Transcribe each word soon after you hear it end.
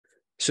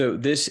So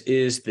this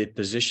is the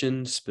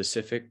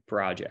position-specific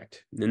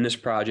project. In this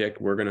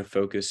project, we're going to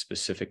focus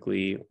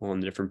specifically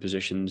on the different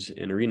positions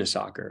in arena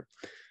soccer.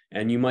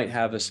 And you might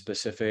have a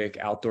specific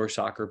outdoor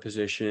soccer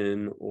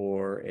position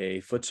or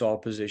a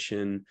futsal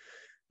position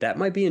that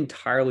might be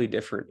entirely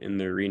different in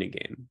the arena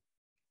game.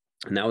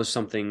 And that was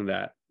something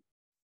that,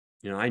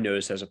 I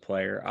noticed as a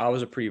player. I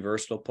was a pretty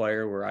versatile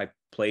player where I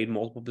played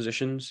multiple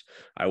positions.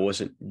 I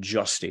wasn't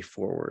just a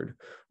forward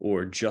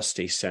or just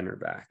a center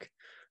back.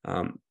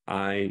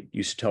 I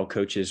used to tell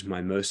coaches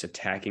my most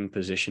attacking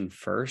position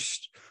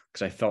first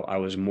because I felt I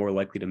was more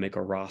likely to make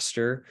a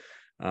roster.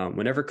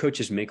 Whenever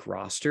coaches make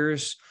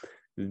rosters,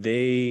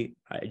 I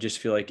just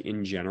feel like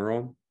in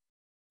general,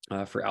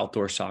 for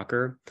outdoor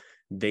soccer,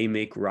 they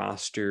make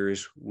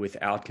rosters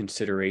without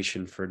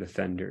consideration for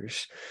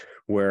defenders,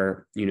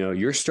 where,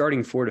 your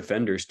starting four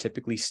defenders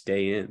typically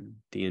stay in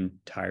the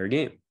entire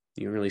game.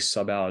 You don't really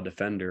sub out a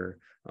defender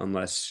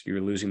unless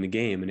you're losing the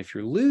game. And if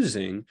you're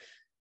losing,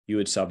 you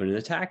would sub an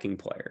attacking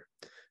player.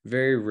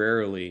 Very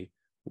rarely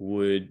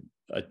would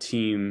a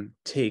team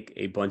take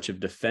a bunch of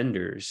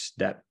defenders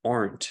that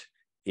aren't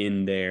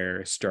in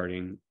their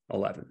starting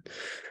 11.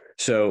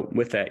 So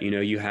with that,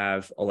 you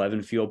have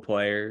 11 field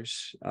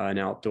players, an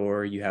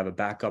outdoor, you have a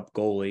backup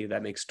goalie,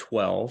 that makes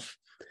 12.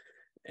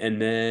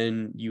 And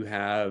then you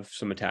have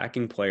some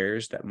attacking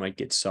players that might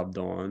get subbed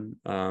on,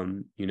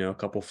 a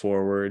couple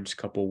forwards, a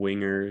couple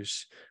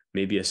wingers,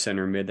 maybe a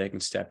center mid that can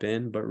step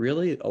in. But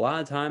really, a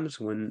lot of times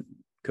when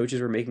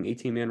coaches were making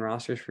 18-man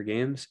rosters for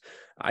games,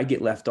 I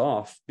get left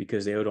off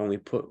because they would only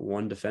put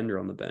one defender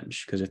on the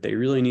bench. Because if they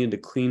really needed to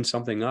clean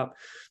something up,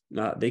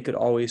 they could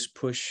always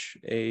push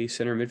a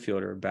center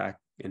midfielder back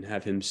and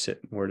have him sit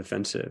more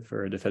defensive,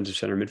 or a defensive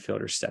center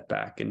midfielder step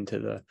back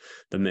into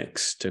the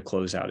mix to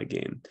close out a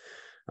game.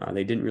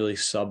 They didn't really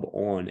sub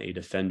on a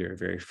defender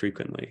very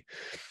frequently.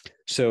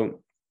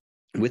 So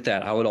with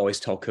that, I would always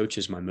tell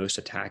coaches my most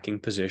attacking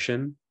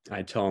position.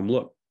 I'd tell them,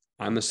 look,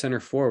 I'm a center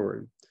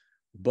forward,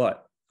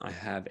 but I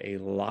have a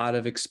lot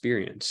of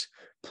experience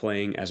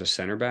playing as a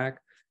center back,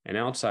 an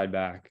outside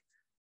back,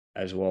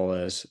 as well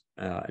as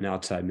an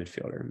outside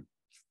midfielder.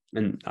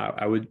 And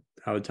I would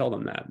tell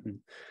them that.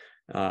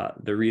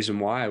 The reason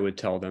why I would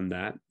tell them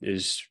that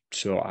is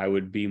so I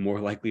would be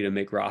more likely to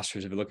make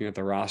rosters. If you're looking at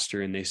the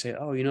roster and they say,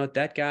 oh, you know what,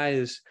 that guy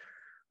is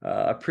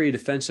a pretty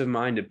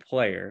defensive-minded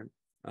player.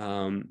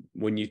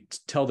 When you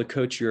tell the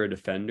coach you're a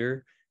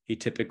defender, he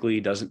typically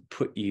doesn't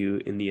put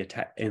you in the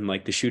attack in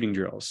like the shooting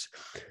drills.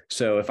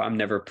 So if I'm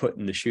never put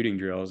in the shooting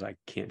drills, I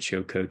can't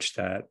show coach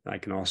that I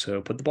can also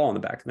put the ball in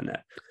the back of the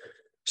net.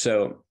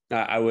 So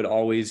I would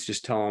always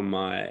just tell them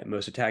my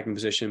most attacking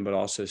position, but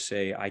also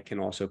say I can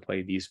also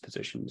play these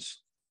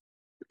positions.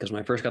 Because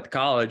when I first got to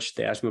college,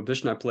 they asked me what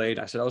position I played.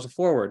 I said I was a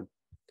forward.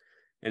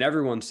 And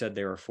everyone said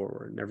they were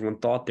forward. And everyone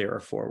thought they were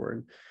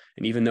forward.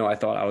 And even though I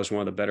thought I was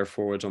one of the better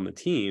forwards on the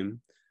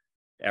team,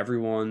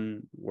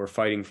 everyone were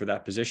fighting for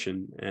that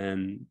position.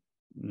 And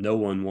no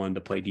one wanted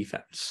to play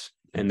defense.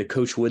 And the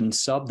coach wouldn't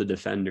sub the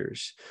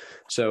defenders.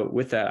 So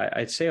with that,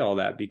 I'd say all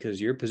that because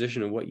your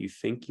position of what you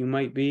think you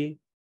might be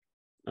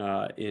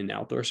in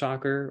outdoor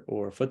soccer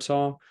or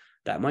futsal,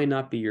 that might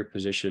not be your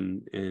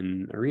position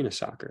in arena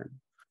soccer.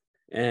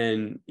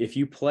 And if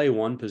you play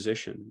one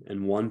position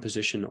and one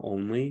position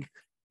only,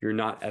 you're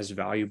not as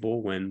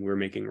valuable when we're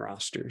making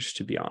rosters,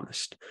 to be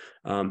honest.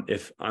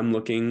 If I'm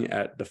looking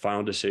at the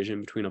final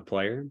decision between a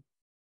player,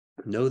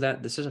 know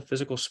that this is a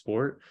physical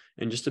sport,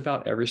 and just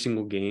about every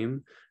single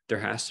game, there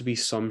has to be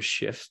some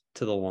shift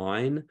to the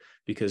line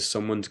because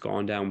someone's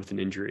gone down with an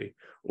injury,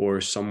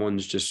 or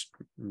someone's just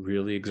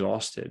really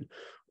exhausted,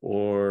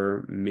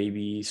 or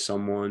maybe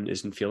someone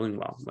isn't feeling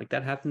well. Like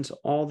that happens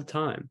all the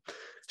time.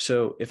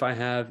 So if I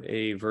have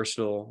a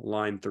versatile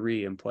line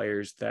three and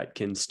players that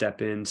can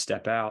step in,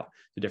 step out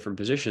to different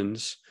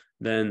positions,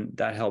 then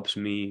that helps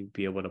me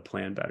be able to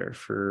plan better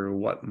for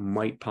what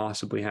might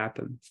possibly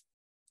happen.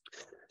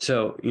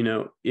 So,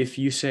 if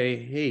you say,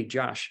 hey,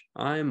 Josh,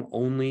 I'm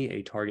only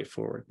a target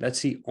forward,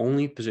 that's the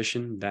only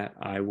position that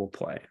I will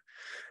play.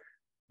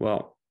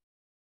 Well,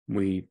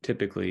 we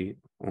typically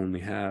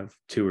only have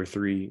 2 or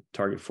 3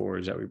 target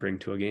forwards that we bring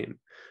to a game.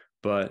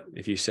 But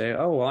if you say,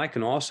 oh, well, I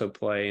can also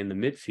play in the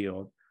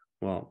midfield,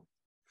 well,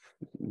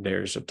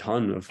 there's a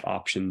ton of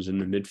options in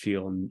the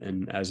midfield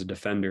and as a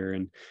defender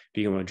and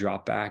being able to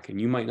drop back. And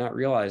you might not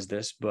realize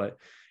this, but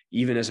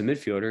even as a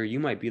midfielder,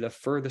 you might be the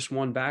furthest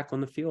one back on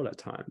the field at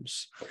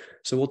times.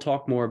 So we'll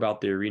talk more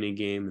about the arena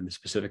game and the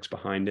specifics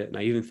behind it. And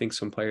I even think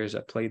some players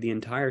that played the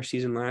entire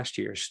season last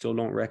year still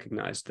don't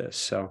recognize this.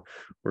 So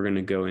we're going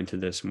to go into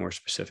this more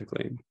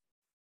specifically.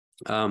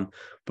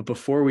 But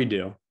before we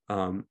do,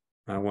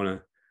 I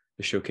want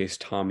to showcase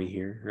Tommy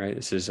here, right?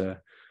 This is a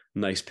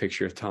nice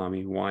picture of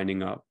Tommy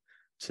winding up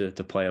to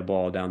play a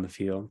ball down the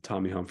field.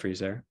 Tommy Humphreys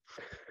there.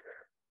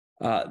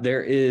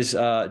 There is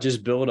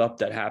just build up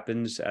that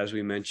happens, as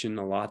we mentioned,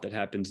 a lot that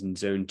happens in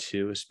zone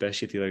 2,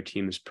 especially if the other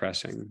team is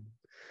pressing.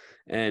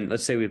 And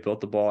let's say we built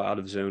the ball out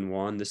of zone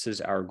 1. This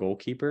is our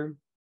goalkeeper.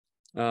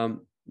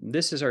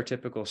 This is our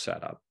typical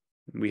setup.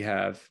 We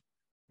have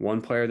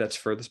one player that's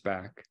furthest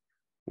back,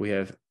 We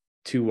have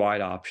two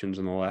wide options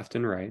on the left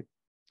and right.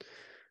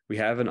 We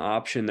have an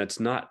option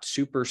that's not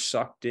super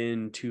sucked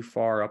in too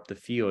far up the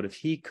field. If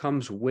he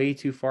comes way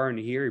too far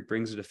into here, he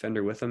brings a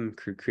defender with him,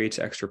 creates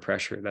extra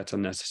pressure. That's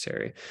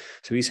unnecessary.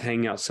 So he's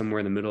hanging out somewhere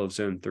in the middle of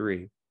zone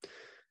 3.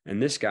 And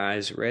this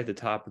guy's right at the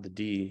top of the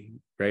D,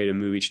 ready to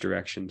move each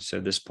direction. So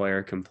this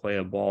player can play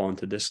a ball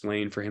into this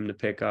lane for him to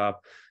pick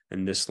up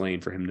and this lane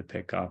for him to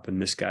pick up.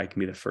 And this guy can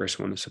be the first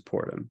one to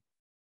support him.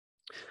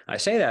 I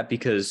say that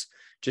because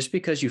just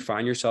because you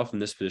find yourself in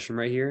this position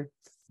right here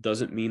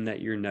doesn't mean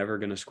that you're never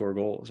going to score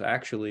goals.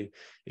 Actually,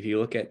 if you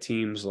look at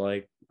teams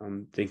like,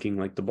 I'm thinking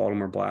like the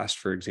Baltimore Blast,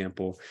 for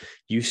example,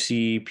 you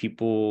see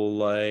people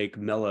like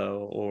Melo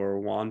or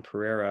Juan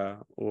Pereira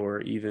or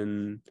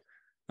even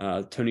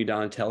Tony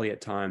Donatelli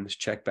at times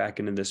check back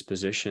into this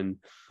position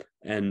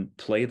and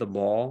play the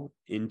ball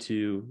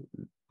into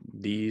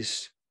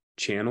these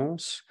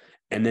channels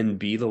and then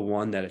be the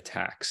one that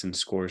attacks and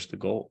scores the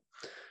goal.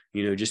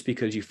 Just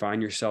because you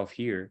find yourself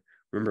here,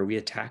 remember, we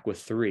attack with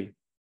 3.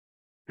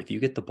 If you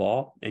get the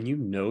ball and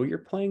you're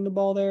playing the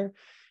ball there,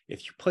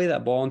 if you play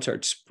that ball and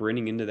start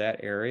sprinting into that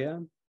area,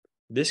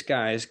 this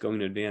guy is going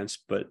to advance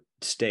but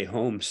stay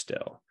home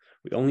still.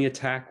 We only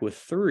attack with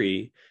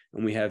 3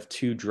 and we have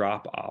 2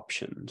 drop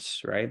options,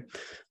 right?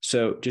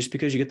 So just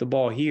because you get the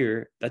ball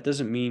here, that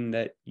doesn't mean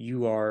that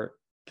you are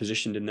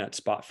positioned in that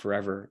spot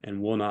forever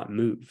and will not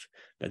move.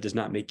 That does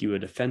not make you a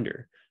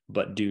defender.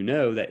 But do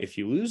know that if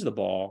you lose the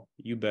ball,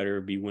 you better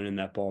be winning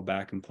that ball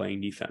back and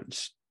playing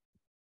defense.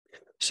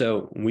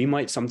 So we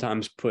might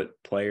sometimes put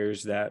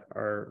players that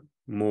are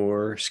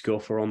more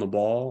skillful on the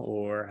ball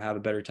or have a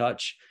better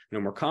touch,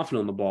 more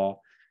confident on the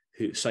ball,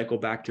 who cycle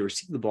back to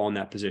receive the ball in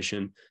that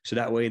position. So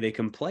that way they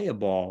can play a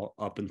ball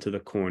up into the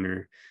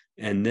corner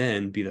and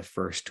then be the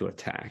first to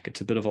attack.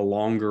 It's a bit of a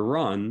longer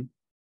run,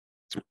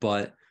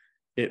 but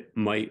it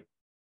might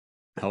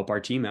help our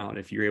team out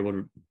if you're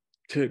able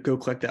to go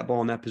collect that ball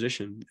in that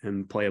position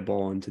and play a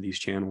ball into these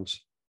channels.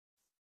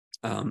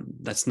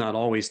 That's not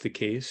always the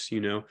case.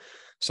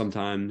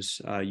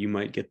 Sometimes you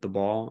might get the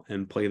ball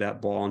and play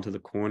that ball into the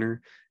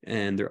corner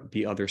and there'll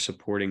be other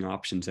supporting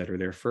options that are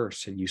there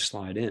first and you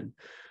slide in.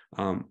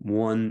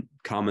 One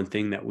common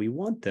thing that we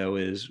want, though,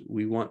 is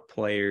we want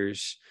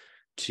players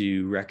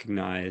to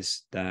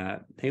recognize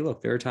that, hey,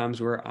 look, there are times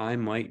where I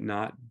might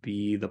not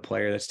be the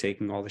player that's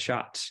taking all the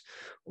shots.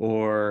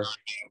 Or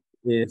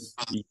if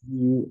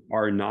you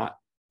are not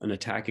an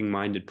attacking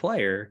minded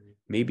player,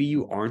 maybe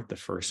you aren't the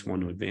first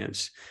one to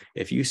advance.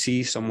 If you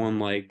see someone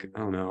like, I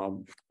don't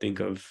know,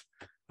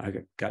 I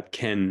got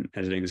Ken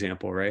as an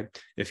example, right?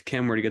 If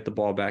Ken were to get the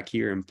ball back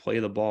here and play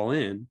the ball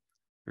in,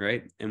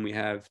 right? And we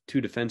have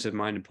 2 defensive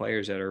minded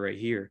players that are right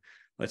here.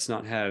 Let's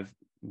not have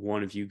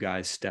one of you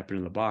guys step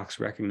into the box.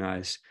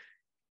 Recognize,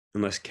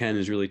 unless Ken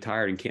is really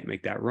tired and can't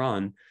make that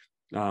run,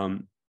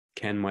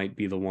 Ken might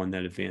be the one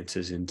that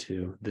advances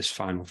into this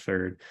final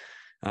third.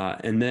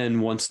 And then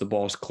once the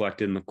ball's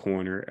collected in the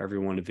corner,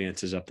 everyone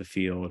advances up the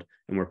field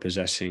and we're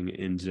possessing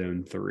in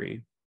zone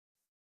 3.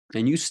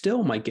 And you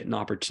still might get an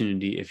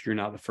opportunity if you're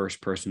not the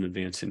first person to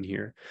advance in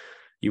here.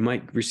 You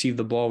might receive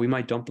the ball. We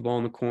might dump the ball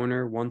in the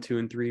corner. 1, 2,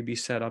 and 3 be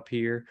set up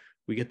here.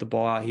 We get the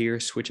ball out here,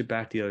 switch it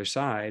back to the other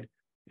side,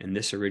 and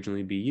this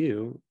originally be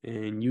you,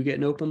 and you get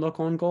an open look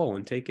on goal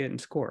and take it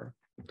and score.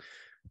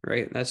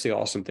 Right? That's the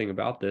awesome thing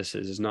about this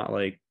is it's not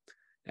like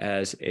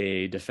as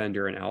a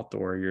defender and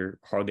outdoor, you're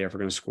hardly ever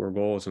going to score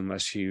goals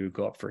unless you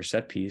go up for a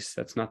set piece.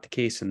 That's not the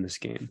case in this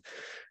game,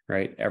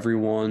 right?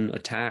 Everyone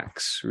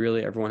attacks.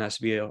 Really, everyone has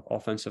to be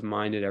offensive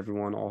minded.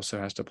 Everyone also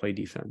has to play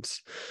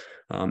defense.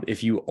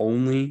 If you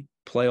only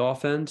play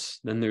offense,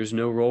 then there's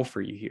no role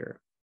for you here,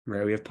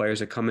 right? We have players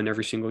that come in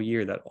every single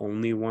year that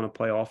only want to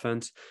play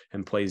offense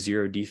and play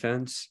 0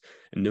 defense.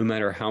 And no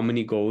matter how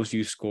many goals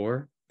you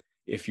score,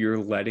 if you're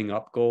letting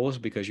up goals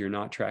because you're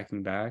not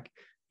tracking back,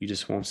 you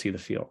just won't see the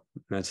field.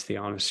 That's the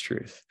honest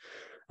truth.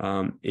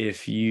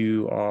 If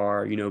you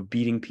are,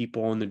 beating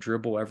people on the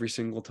dribble every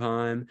single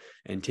time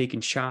and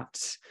taking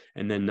shots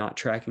and then not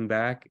tracking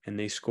back and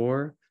they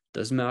score,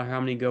 doesn't matter how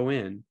many go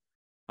in.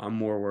 I'm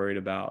more worried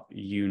about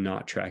you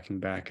not tracking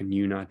back and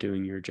you not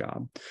doing your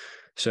job.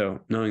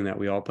 So knowing that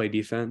we all play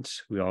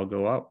defense, we all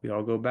go up, we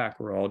all go back.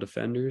 We're all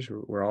defenders.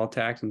 We're all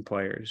attacking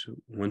players.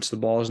 Once the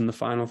ball is in the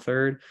final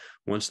third,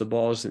 once the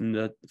ball is in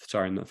the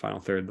final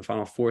third, the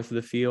final fourth of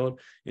the field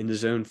into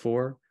zone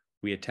 4,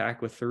 we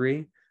attack with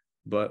 3,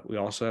 but we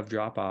also have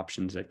drop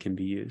options that can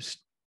be used.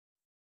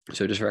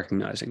 So just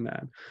recognizing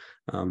that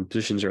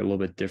positions are a little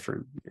bit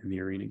different in the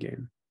arena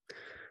game.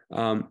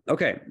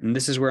 Okay. And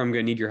this is where I'm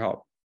going to need your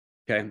help.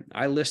 Okay.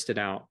 I listed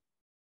out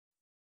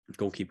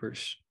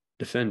goalkeepers,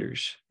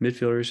 defenders,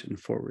 midfielders, and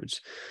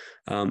forwards,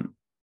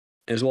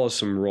 as well as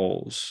some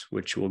roles,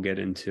 which we'll get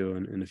into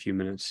in a few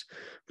minutes.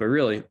 But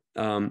really,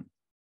 I'm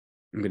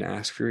going to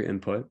ask for your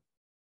input.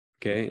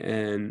 Okay.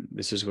 And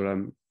this is what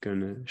I'm going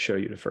to show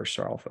you to first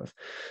start off with.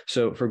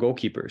 So for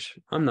goalkeepers,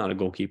 I'm not a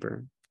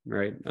goalkeeper,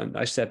 right?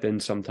 I step in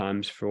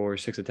sometimes for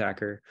 6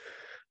 attacker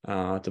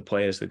to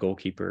play as the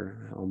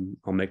goalkeeper.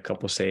 I'll make a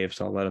couple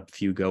saves. I'll let a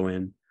few go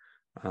in.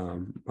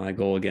 My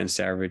goal against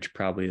average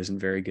probably isn't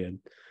very good.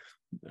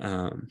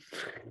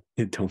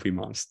 Don't be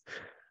modest.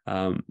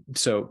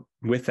 So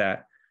with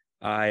that,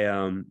 I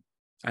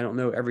don't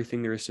know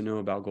everything there is to know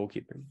about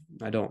goalkeeping.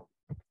 I don't.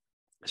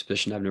 This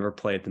position I've never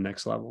played at the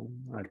next level.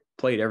 I've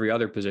played every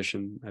other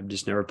position. I've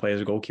just never played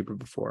as a goalkeeper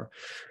before.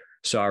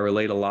 So I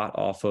relate a lot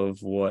off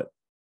of what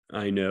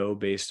I know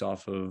based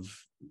off of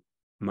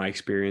my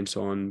experience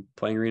on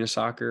playing arena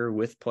soccer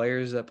with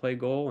players that play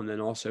goal, and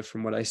then also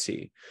from what I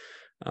see.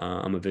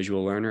 I'm a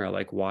visual learner. I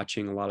like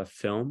watching a lot of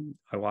film.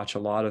 I watch a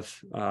lot of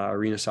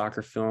arena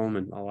soccer film,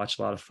 and I watch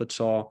a lot of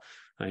futsal.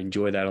 I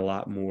enjoy that a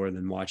lot more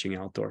than watching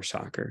outdoor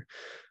soccer.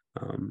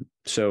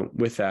 So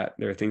with that,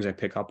 there are things I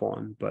pick up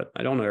on, but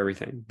I don't know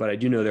everything. But I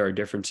do know there are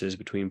differences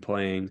between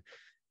playing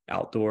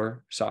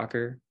outdoor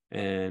soccer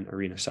and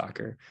arena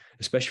soccer,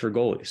 especially for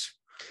goalies.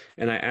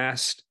 And I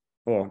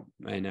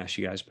didn't ask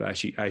you guys, but I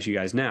ask you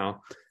guys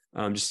now,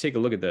 just take a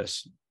look at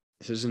this.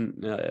 This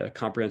isn't a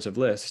comprehensive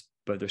list,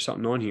 but there's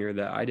something on here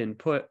that I didn't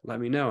put, let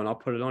me know, and I'll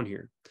put it on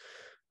here.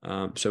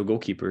 So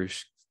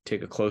goalkeepers,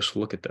 take a close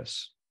look at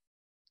this.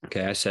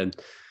 Okay, I said,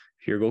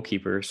 if you're a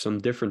goalkeeper, some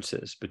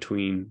differences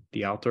between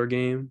the outdoor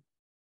game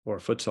or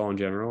futsal in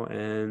general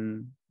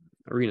and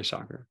arena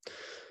soccer.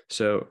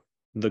 So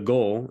the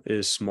goal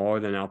is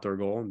smaller than an outdoor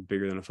goal and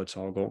bigger than a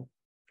futsal goal,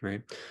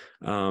 right?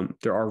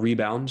 There are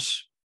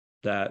rebounds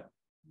that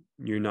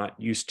you're not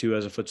used to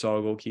as a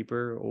futsal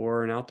goalkeeper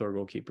or an outdoor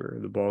goalkeeper.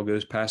 The ball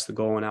goes past the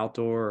goal in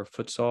outdoor or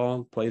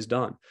futsal, play's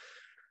done.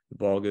 The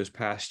ball goes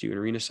past you in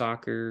arena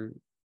soccer,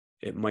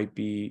 it might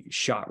be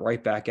shot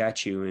right back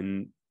at you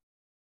in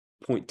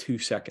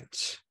 0.2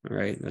 seconds,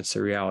 right? That's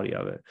the reality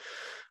of it.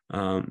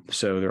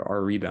 So there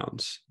are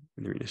rebounds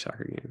in the arena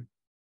soccer game.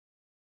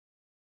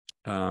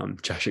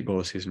 Josh at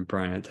goal season,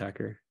 Brian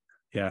attacker.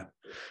 Yeah,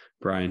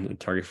 Brian a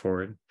target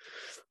forward.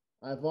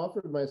 I've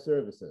offered my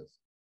services.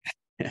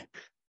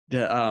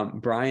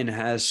 Brian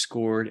has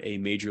scored a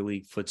Major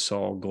League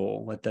Futsal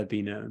goal. Let that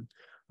be known.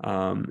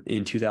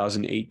 In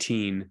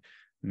 2018,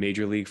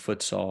 Major League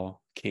Futsal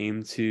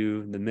came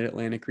to the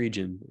Mid-Atlantic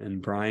region,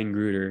 and Brian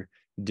Gruder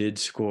did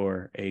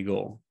score a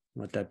goal.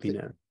 Let that be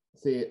known.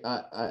 See,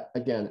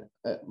 again,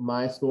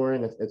 my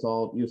scoring, it's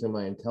all using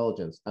my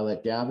intelligence. I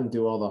let Gavin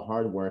do all the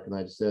hard work, and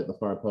I just sit at the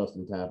far post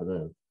and tap it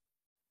in.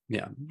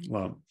 Yeah,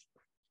 well,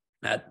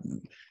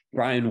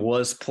 Brian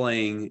was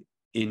playing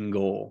in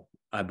goal,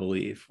 I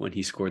believe, when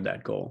he scored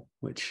that goal,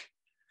 which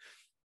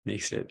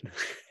makes it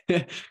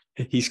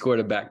he scored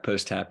a back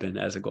post tap in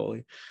as a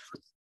goalie.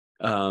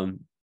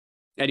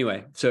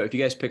 Anyway, so if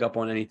you guys pick up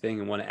on anything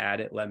and want to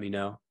add it, let me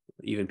know.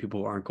 Even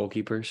people who aren't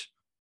goalkeepers,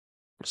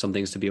 some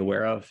things to be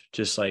aware of.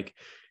 Just like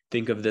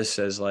think of this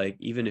as like,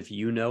 even if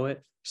you know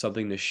it,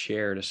 something to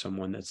share to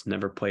someone that's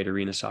never played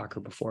arena soccer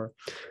before.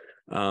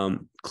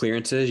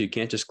 Clearances, you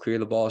can't just clear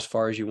the ball as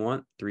far as you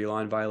want.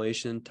 3-line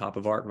violation, top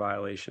of arc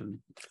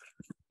violation.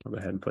 I'll go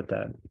ahead and put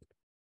that.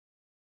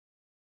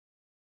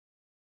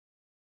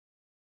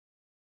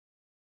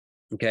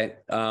 Okay.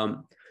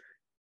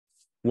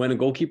 When a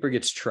goalkeeper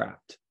gets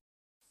trapped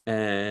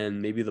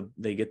and maybe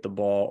they get the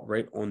ball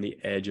right on the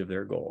edge of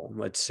their goal,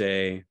 let's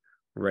say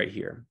right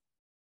here,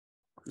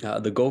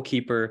 the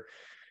goalkeeper,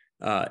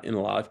 in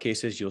a lot of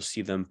cases, you'll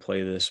see them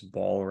play this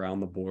ball around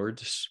the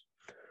boards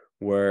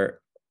where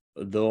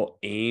they'll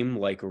aim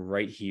like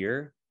right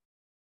here.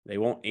 They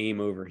won't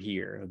aim over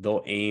here.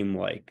 They'll aim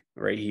like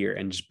right here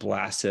and just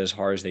blast it as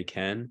hard as they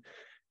can.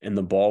 And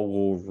the ball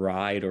will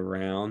ride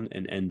around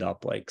and end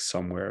up like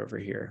somewhere over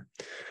here.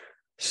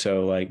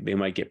 So like they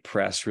might get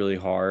pressed really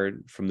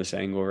hard from this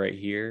angle right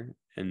here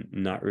and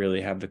not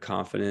really have the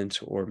confidence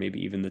or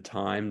maybe even the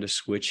time to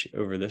switch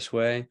over this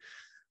way.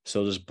 So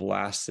they'll just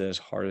blast it as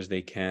hard as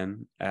they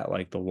can at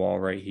like the wall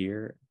right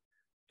here.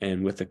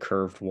 And with the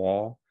curved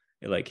wall,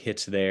 it like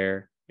hits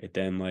there. It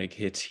then like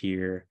hits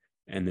here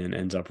and then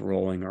ends up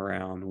rolling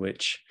around,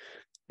 which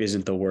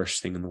isn't the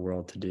worst thing in the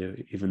world to do.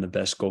 Even the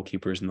best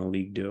goalkeepers in the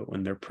league do it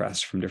when they're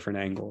pressed from different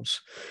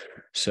angles.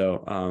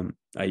 So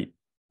I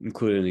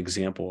included an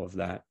example of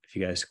that. If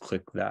you guys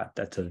click that,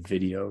 that's a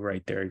video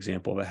right there,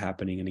 example of it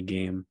happening in a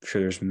game. I'm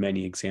sure there's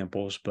many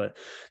examples, but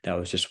that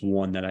was just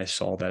one that I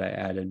saw that I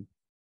added.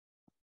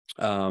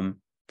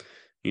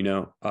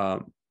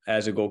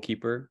 As a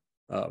goalkeeper,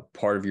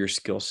 part of your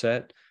skill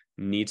set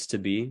needs to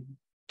be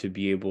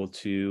able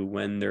to,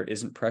 when there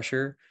isn't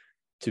pressure,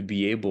 to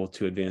be able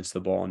to advance the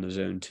ball into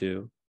zone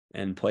 2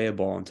 and play a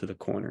ball into the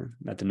corner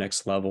at the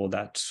next level.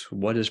 That's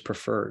what is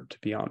preferred, to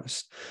be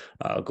honest.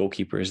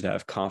 Goalkeepers that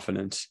have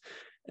confidence.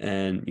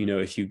 And,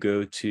 if you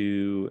go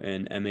to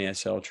an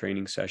MASL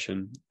training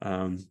session,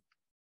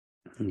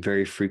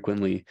 very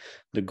frequently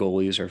the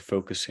goalies are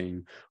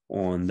focusing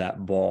on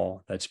that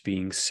ball that's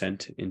being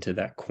sent into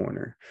that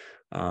corner,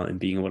 and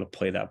being able to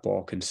play that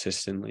ball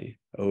consistently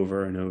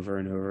over and over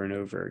and over and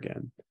over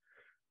again.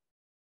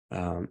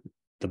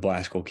 The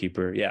blast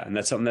goalkeeper, yeah, and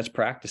that's something that's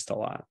practiced a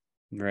lot,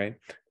 right?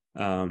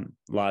 A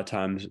lot of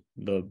times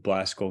the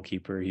blast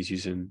goalkeeper, he's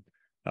using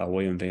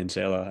William Van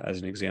Zela as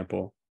an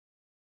example.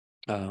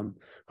 He'll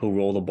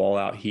roll the ball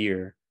out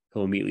here.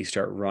 He'll immediately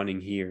start running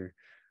here.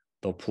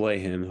 they'll play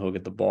him, he'll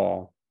get the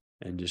ball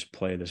and just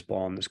play this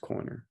ball in this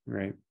corner,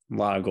 right? A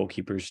lot of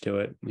goalkeepers do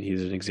it.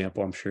 He's an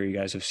example I'm sure you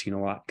guys have seen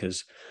a lot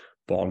because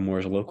Baltimore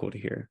is local to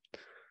here.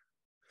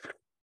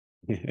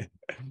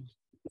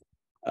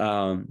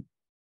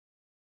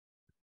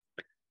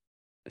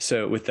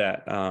 So with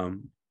that, I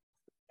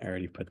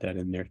already put that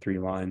in there, 3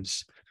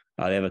 lines.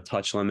 They have a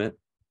touch limit.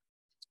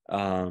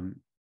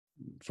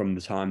 From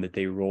the time that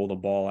they roll the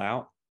ball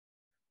out,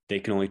 they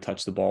can only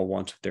touch the ball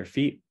once with their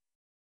feet.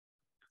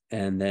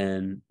 And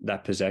then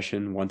that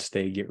possession, once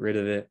they get rid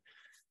of it,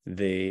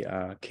 they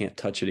can't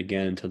touch it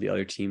again until the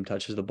other team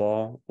touches the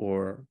ball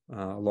or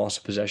loss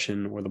of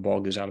possession or the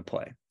ball goes out of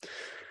play.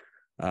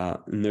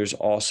 And there's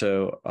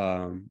also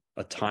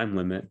a time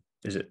limit.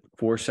 Is it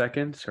 4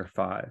 seconds or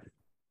 5?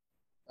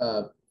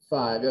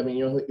 5. I mean,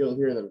 you'll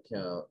hear them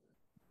count.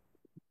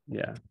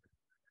 Yeah.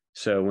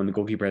 So when the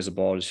goalkeeper has the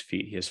ball at his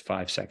feet, he has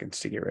 5 seconds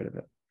to get rid of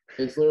it.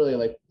 It's literally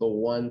like the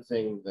one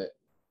thing that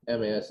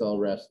MASL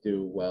refs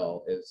do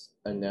well is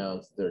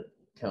announce their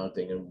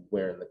counting and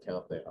where in the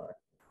count they are.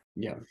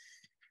 Yeah.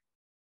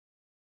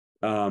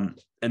 And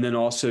then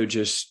also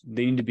just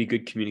they need to be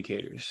good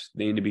communicators.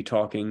 They need to be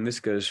talking. This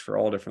goes for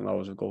all different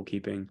levels of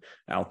goalkeeping,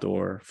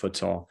 outdoor,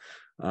 futsal,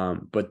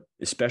 but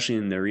especially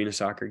in the arena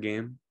soccer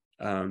game,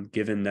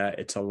 given that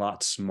it's a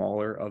lot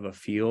smaller of a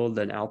field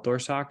than outdoor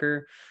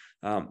soccer,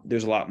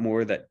 there's a lot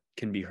more that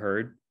can be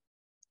heard.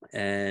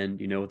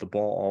 And, with the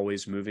ball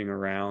always moving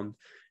around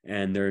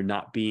and there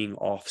not being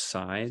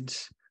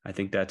offsides, I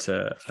think that's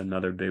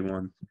another big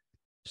one.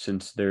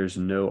 Since there's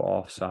no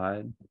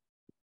offside,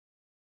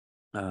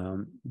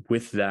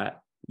 with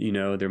that,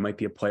 there might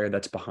be a player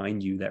that's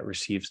behind you that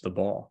receives the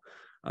ball.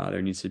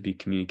 There needs to be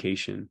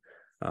communication.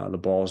 The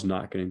ball is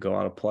not going to go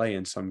out of play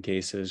in some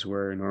cases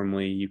where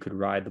normally you could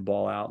ride the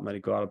ball out and let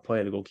it go out of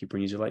play. The goalkeeper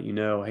needs to let you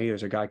know, hey,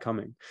 there's a guy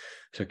coming.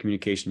 So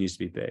communication needs to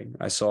be big.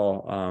 I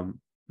saw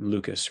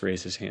Lucas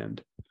raise his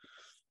hand.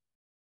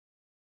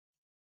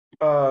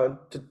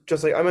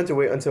 Just like I meant to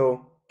wait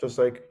until just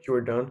like you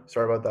were done.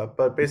 Sorry about that.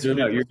 But basically,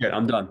 No, you're good.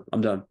 I'm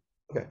done.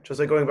 okay, just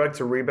like going back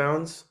to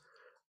rebounds,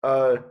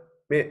 uh,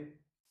 may,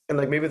 and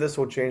like maybe this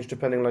will change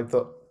depending like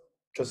the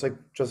just like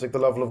the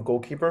level of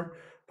goalkeeper.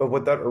 But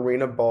with that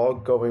arena ball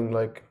going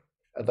like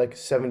at like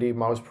 70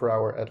 miles per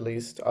hour at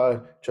least,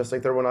 just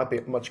like there will not be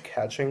much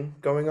catching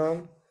going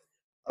on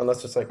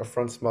unless it's like a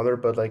front smother.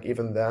 But like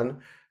even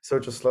then, so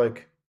just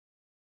like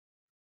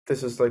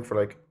this is like for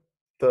like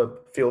the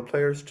field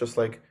players, just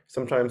like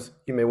sometimes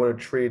you may want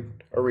to treat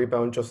a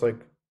rebound just like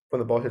when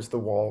the ball hits the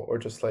wall, or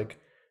just like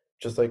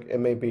it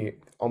may be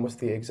almost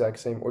the exact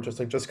same, or just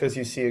because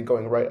you see it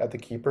going right at the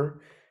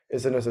keeper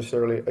isn't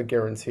necessarily a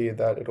guarantee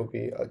that it'll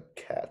be a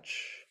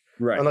catch.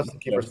 Right. Unless the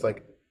keeper's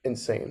like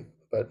insane,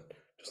 but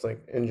just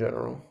like in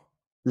general.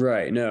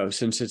 Right. No,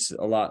 since it's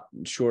a lot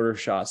shorter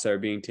shots that are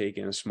being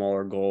taken, a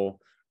smaller goal.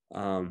 I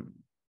know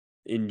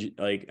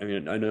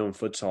in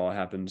futsal it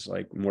happens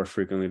like more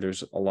frequently.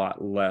 There's a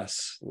lot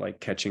less like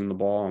catching the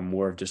ball and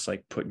more of just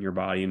like putting your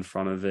body in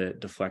front of it,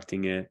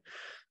 deflecting it.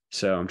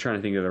 So I'm trying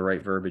to think of the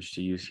right verbiage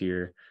to use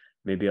here.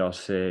 Maybe I'll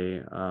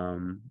say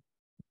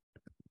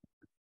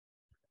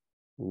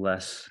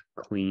less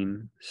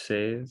clean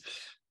saves.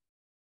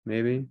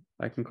 Maybe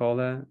I can call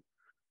that.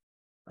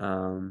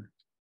 And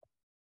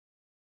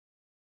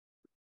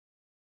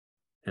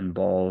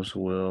balls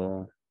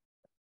will,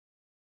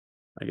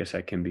 I guess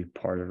that can be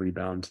part of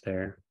rebounds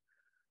there.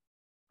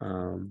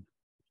 Balls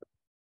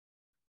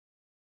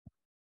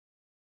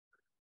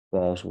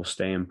will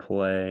stay in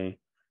play,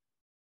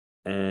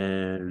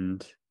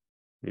 and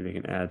maybe I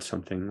can add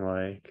something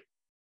like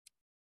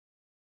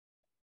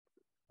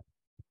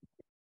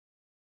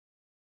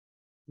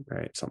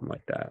something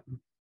like that.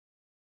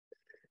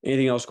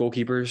 Anything else,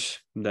 goalkeepers,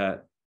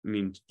 that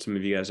some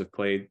of you guys have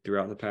played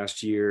throughout the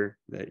past year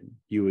that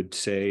you would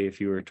say if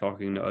you were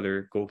talking to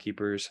other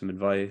goalkeepers, some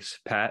advice?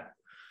 Pat?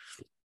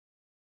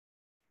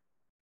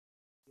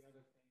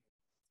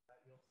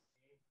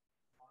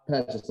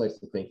 Pat just likes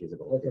to think he's a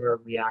goal. Look at our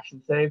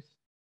reaction saves.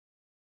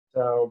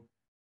 So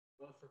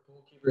both for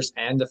goalkeepers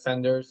and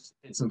defenders,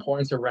 it's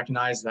important to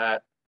recognize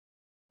that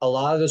a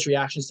lot of those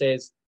reaction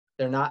saves,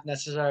 they're not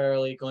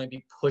necessarily going to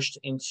be pushed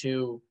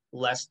into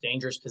less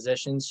dangerous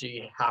positions. So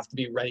you have to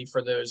be ready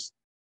for those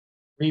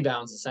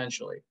rebounds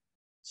essentially.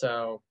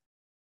 So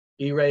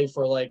be ready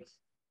for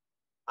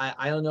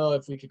I don't know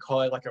if we could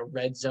call it like a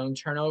red zone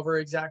turnover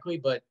exactly,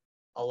 but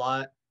a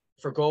lot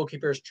for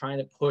goalkeepers trying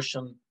to push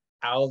them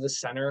out of the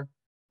center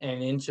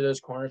and into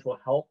those corners will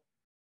help.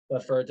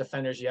 But for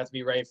defenders, you have to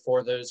be ready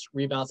for those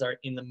rebounds that are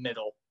in the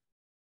middle.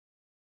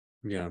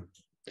 Yeah.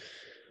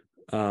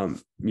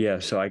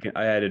 So I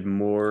added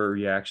more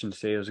reaction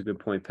saves. A good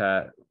point,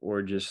 Pat.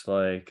 Or just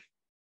like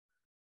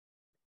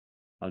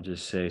I'll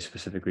just say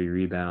specifically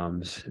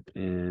rebounds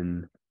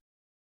in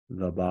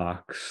the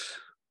box.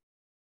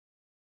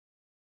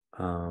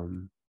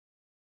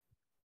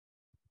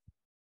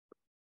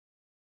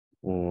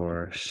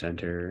 Or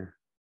center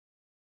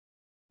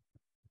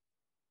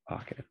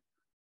pocket.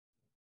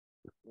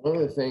 One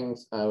of the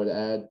things I would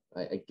add,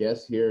 I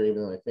guess here,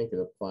 even though I think it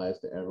applies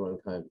to everyone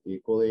kind of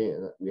equally,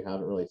 and we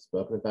haven't really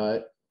spoken about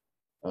it,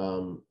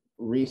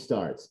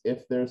 restarts.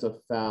 If there's a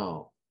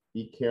foul,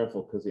 be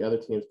careful because the other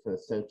teams can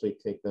essentially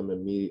take them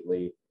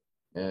immediately.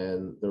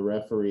 And the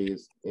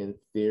referees, in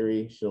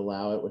theory, should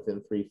allow it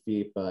within 3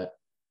 feet, but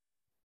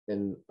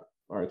in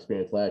our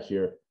experience last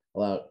year,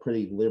 allow it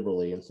pretty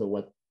liberally. And so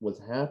what was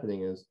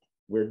happening is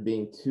we're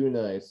being too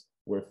nice.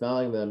 We're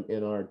fouling them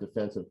in our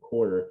defensive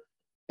quarter,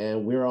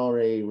 and we're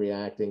already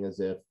reacting as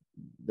if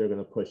they're going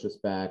to push us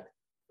back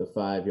the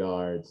 5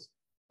 yards.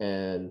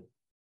 And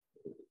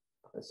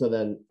so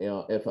then,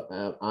 if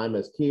I'm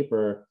as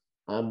keeper,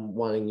 I'm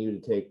wanting you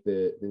to take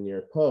the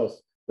near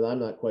post, but I'm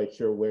not quite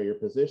sure where your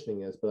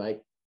positioning is.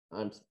 But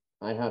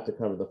I have to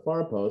cover the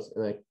far post,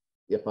 and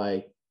if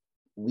I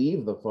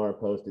leave the far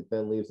post, it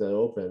then leaves that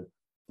open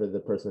for the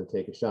person to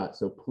take a shot.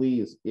 So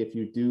please, if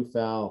you do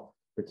foul,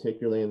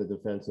 particularly in the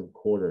defensive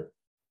quarter,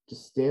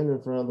 just stand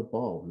in front of the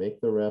ball,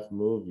 make the ref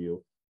move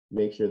you,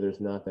 make sure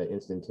there's not that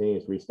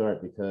instantaneous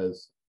restart,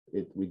 because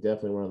we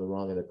definitely were on the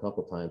wrong end a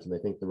couple times, and I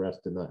think the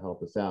refs did not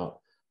help us out.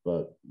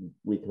 But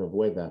we can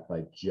avoid that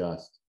by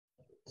just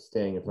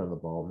staying in front of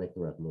the ball, make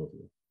the ref move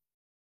you.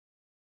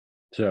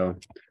 So,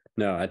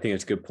 no, I think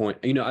it's a good point.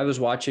 I've been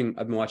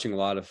watching a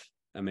lot of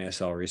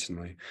MASL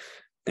recently,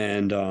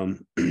 and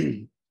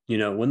when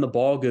the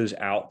ball goes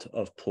out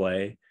of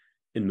play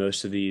in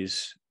most of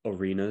these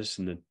arenas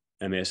in the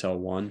MASL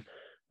 1,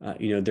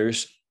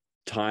 there's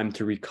time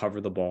to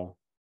recover the ball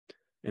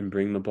and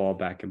bring the ball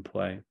back in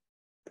play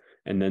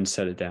and then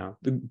set it down.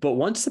 But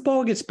once the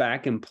ball gets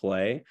back in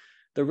play,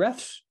 the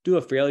refs do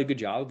a fairly good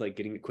job of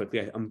getting it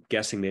quickly. I'm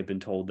guessing they've been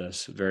told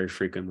this very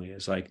frequently.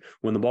 It's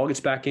when the ball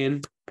gets back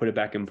in, put it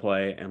back in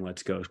play and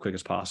let's go as quick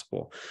as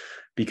possible.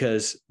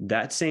 Because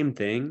that same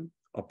thing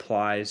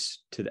applies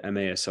to the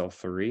MASL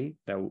 3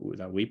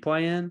 that we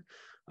play in.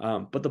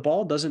 But the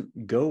ball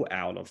doesn't go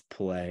out of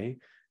play.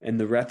 And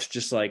the refs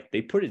just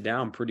they put it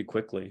down pretty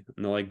quickly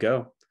and they're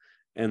go.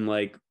 And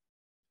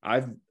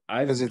I've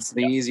because it's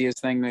the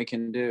easiest thing they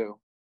can do.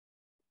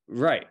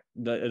 Right.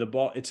 The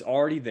ball, it's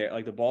already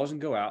there. The ball doesn't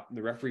go out.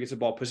 The referee gets the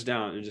ball, puts it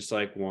down, and just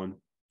 1,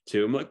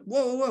 2. I'm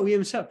whoa, we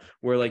haven't set.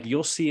 Where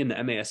you'll see in the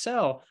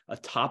MASL a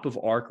top of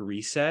arc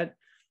reset.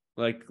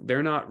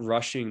 They're not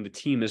rushing. The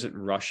team isn't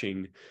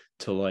rushing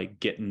to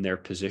get in their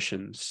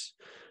positions.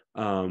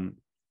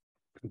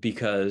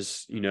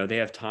 Because they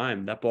have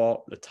time. That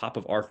ball, the top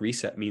of arc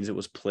reset means it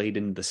was played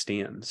into the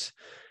stands.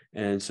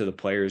 And so the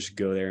players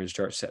go there and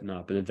start setting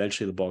up, and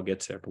eventually the ball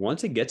gets there. But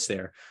once it gets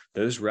there,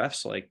 those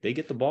refs, they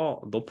get the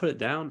ball, they'll put it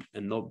down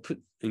and they'll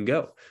put and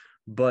go.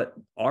 But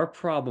our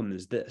problem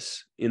is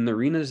this: in the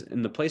arenas,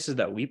 in the places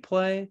that we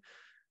play,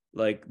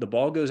 the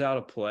ball goes out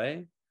of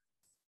play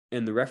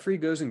and the referee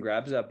goes and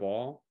grabs that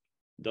ball,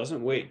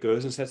 doesn't wait,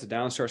 goes and sets it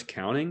down and starts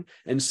counting.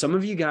 And some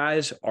of you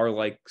guys are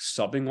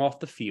subbing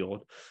off the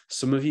field.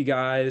 Some of you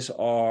guys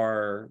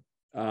are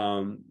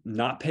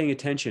not paying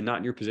attention, not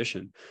in your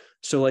position.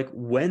 So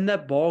when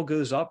that ball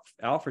goes out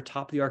for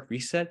top of the arc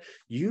reset,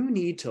 you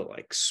need to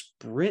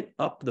sprint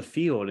up the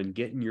field and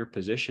get in your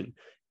position.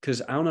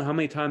 Because I don't know how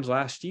many times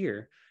last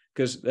year,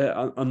 because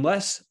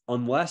unless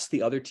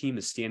the other team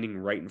is standing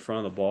right in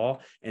front of the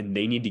ball and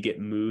they need to get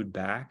moved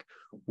back,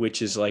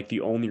 which is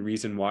the only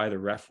reason why the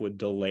ref would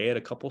delay it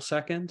a couple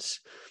seconds.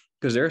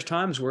 Because there's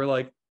times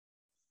where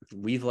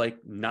we've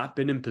not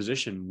been in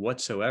position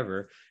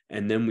whatsoever,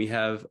 and then we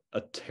have a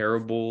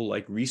terrible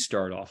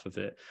restart off of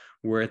it,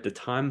 where at the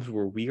times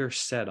where we are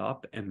set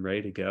up and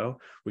ready to go,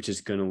 which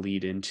is going to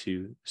lead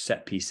into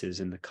set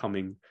pieces in the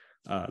coming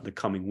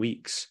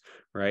weeks,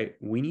 right?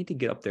 We need to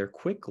get up there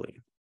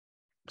quickly.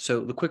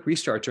 So the quick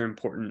restarts are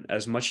important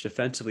as much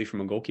defensively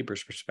from a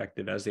goalkeeper's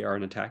perspective as they are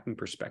an attacking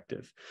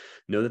perspective.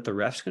 Know that the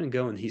ref's going to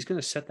go and he's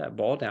going to set that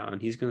ball down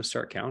and he's going to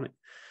start counting.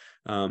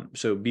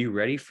 So be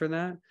ready for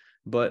that.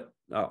 But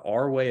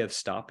our way of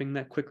stopping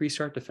that quick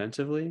restart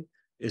defensively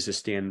is to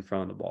stand in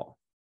front of the ball,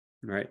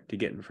 right? To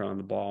get in front of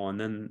the ball, and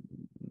then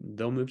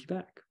they'll move you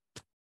back.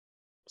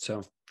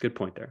 So good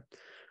point there.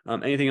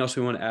 Anything else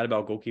we want to add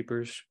about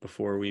goalkeepers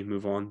before we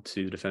move on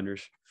to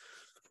defenders?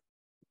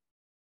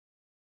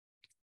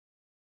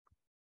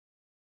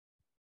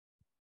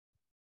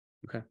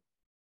 Okay,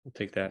 we'll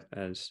take that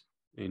as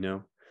a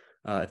no.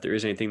 If there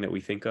is anything that we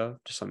think of,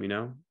 just let me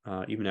know,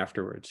 even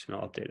afterwards, and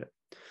I'll update it.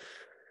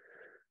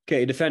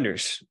 Okay,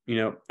 defenders.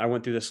 I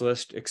went through this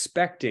list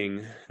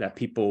expecting that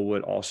people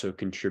would also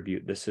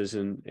contribute. This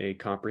isn't a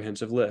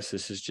comprehensive list.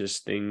 This is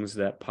just things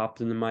that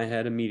popped into my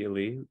head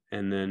immediately.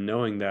 And then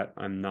knowing that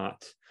I'm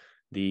not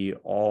the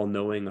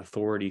all-knowing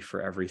authority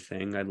for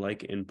everything, I'd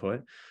like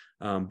input,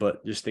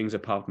 but just things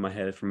that popped in my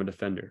head from a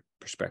defender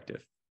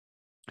perspective.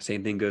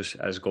 Same thing goes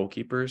as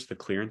goalkeepers, the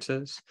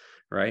clearances,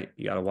 right?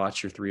 You got to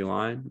watch your 3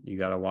 line. You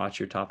got to watch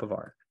your top of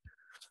arc.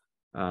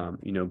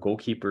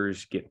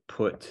 Goalkeepers get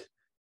put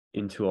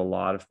into a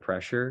lot of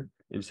pressure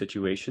in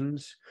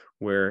situations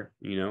where,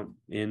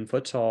 in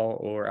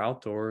futsal or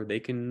outdoor, they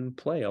can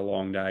play a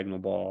long diagonal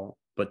ball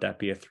but that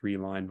be a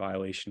 3-line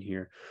violation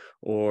here,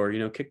 or,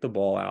 kick the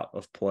ball out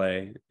of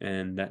play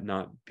and that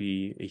not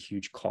be a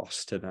huge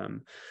cost to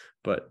them.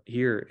 But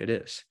here it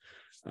is.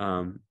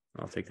 I'll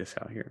take this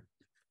out here.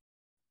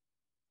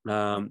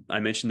 I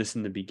mentioned this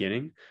in the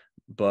beginning,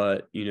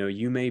 but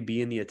you may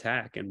be in the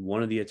attack and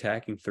one of the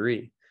attacking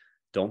 3.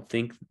 Don't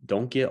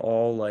get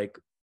all like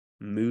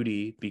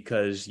moody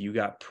because you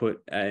got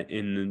put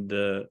in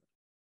the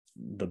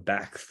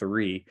back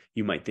 3.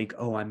 You might think,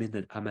 oh, I'm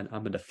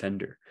a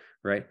defender,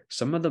 right?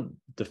 Some of the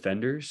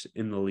defenders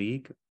in the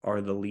league are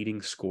the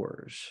leading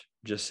scorers.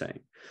 Just saying.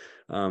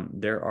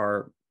 There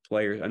are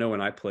players. I know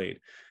when I played,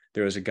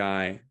 there was a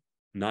guy,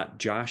 not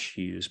Josh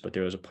Hughes, but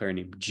there was a player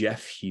named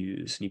Jeff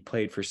Hughes, and he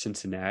played for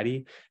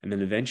Cincinnati and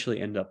then eventually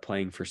ended up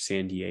playing for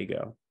San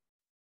Diego.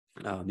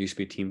 There used to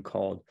be a team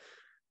called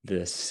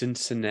the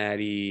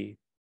Cincinnati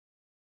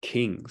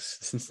Kings.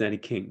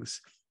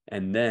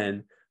 And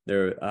then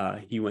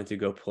he went to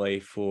go play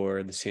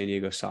for the San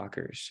Diego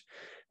Sockers,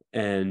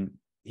 and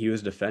he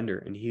was a defender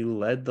and he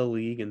led the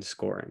league in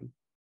scoring,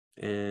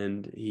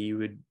 and he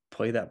would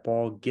play that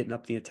ball, getting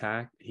up the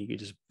attack. He could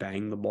just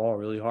bang the ball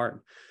really hard.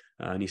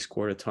 And he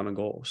scored a ton of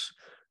goals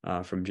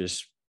from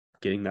just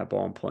getting that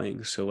ball and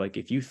playing. So like,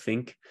 if you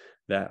think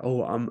that,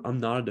 oh, I'm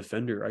not a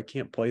defender, I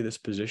can't play this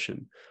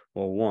position.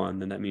 Well, 1,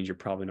 then that means you're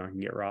probably not going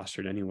to get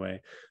rostered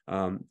anyway.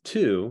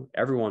 2,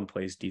 everyone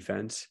plays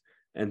defense.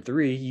 And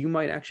 3, you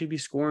might actually be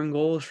scoring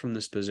goals from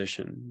this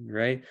position,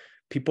 right?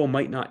 People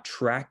might not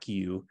track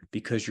you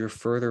because you're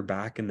further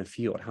back in the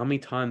field. How many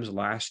times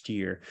last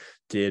year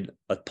did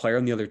a player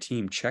on the other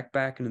team check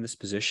back into this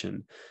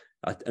position,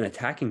 an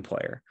attacking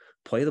player,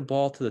 play the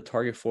ball to the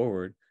target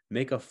forward,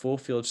 make a full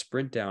field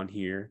sprint down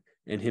here,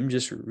 and him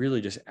just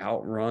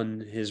outrun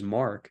his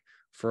mark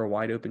for a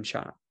wide open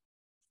shot?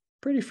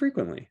 Pretty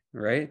frequently,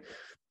 right?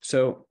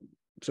 So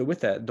with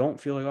that, don't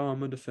feel like, oh,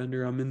 I'm a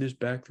defender, I'm in this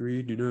back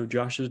 3,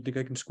 Josh doesn't think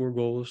I can score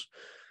goals.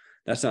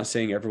 That's not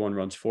saying everyone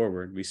runs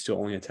forward. We still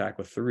only attack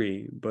with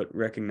 3, but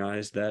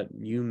recognize that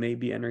you may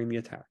be entering the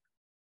attack.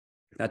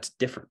 That's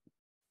different,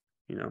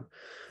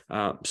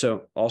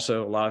 So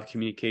also a lot of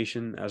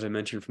communication, as I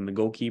mentioned, from the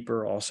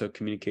goalkeeper. Also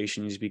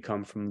communication needs to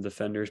become from the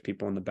defenders,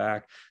 people in the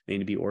back. They need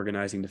to be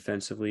organizing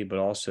defensively, but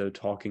also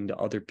talking to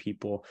other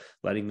people,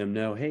 letting them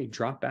know, hey,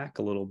 drop back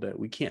a little bit.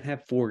 We can't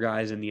have 4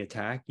 guys in the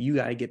attack. You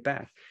got to get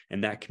back.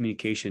 And that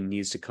communication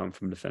needs to come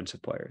from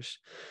defensive players.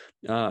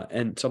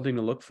 And something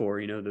to look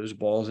for, those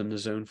balls into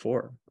zone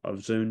 4,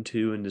 of zone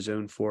 2 into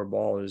zone 4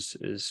 ball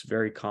is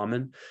very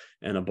common,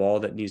 and a ball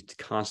that needs to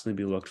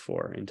constantly be looked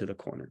for into the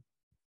corner.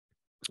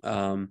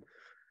 Coy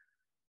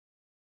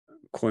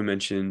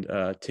mentioned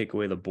take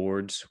away the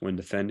boards when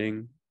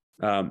defending.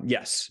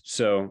 Yes,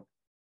 so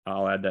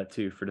I'll add that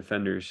too for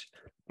defenders.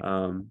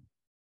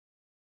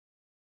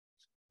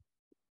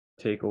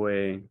 Take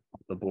away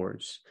the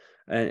boards,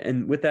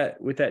 and with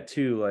that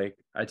too, like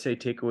I'd say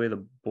take away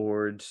the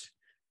boards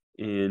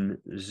in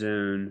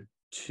zone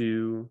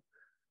 2,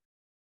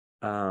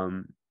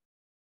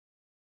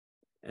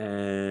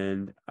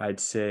 and I'd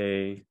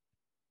say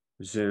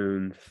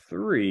zone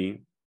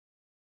 3.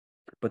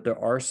 But there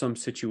are some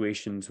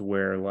situations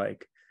where,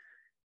 like,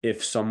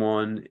 if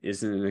someone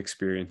isn't an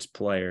experienced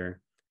player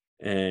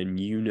and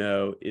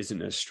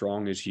isn't as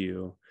strong as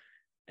you,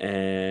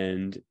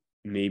 and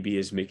maybe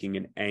is making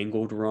an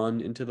angled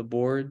run into the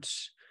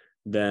boards,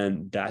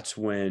 then that's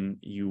when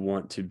you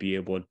want to be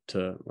able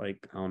to,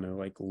 like, I don't know,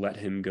 like let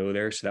him go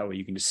there. So that way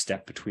you can just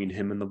step between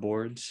him and the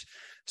boards.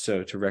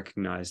 So to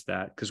recognize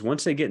that, because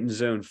once they get in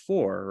zone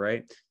 4,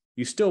 right,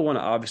 you still want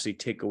to obviously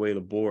take away the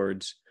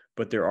boards,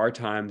 but there are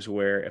times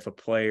where if a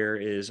player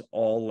is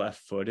all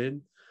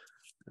left-footed,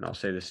 and I'll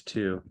say this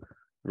too,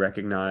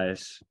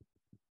 recognize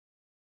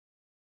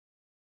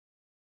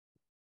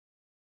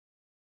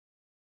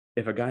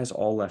if a guy's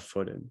all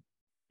left-footed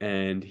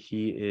and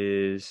he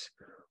is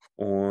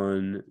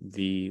on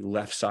the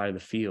left side of the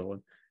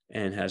field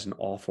and has an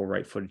awful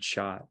right-footed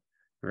shot,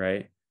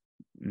 right?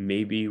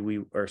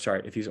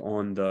 If he's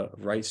on the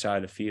right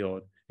side of the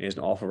field and has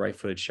an awful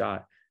right-footed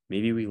shot,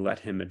 maybe we let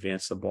him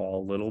advance the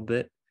ball a little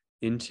bit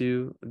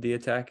into the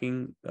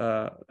attacking,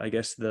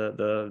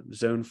 the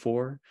zone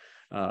 4,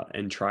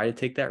 and try to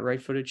take that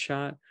right-footed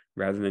shot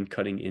rather than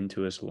cutting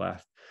into his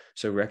left.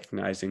 So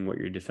recognizing what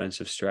your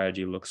defensive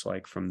strategy looks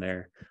like from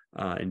there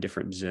in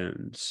different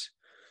zones.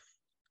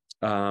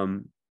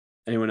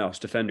 Anyone else?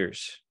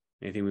 Defenders?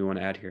 Anything we want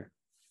to add here?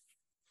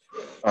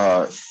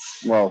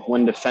 Well,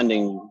 when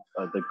defending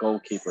the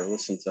goalkeeper,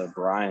 listen to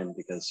Brian,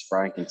 because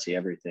Brian can see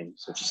everything.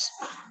 So just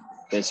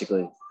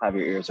basically have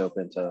your ears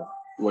open to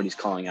what he's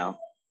calling out.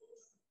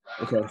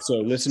 Okay, so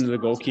listen to the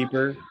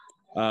goalkeeper.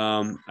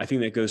 I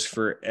think that goes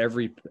for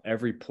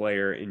every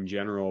player in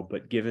general,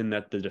 but given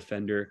that the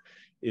defender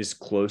is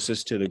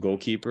closest to the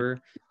goalkeeper,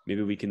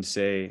 maybe we can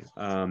say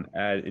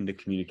add into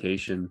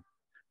communication.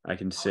 I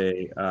can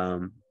say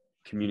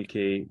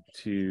communicate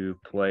to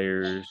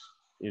players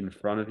in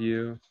front of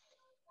you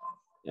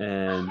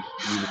and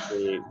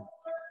communicate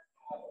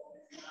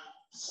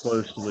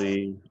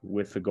closely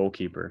with the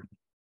goalkeeper.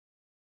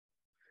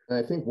 And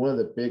I think one of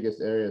the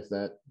biggest areas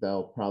that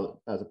they'll probably,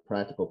 as a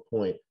practical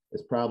point,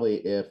 is probably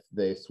if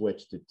they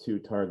switch to 2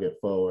 target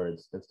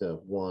forwards instead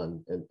of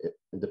 1, and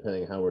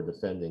depending how we're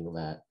defending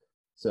that.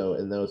 So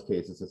in those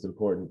cases, it's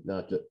important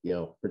not to,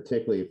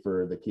 particularly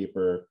for the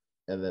keeper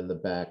and then the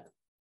back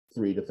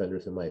 3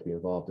 defenders who might be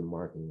involved in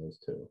marking those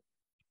 2.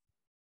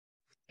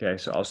 Okay,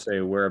 so I'll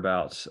say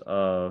whereabouts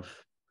of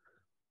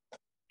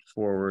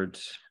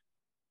forwards,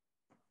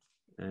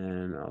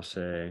 and I'll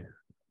say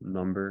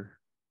number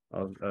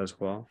of as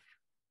well.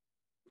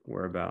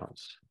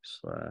 Whereabouts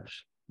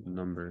 /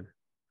 number.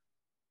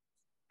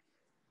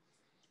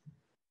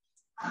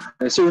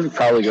 This would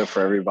probably go for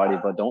everybody,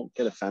 but don't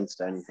get offense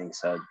to anything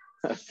said.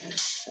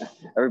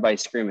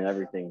 Everybody's screaming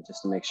everything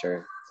just to make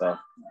sure. So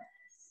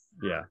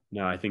yeah,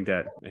 no, I think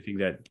that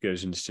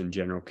goes into some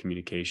general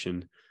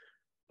communication.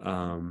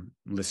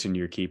 Listen to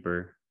your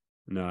keeper.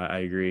 No, I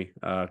agree.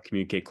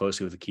 Communicate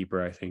closely with the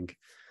keeper, I think,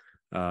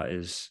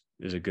 is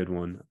a good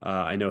one.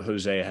 I know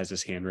Jose has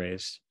his hand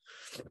raised.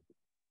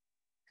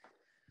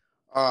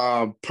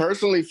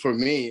 Personally, for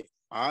me,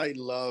 I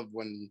love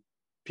when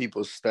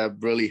people step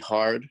really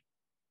hard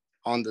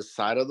on the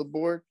side of the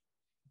board,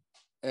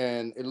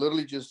 and it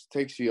literally just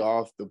takes you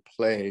off the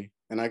play,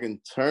 and I can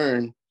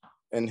turn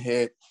and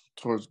hit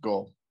towards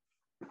goal.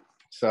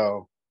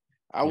 So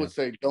I would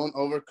say don't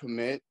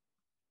overcommit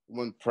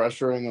when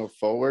pressuring a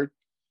forward,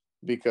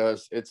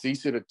 because it's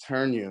easy to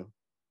turn you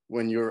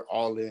when you're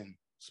all in,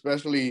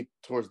 especially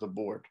towards the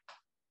board.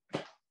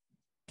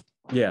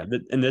 Yeah,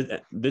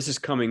 and this is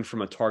coming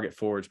from a target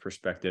forwards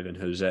perspective in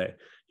Jose.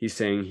 He's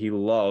saying he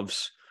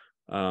loves,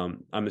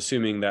 I'm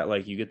assuming that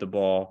like you get the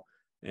ball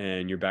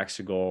and your back's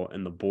to goal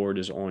and the board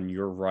is on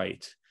your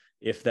right.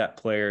 If that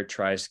player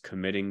tries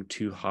committing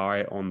too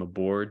high on the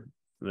board,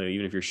 like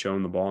even if you're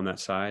showing the ball on that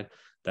side,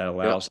 that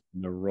allows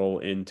him to roll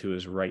into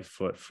his right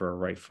foot for a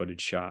right-footed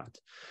shot.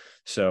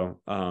 So,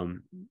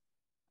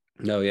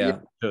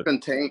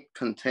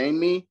 Contain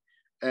me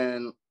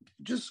and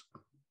just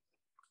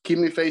keep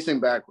me facing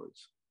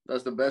backwards.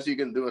 That's the best you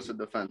can do as a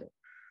defender.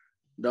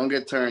 Don't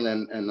get turned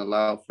and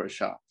allow for a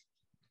shot.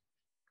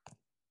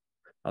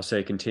 I'll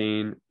say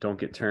contain, don't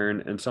get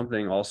turned. And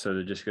something also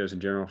that just goes in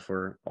general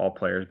for all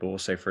players, but we'll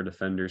say for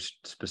defenders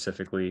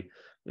specifically,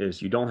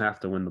 is you don't have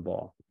to win the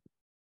ball.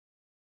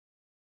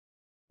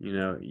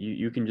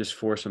 You can just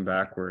force them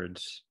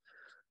backwards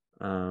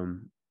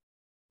and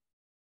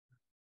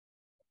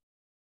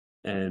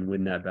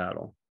win that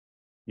battle.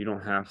 You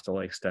don't have to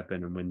like step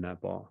in and win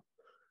that ball.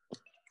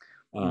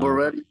 I'd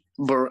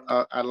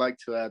like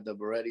to add that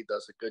Beretti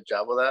does a good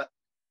job of that.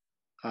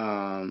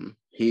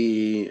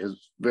 He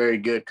is very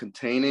good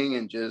containing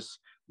and just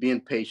being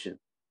patient.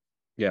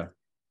 Yeah,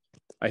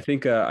 I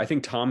think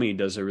Tommy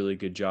does a really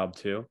good job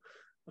too.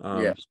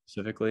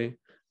 Specifically,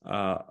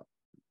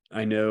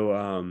 I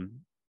know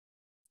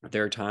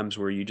there are times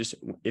where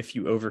if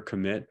you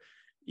overcommit,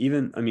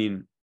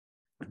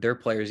 there are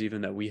players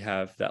even that we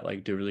have that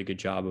like do a really good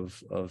job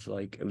of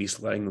like at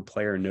least letting the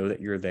player know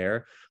that you're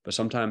there. But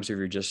sometimes if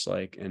you're just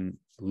like, and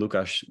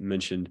Lukas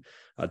mentioned,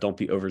 don't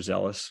be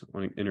overzealous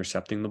on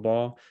intercepting the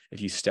ball.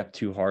 If you step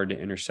too hard to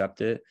intercept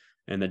it,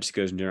 and that just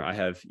goes into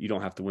you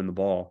don't have to win the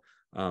ball.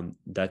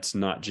 That's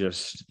not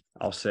just,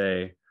 I'll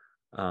say,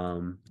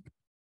 on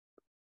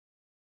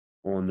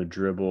the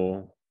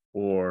dribble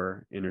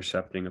or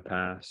intercepting a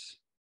pass.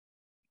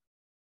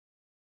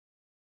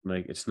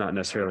 Like, it's not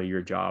necessarily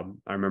your job.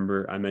 I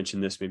remember I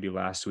mentioned this maybe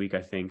last week,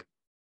 I think,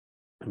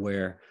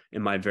 where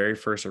in my very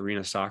first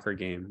arena soccer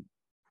game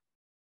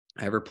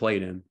I ever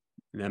played in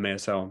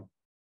MASL,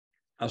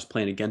 I was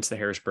playing against the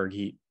Harrisburg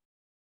Heat.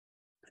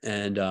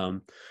 And,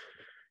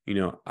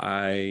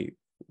 I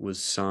was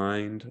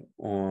signed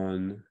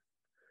on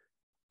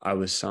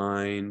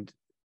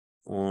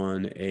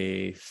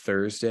a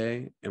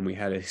Thursday and we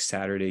had a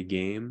Saturday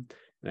game.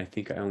 And I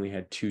think I only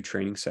had 2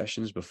 training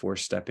sessions before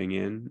stepping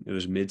in. It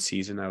was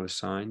mid-season I was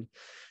signed.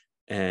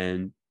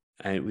 And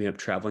we ended up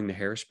traveling to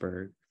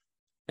Harrisburg.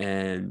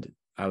 And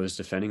I was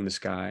defending this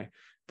guy.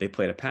 They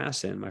played a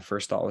pass in. My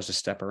first thought was to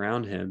step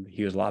around him.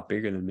 He was a lot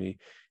bigger than me.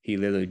 He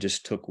literally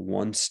just took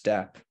one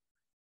step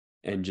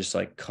and just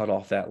like cut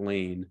off that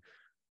lane,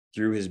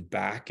 threw his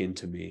back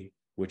into me,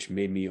 which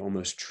made me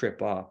almost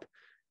trip up.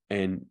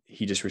 And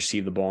he just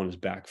received the ball on his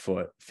back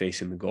foot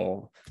facing the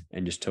goal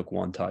and just took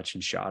one touch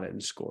and shot it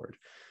and scored.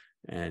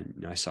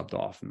 And I subbed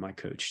off and my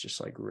coach just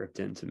like ripped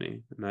into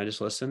me. And I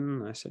just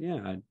listened and I said,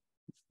 yeah,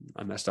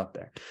 I messed up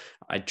there.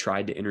 I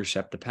tried to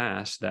intercept the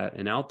pass that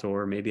an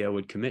outdoor maybe I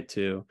would commit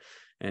to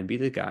and be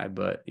the guy.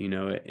 But,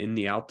 in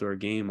the outdoor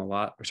game,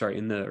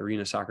 in the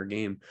arena soccer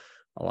game,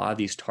 a lot of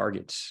these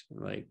targets,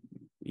 like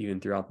even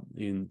throughout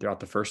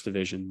the first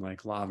division,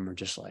 like a lot of them are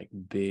just like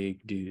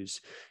big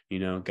dudes,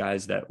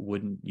 guys that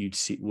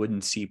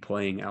wouldn't see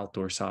playing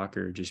outdoor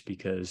soccer just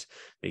because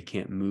they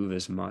can't move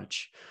as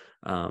much.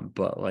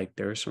 But like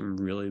there are some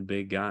really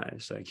big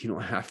guys. Like you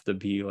don't have to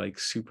be like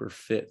super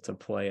fit to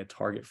play a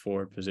target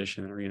forward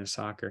position in arena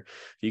soccer.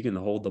 If you can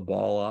hold the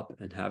ball up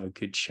and have a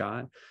good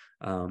shot,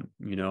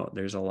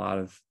 There's a lot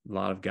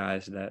of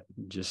guys that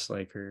just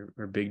like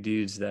are big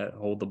dudes that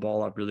hold the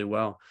ball up really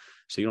well.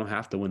 So you don't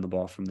have to win the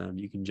ball from them.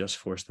 You can just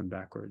force them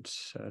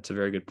backwards. It's a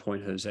very good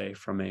point, Jose,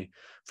 from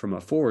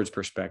a forwards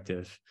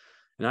perspective.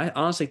 And I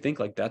honestly think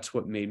like that's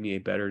what made me a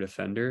better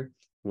defender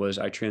was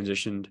I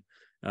transitioned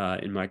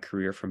in my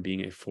career from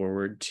being a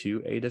forward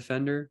to a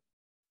defender.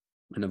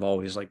 And I've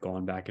always like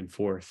gone back and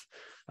forth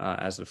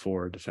as the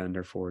forward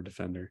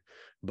defender.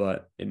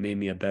 But it made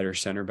me a better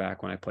center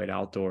back when I played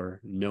outdoor,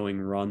 knowing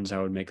runs I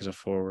would make as a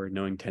forward,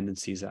 knowing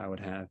tendencies that I would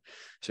have.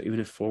 So even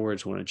if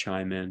forwards want to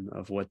chime in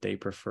of what they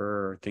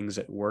prefer or things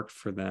that worked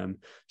for them,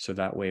 so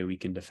that way we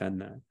can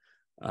defend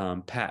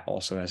that. Pat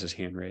also has his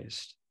hand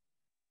raised.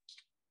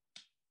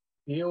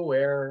 Be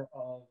aware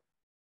of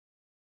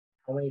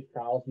how many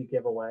fouls you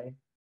give away.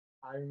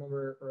 I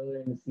remember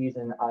earlier in the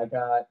season, I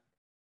got,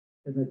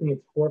 because I think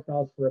it's 4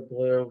 fouls for a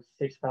blue,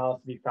 6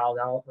 fouls to be fouled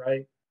out,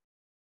 right?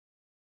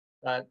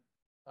 That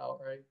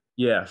out, right?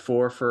 Yeah,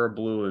 4 for a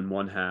blue and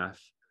 1/2.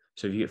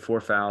 So if you get 4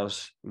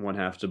 fouls,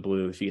 1/2 to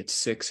blue. If you get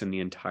 6 in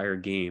the entire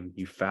game,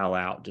 you foul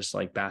out just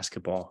like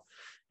basketball,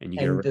 and you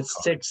get a red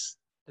card.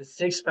 The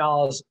 6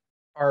 fouls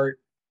are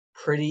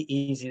pretty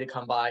easy to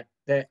come by.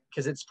 That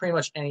because it's pretty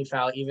much any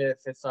foul, even if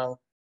it's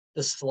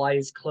the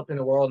slightest clip in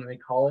the world and they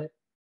call it.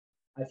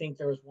 I think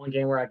there was one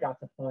game where I got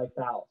to 5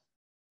 fouls,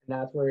 and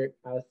that's where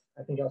I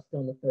think I was still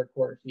in the third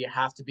quarter. So you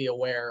have to be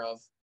aware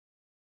of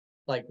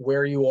like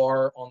where you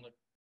are on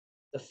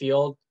the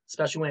field,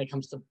 especially when it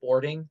comes to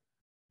boarding.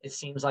 It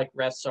seems like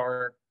refs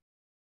are,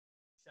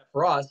 except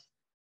for us,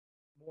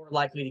 more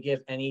likely to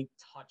give any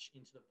touch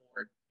into the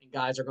board, and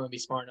guys are going to be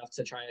smart enough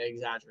to try to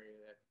exaggerate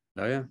it.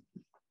 Oh yeah,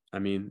 I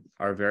mean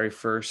our very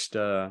first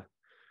goal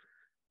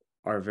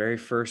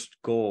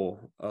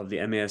of the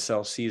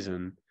MASL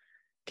season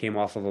came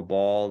off of a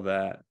ball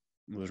that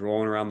was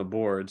rolling around the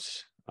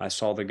boards. I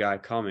saw the guy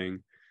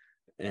coming,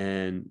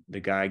 and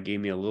the guy gave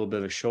me a little bit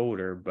of a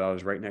shoulder, but I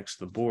was right next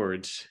to the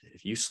boards.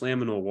 If you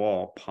slam into a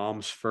wall,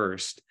 palms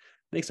first, it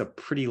makes a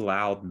pretty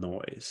loud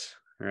noise,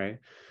 right?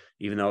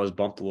 Even though I was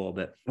bumped a little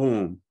bit,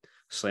 boom,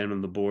 slam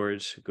on the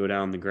boards, go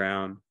down the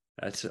ground.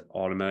 That's an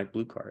automatic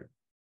blue card,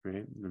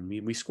 right? And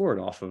we scored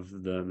off of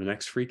the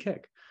next free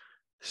kick.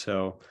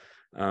 So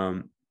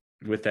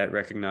with that,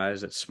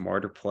 recognize that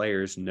smarter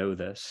players know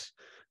this,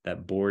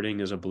 that boarding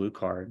is a blue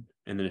card.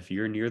 And then if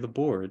you're near the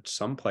board,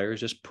 some players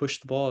just push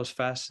the ball as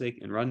fast as they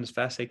can, run as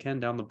fast as they can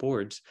down the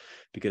boards,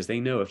 because they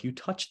know if you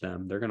touch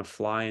them, they're going to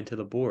fly into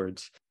the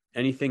boards.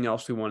 Anything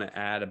else we want to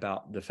add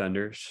about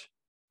defenders?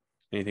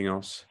 Anything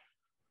else?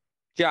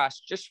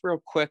 Josh, just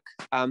real quick,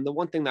 the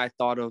one thing that I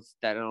thought of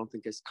that I don't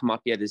think has come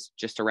up yet is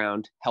just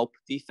around help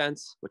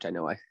defense, which I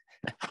know I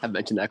have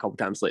mentioned that a couple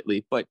times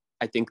lately, but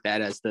I think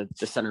that as the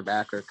center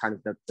back or kind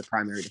of the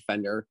primary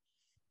defender,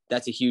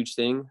 that's a huge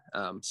thing,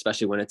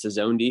 especially when it's a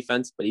zone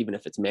defense. But even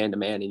if it's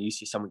man-to-man and you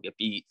see someone get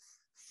beat,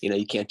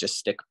 you can't just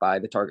stick by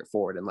the target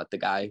forward and let the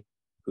guy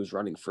who's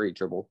running free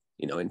dribble,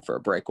 in for a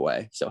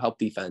breakaway. So help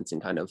defense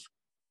and kind of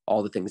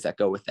all the things that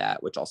go with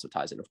that, which also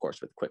ties in, of course,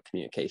 with quick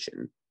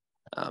communication.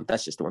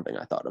 That's just the one thing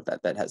I thought of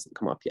that hasn't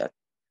come up yet.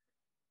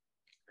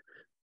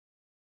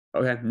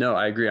 Okay, no,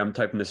 I agree. I'm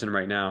typing this in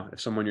right now.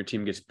 If someone on your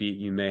team gets beat,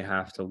 you may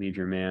have to leave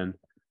your man.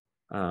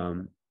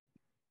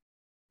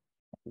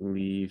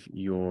 Leave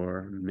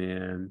your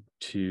man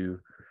to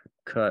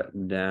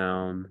cut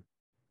down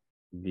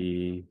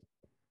the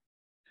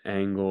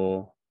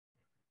angle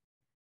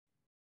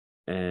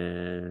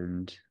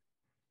and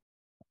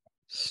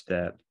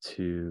step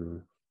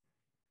to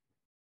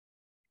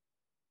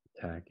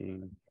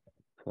attacking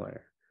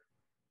player.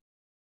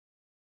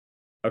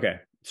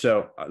 Okay,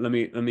 so let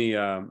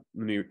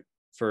me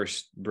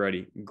first,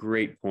 Brady,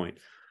 great point.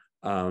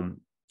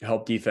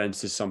 Help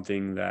defense is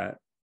something that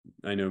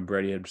I know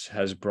Brady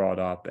has brought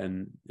up,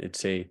 and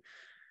it's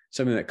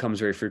something that comes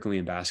very frequently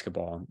in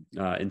basketball.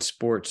 In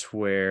sports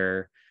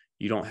where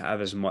you don't have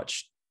as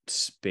much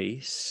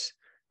space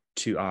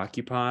to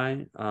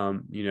occupy,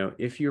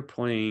 if you're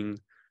playing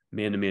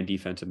man-to-man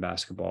defense in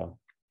basketball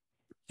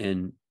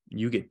and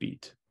you get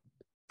beat,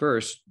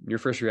 your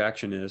first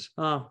reaction is,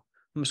 oh,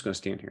 I'm just going to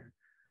stand here.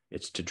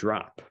 It's to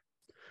drop.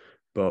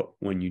 But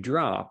when you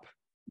drop,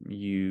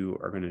 you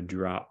are going to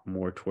drop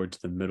more towards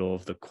the middle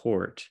of the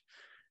court,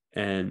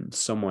 and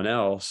someone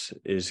else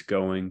is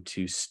going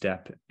to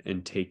step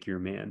and take your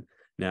man.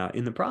 Now,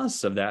 in the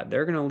process of that,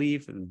 they're going to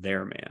leave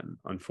their man,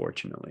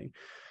 unfortunately.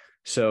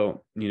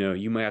 So,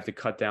 you might have to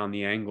cut down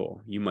the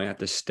angle. You might have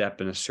to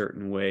step in a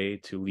certain way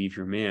to leave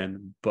your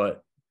man.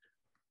 But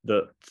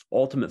the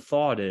ultimate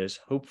thought is,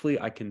 hopefully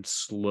I can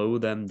slow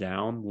them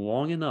down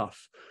long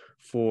enough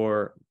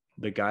for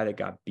the guy that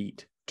got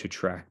beat to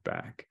track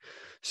back.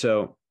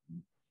 So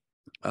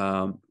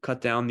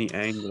cut down the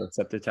angle,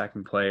 accept the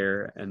attacking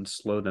player, and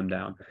slow them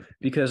down.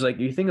 Because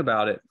you think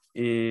about it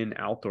in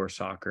outdoor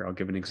soccer, I'll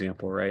give an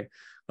example, right?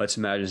 Let's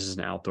imagine this is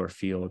an outdoor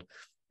field.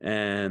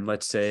 And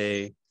let's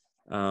say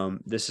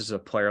this is a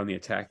player on the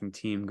attacking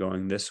team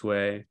going this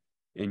way,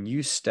 and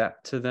you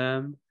step to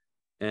them,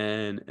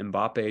 and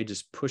Mbappe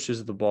just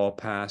pushes the ball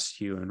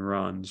past you and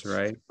runs,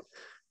 right?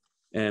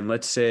 And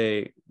let's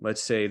say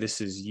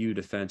this is you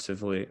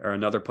defensively or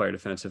another player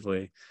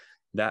defensively.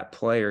 That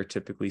player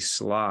typically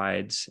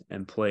slides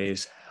and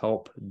plays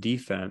help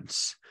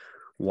defense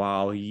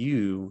while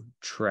you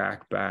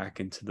track back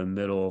into the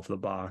middle of the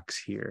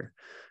box here,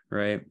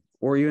 right?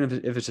 Or even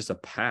if it's just a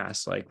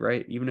pass, like,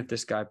 right, even if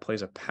this guy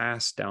plays a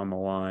pass down the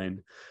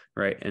line,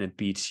 right, and it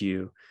beats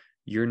you,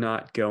 you're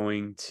not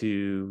going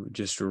to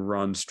just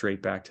run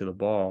straight back to the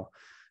ball.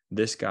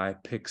 This guy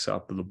picks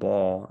up the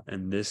ball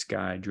and this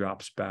guy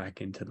drops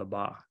back into the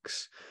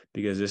box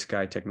because this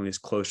guy technically is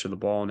close to the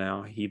ball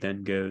now. He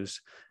then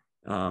goes,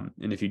 and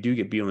if you do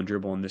get beat on the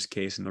dribble in this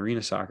case in the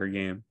arena soccer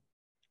game,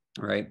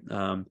 right,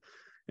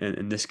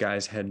 and this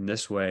guy's heading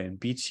this way and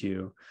beats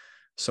you,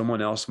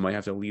 someone else might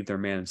have to leave their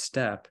man in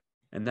step,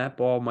 and that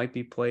ball might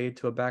be played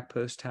to a back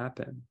post tap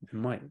in. It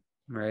might,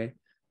 right?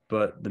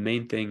 But the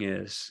main thing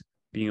is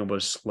being able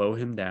to slow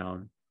him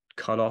down,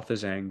 cut off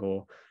his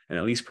angle, and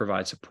at least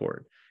provide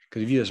support.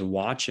 Because if you just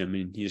watch him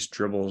and he just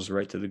dribbles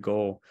right to the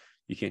goal,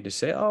 you can't just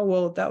say, oh,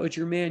 well, that was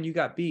your man, you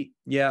got beat.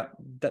 Yeah,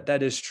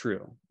 that is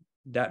true.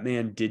 That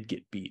man did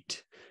get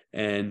beat,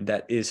 and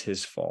that is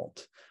his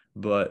fault.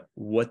 But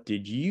what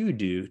did you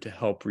do to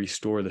help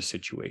restore the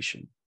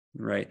situation,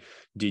 right?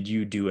 Did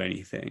you do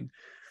anything?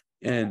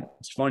 And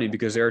it's funny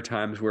because there are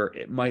times where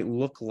it might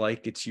look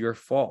like it's your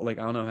fault. Like,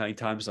 I don't know how many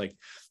times, like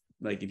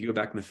if you go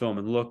back in the film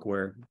and look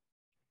where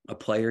a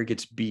player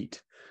gets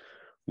beat,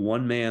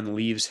 one man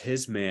leaves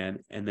his man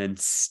and then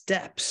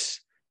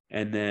steps,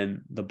 and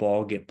then the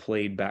ball get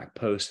played back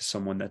post to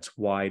someone that's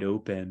wide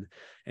open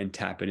and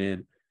tap it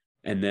in.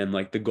 And then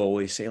like the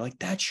goalie say, like,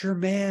 that's your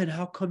man,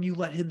 how come you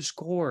let him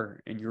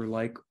score? And you're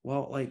like,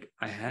 well, like,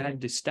 I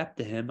had to step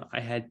to him.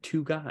 I had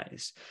two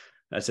guys.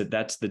 That's it.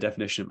 That's the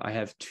definition of I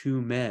have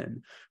two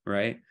men,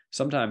 right?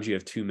 Sometimes you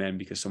have two men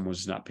because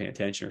someone's not paying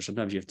attention, or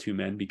sometimes you have two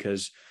men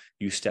because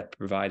you step to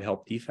provide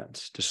help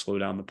defense to slow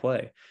down the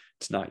play.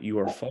 It's not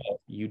your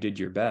fault. You did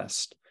your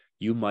best.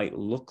 You might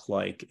look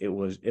like it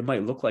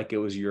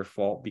was your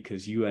fault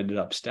because you ended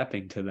up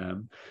stepping to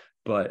them,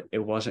 but it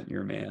wasn't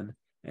your man.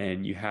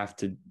 And you have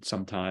to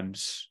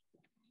sometimes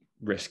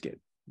risk it,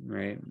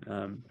 right?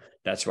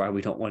 That's why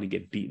we don't want to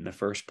get beat in the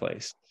first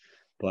place.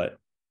 But,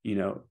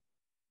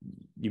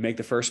 you make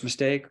the first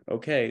mistake,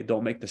 okay,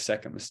 don't make the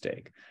second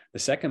mistake. The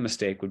second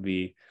mistake would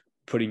be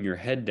putting your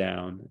head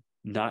down,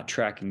 not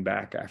tracking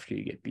back after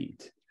you get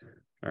beat,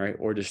 all right?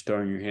 Or just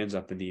throwing your hands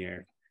up in the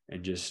air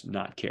and just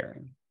not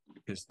caring,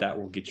 because that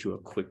will get you a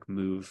quick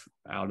move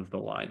out of the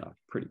lineup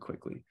pretty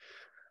quickly.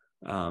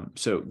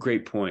 So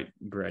great point,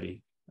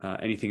 Brady.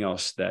 Anything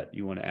else that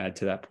you want to add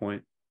to that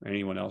point? Or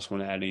anyone else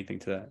want to add anything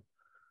to that?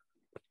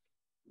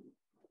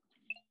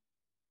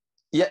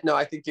 Yeah, no,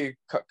 I think you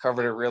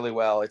covered it really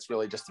well. It's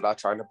really just about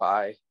trying to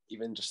buy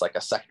even just like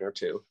a second or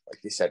two,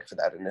 like you said, for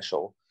that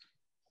initial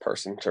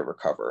person to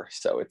recover.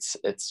 So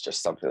it's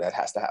just something that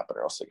has to happen,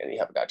 or else again you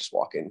have a guy just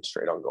walk in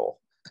straight on goal,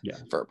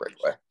 for a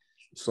breakaway.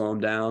 Slow him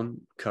down,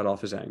 cut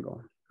off his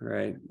angle,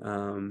 right?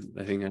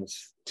 I think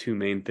that's two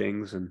main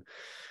things. And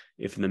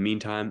if in the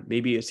meantime,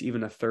 maybe it's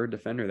even a third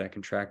defender that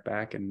can track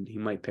back and he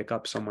might pick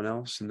up someone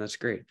else, and that's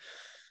great.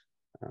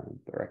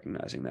 But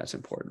recognizing that's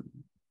important.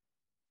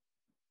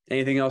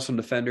 Anything else on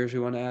defenders we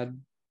want to add?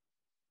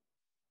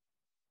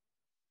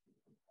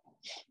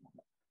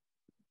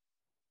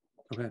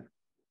 Okay.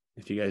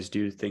 If you guys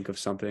do think of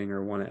something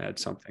or want to add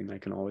something, I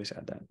can always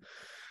add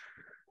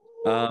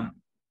that.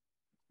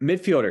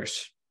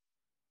 Midfielders.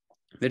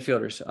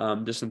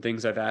 Just some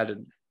things I've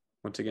added.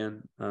 Once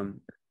again,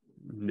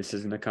 this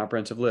isn't a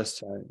comprehensive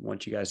list. I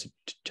want you guys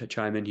to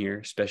chime in here,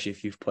 especially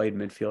if you've played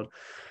midfield.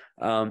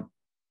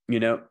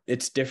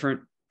 It's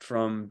different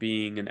from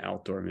being an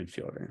outdoor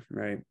midfielder,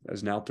 right?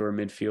 As an outdoor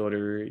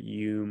midfielder,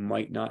 you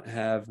might not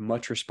have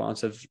much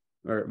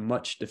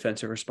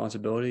defensive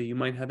responsibility. You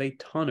might have a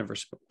ton of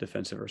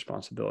defensive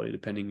responsibility,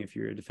 depending if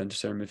you're a defensive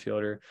center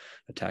midfielder,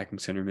 attacking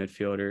center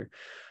midfielder.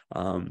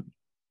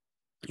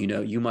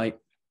 You might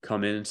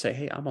come in and say,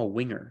 hey, I'm a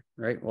winger,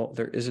 right? Well,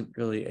 there isn't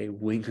really a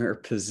winger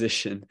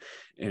position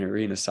in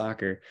arena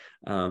soccer.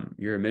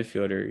 You're a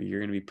midfielder, you're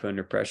going to be put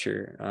under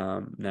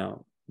pressure.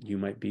 Now, you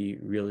might be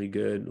really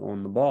good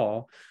on the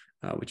ball,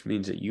 which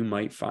means that you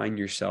might find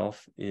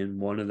yourself in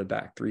one of the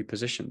back three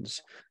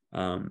positions.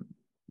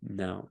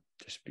 Now,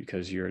 just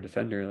because you're a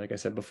defender, like I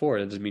said before,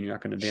 that doesn't mean you're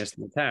not going to advance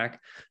in attack,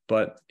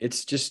 but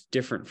it's just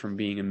different from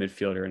being a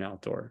midfielder and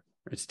outdoor.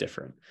 It's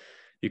different.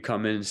 You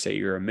come in and say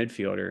you're a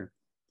midfielder.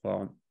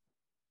 Well,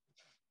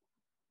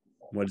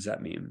 what does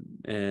that mean?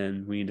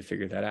 And we need to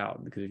figure that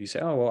out, because if you say,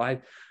 oh, well,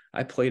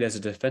 I played as a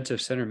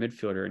defensive center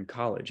midfielder in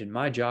college, and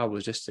my job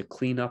was just to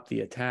clean up the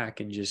attack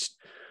and just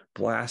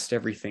blast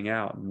everything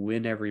out and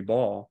win every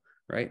ball,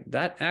 right?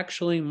 That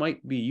actually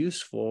might be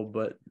useful,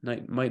 but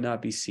might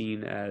not be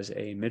seen as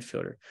a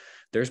midfielder.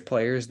 There's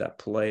players that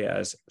play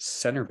as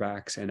center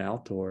backs and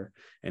outdoor,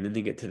 and then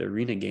they get to the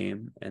arena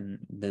game, and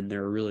then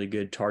they're really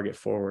good target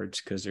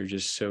forwards because they're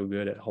just so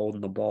good at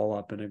holding the ball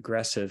up and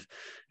aggressive,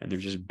 and they're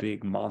just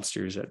big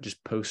monsters that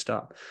just post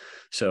up.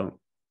 So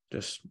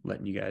just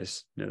letting you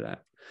guys know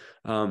that.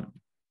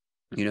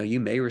 you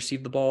may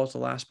receive the ball as the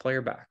last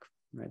player back.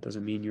 That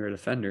doesn't mean you're a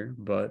defender,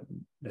 but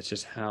that's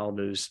just how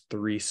those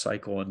three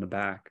cycle in the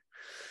back.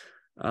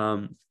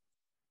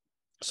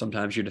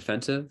 Sometimes you're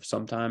defensive.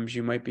 Sometimes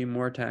you might be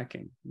more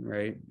attacking,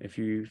 right? If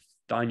you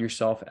find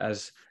yourself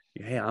as,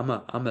 hey, I'm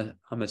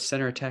a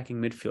center attacking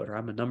midfielder.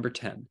 I'm a number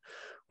 10.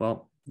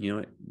 Well,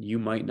 you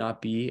might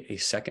not be a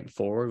second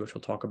forward, which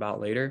we'll talk about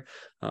later.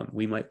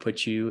 We might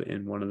put you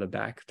in one of the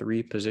back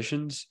three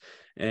positions,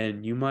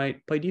 and you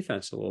might play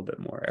defense a little bit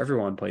more.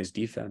 Everyone plays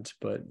defense,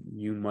 but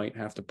you might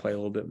have to play a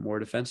little bit more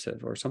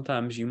defensive, or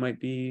sometimes you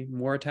might be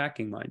more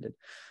attacking minded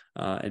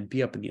and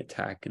be up in the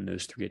attack in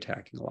those three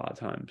attacking a lot of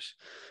times.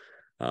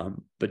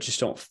 But just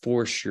don't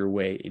force your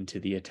way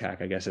into the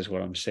attack, I guess is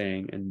what I'm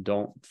saying. And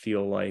don't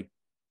feel like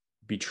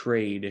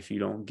betrayed if you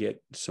don't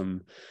get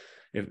some,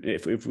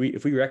 if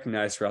we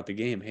recognize throughout the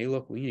game, hey,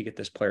 look, we need to get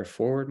this player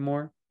forward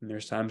more. And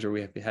there's times where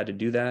we have had to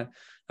do that.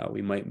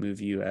 We might move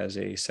you as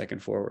a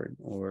second forward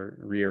or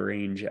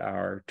rearrange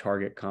our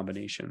target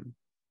combination.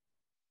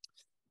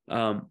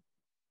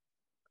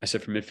 I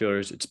said for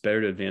midfielders, it's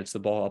better to advance the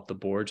ball up the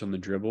boards on the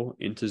dribble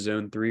into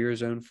zone 3 or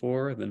zone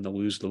 4 than to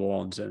lose the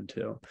ball in zone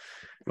 2.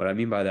 What I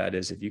mean by that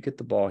is if you get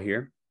the ball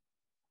here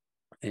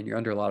and you're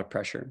under a lot of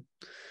pressure,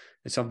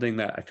 it's something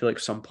that I feel like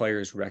some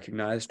players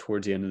recognize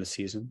towards the end of the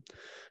season,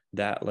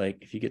 that like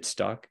if you get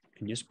stuck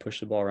and you just push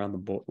the ball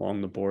around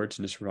along the boards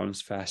and just run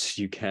as fast as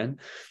you can,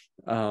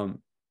 and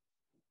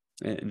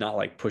not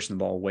like pushing the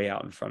ball way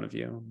out in front of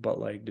you, but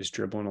like just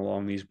dribbling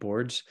along these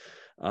boards.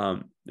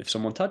 If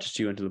someone touches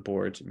you into the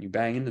boards and you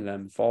bang into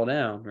them, fall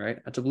down, right?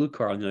 That's a blue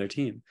card on the other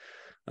team.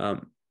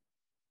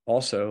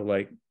 Also,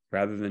 like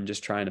rather than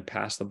just trying to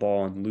pass the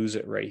ball and lose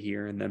it right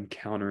here and them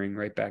countering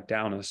right back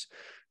down us,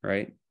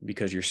 right?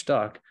 Because you're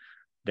stuck,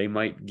 they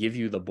might give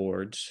you the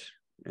boards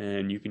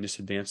and you can just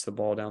advance the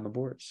ball down the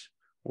boards,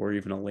 or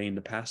even a lane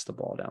to pass the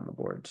ball down the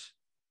boards.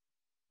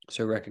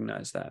 So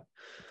recognize that.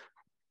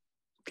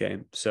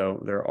 Okay,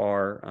 so there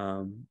are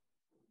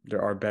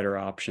better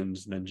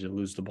options than to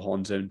lose the ball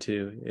in zone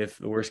 2. If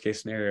the worst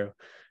case scenario,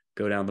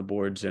 go down the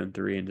board zone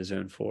 3 into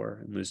zone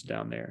 4 and lose it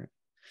down there.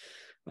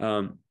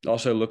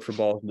 Also look for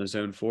balls in the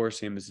zone 4,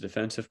 same as the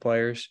defensive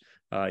players.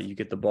 You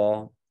get the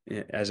ball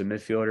as a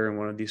midfielder in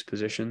one of these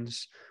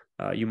positions.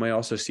 You might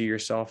also see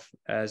yourself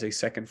as a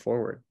second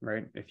forward,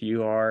 right? If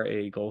you are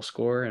a goal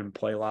scorer and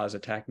play a lot as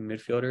attacking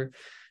midfielder,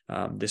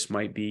 this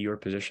might be your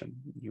position.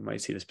 You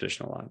might see this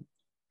position a lot.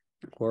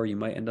 Or you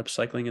might end up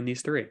cycling in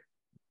these three,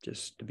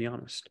 just to be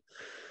honest.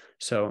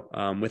 So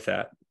with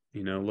that,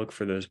 look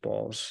for those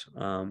balls.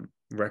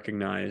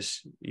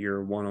 Recognize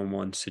your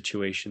one-on-one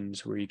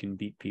situations where you can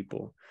beat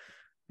people.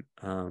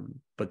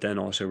 But then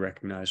also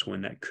recognize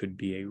when that could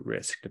be a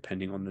risk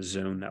depending on the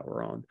zone that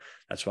we're on.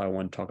 That's why I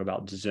want to talk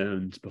about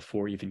zones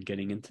before even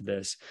getting into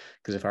this,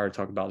 because if I were to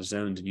talk about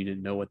zones and you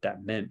didn't know what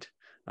that meant,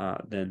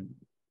 then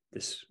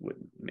this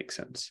wouldn't make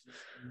sense.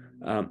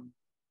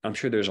 I'm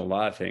sure there's a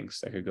lot of things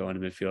that could go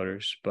into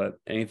midfielders, but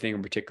anything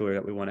in particular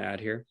that we want to add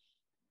here?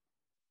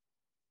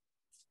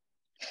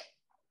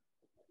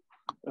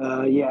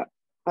 Yeah,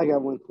 I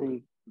got one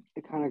thing.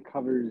 It kind of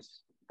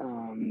covers.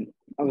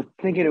 I was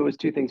thinking it was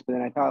two things, but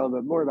then I thought a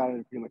little bit more about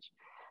it. Pretty much,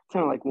 it's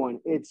kind of like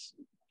one. It's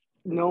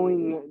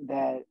knowing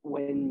that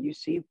when you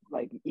see,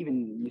 like,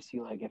 even you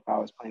see, like, if I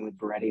was playing with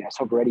Beretti, I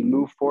saw Beretti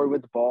move forward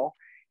with the ball,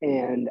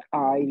 and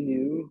I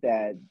knew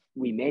that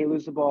we may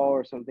lose the ball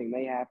or something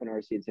may happen,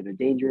 or see it's in a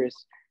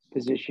dangerous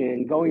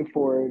position going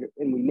forward,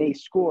 and we may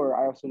score.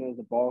 I also know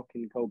the ball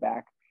can go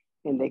back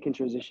and they can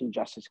transition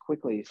just as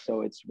quickly.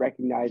 So it's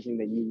recognizing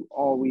that you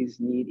always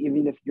need,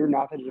 even if you're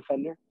not the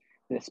defender,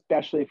 and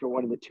especially if you're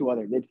one of the two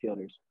other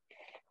midfielders,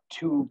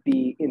 to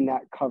be in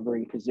that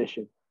covering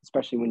position,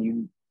 especially when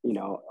you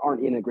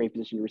aren't in a great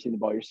position to receive the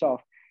ball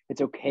yourself.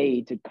 It's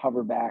okay to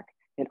cover back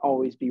and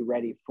always be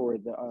ready for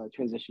the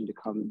transition to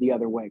come the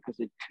other way, because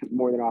it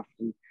more than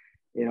often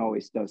it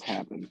always does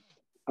happen.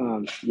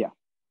 Yeah,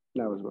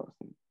 that was what I was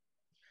thinking.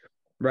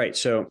 Right.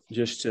 So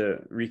just to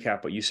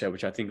recap what you said,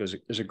 which I think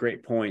is a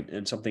great point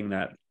and something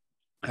that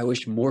I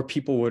wish more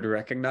people would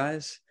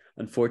recognize.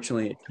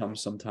 Unfortunately, it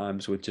comes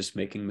sometimes with just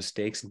making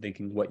mistakes and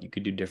thinking what you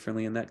could do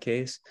differently in that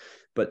case.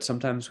 But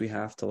sometimes we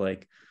have to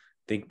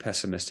think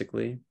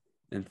pessimistically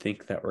and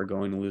think that we're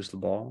going to lose the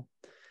ball.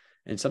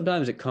 And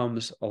sometimes it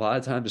comes a lot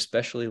of times,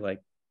 especially a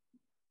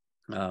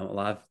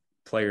lot of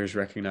players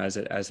recognize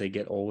it as they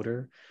get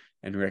older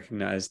and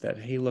recognize that,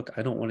 hey, look,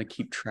 I don't want to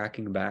keep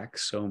tracking back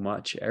so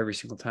much every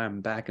single time,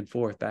 back and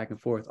forth,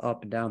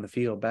 up and down the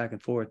field, back and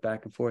forth,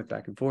 back and forth,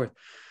 back and forth.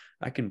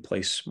 I can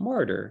play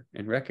smarter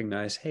and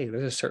recognize, hey,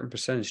 there's a certain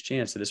percentage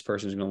chance that this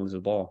person is going to lose the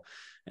ball,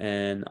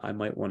 and I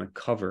might want to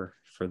cover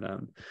for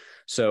them.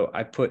 So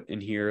I put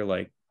in here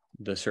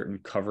the certain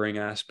covering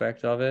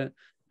aspect of it.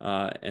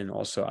 And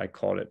also I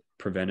called it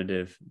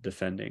preventative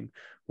defending,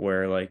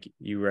 where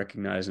you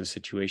recognize in a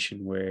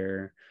situation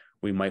where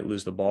we might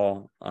lose the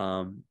ball.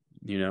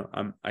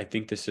 I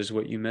think this is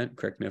what you meant.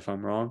 Correct me if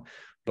I'm wrong,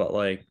 but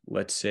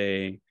let's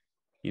say,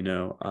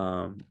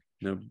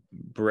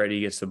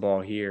 Brady gets the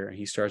ball here,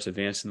 he starts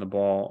advancing the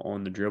ball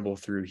on the dribble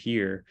through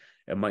here,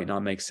 it might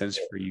not make sense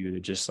for you to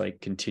just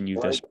like continue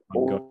this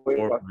go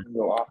forward.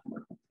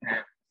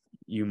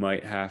 You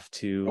might have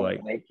to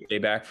like stay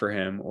back for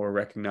him, or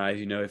recognize,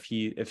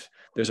 if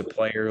there's a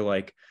player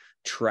like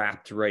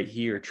trapped right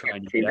here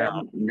trying to get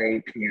out.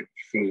 They can't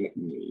see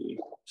me.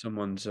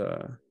 Someone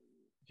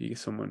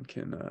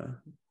can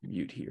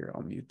mute here,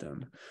 I'll mute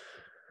them.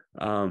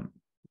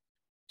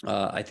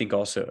 I think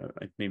also,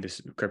 maybe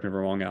this, correct me if I'm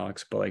wrong,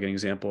 Alex, but like an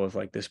example of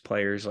like this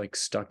player's like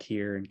stuck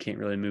here and can't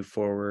really move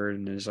forward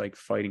and is like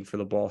fighting for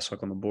the ball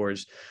stuck on the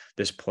boards.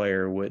 This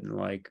player wouldn't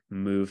like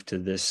move to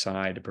this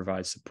side to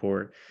provide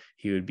support.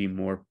 He would be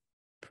more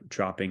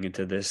dropping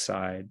into this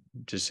side,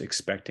 just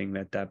expecting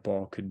that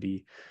ball could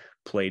be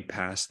played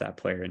past that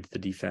player into the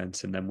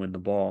defense and then win the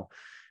ball.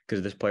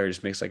 Because this player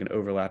just makes like an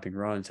overlapping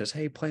run and says,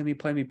 hey, play me,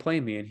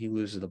 and he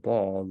loses the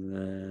ball, and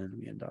then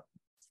we end up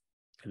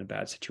in a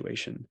bad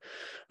situation.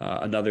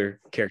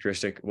 Another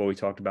characteristic, what we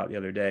talked about the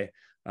other day,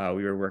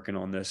 we were working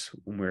on this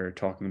when we were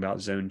talking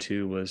about zone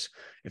 2, was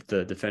if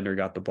the defender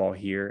got the ball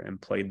here and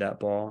played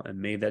that ball and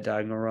made that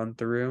diagonal run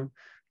through,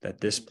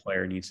 that this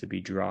player needs to be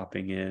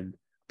dropping in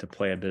to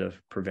play a bit of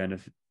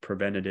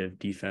preventative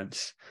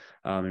defense,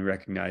 and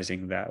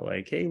recognizing that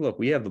like, hey, look,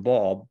 we have the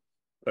ball,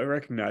 but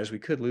recognize we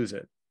could lose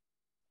it.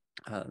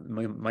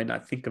 We might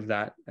not think of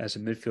that as a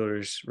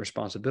midfielder's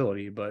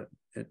responsibility, but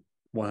it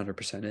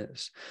 100%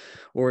 is.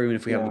 Or even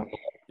if we have the ball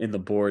in the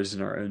boards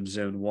in our own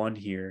zone 1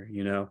 here,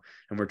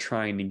 and we're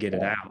trying to get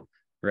it out,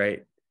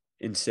 right?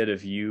 Instead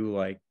of you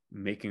like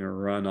making a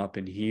run up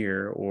in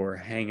here or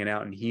hanging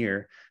out in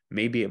here,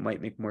 maybe it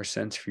might make more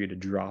sense for you to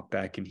drop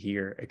back in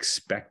here,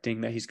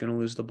 expecting that he's going to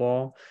lose the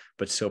ball,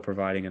 but still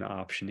providing an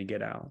option to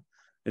get out.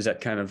 Is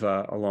that kind of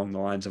along the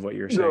lines of what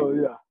you're saying? No,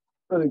 yeah.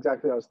 That's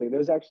exactly what I was thinking. There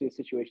was actually a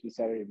situation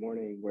Saturday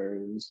morning where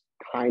it was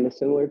kind of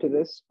similar to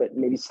this, but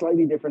maybe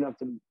slightly different enough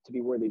to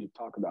be worthy to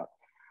talk about.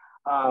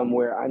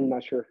 Where I'm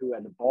not sure who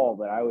had the ball,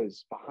 but I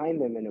was behind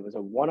them and it was a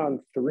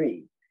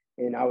 1-on-3.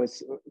 And I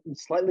was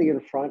slightly in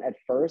front at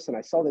first, and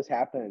I saw this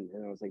happen,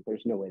 and I was like,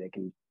 there's no way they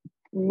can,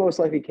 most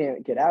likely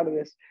can't get out of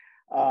this.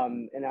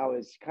 And I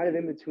was kind of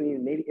in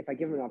between. Maybe if I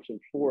give them an option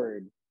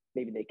forward,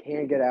 maybe they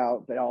can get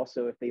out, but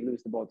also if they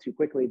lose the ball too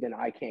quickly, then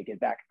I can't get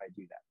back if I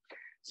do that.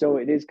 So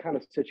it is kind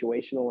of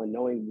situational, and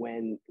knowing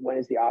when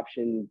is the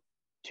option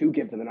to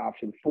give them an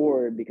option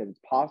forward, because it's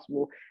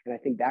possible. And I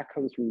think that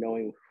comes from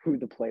knowing who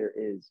the player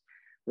is,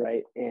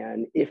 right?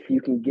 And if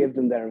you can give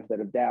them that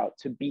benefit of doubt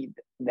to beat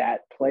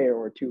that player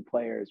or 2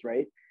 players,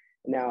 right?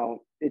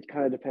 Now it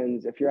kind of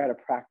depends. If you're at a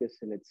practice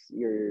and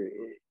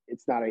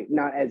it's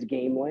not as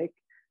game like,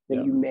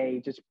 then you may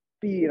just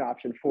be an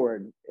option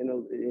forward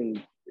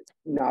and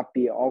not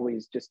be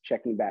always just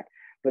checking back.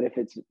 But if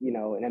it's, an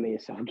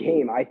MASL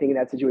game, I think in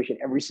that situation,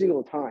 every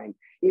single time,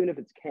 even if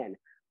it's Ken,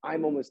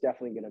 I'm almost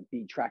definitely going to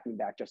be tracking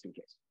back just in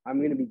case. I'm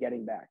going to be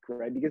getting back,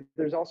 right? Because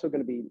there's also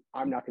going to be,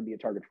 I'm not going to be a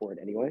target forward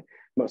anyway,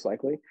 most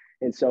likely.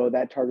 And so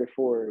that target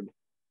forward,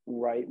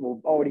 right,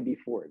 will already be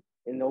forward,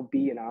 and there'll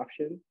be an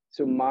option.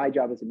 So my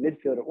job as a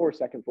midfielder or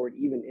second forward,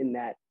 even in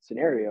that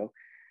scenario,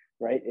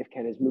 right, if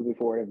Ken is moving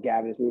forward, if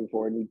Gavin is moving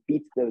forward and he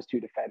beats those 2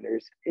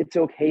 defenders, it's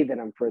okay that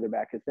I'm further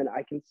back, because then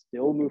I can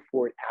still move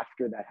forward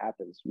after that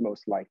happens,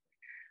 most likely,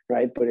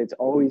 right? But it's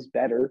always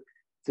better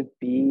to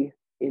be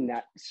in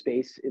that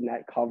space, in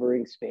that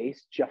covering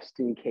space, just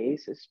in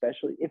case,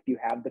 especially if you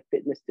have the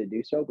fitness to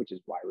do so, which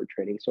is why we're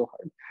training so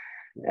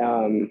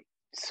hard,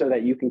 so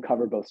that you can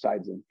cover both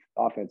sides of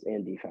offense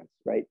and defense,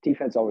 right?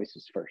 Defense always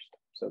is first,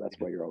 so that's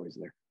why you're always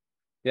there.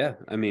 Yeah,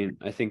 I mean,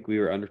 I think we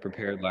were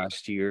underprepared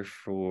last year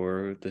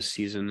for the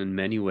season in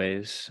many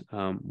ways.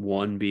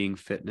 1 being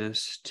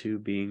fitness, 2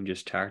 being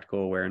just tactical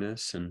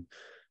awareness, and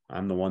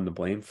I'm the one to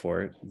blame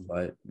for it.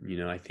 But,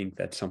 I think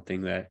that's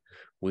something that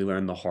we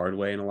learned the hard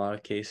way in a lot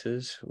of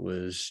cases,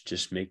 was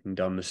just making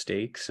dumb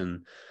mistakes.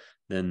 And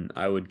then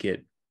I would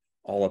get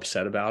all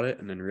upset about it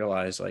and then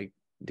realize, like,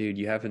 dude,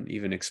 you haven't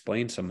even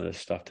explained some of this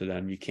stuff to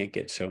them. You can't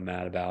get so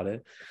mad about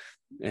it.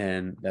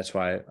 And that's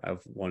why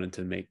I've wanted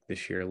to make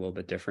this year a little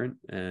bit different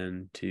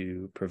and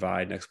to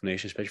provide an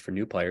explanation, especially for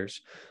new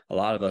players. A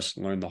lot of us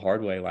learned the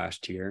hard way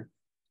last year,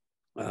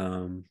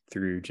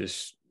 through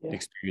just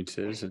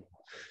experiences.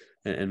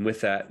 And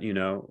with that,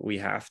 we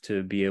have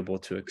to be able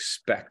to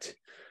expect,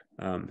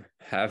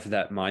 have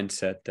that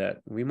mindset that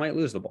we might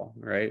lose the ball,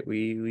 right?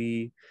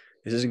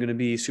 This isn't going to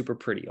be super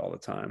pretty all the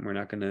time. We're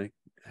not going to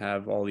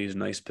have all these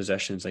nice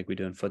possessions like we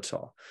do in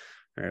futsal,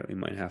 right? We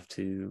might have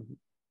to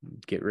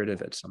get rid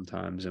of it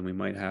sometimes, and we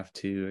might have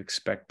to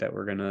expect that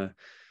we're going to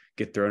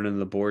get thrown into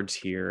the boards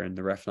here and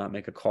the ref not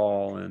make a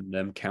call and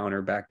them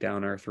counter back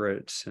down our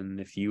throats. And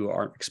if you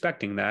aren't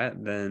expecting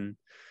that, then,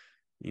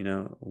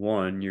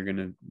 1, you're going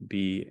to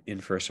be in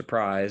for a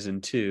surprise,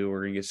 and 2,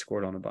 we're going to get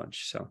scored on a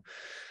bunch. So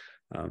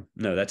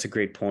no, that's a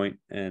great point,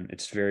 and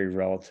it's very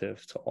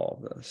relative to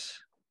all of this.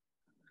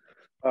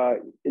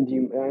 Do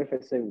you mind if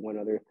I say one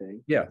other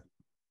thing? Yeah.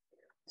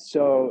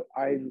 So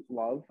I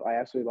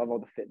absolutely love all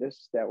the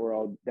fitness that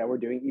we're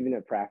doing, even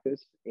at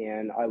practice.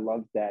 And I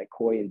love that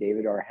Coy and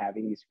David are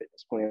having these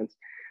fitness plans,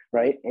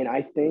 right? And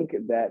I think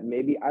that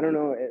maybe, I don't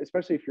know,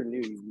 especially if you're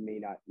new, you may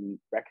not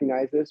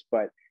recognize this,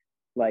 but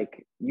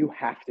like you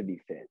have to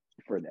be fit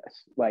for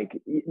this.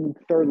 Like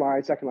third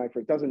line, second line,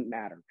 it doesn't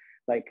matter.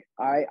 Like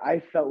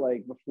I felt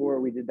like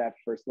before we did that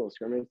first little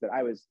scrimmage that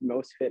I was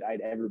most fit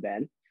I'd ever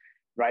been,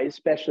 right?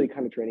 Especially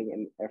kind of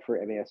training for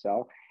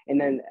MASL.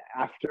 And then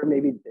after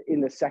maybe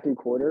in the second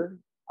quarter,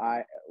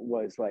 I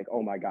was like,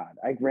 oh my God.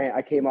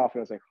 I came off and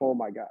I was like, oh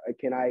my God,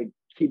 can I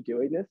keep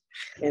doing this?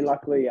 And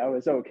luckily I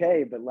was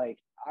okay. But like,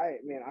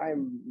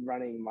 I'm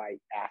running my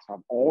ass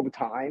off all the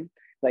time,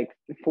 like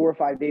 4 or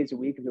 5 days a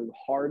week of doing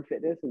hard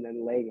fitness and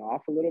then laying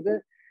off a little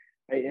bit.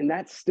 Right? And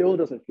that still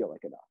doesn't feel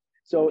like enough.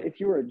 So if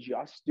you are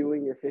just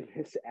doing your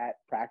fitness at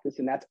practice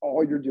and that's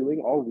all you're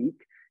doing all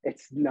week,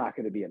 it's not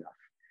going to be enough.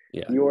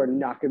 Yeah. You're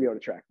not going to be able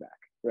to track back,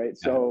 right?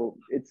 Yeah. So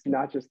it's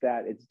not just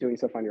that, it's doing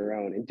stuff on your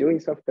own and doing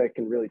stuff that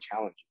can really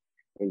challenge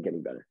you and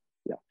getting better.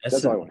 Yeah,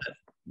 that's all I want to say.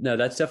 No,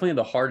 that's definitely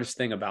the hardest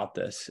thing about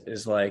this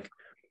is like,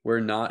 we're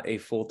not a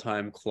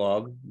full-time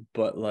club,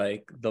 but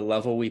like the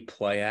level we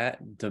play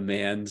at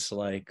demands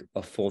like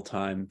a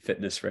full-time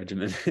fitness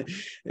regimen.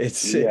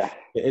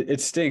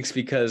 It stinks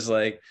because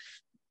like,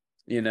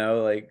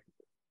 like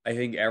I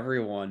think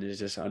everyone is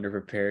just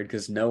underprepared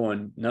because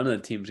none of the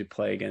teams we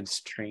play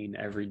against train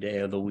every day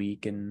of the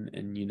week and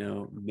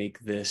make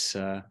this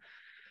a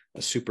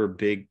super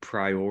big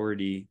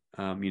priority.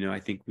 I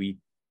think we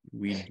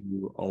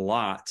do a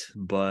lot,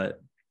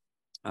 but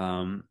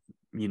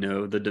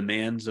the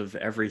demands of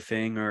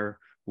everything are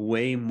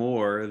way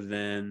more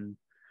than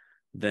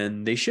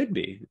they should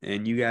be.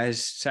 And you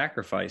guys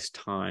sacrifice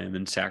time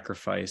and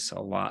sacrifice a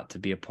lot to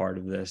be a part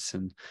of this.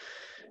 And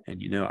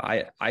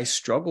I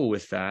struggle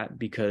with that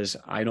because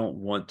I don't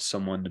want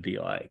someone to be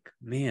like,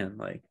 man,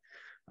 like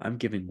I'm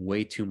giving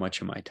way too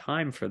much of my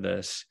time for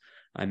this.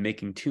 I'm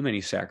making too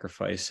many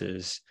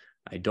sacrifices.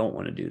 I don't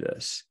want to do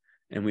this.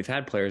 And we've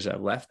had players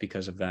that left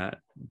because of that.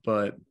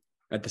 But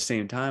at the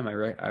same time, I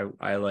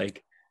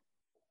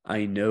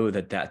know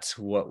that that's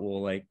what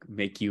will like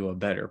make you a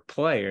better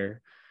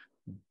player.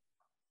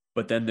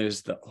 But then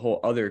there's the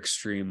whole other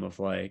extreme of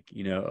like,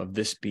 of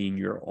this being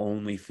your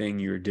only thing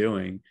you're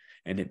doing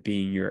and it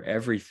being your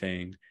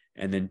everything,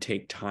 and then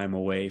take time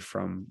away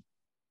from,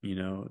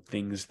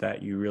 things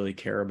that you really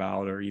care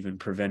about, or even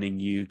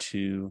preventing you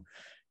to,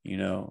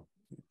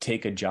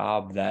 take a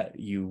job that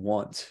you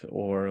want,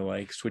 or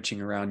like switching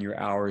around your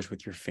hours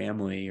with your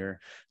family, or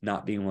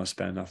not being able to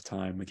spend enough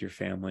time with your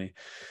family.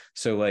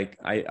 So like,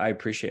 I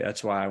appreciate,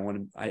 that's why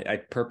I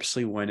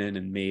purposely went in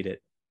and made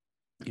it,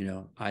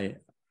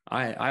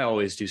 I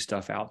always do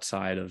stuff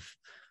outside of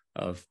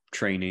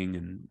training,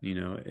 and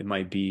it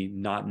might be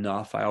not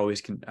enough. I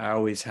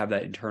always have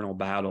that internal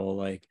battle,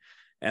 like,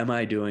 am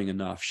I doing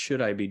enough?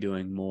 Should I be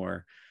doing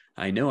more?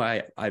 I know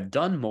I've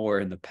done more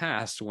in the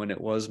past when it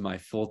was my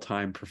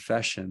full-time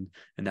profession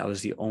and that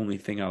was the only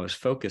thing I was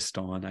focused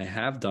on. I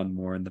have done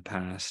more in the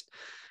past,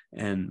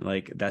 and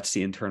like that's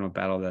the internal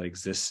battle that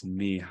exists in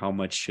me. How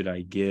much should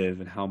I give,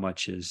 and how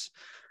much is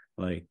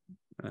like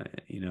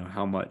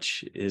how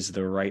much is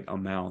the right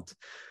amount?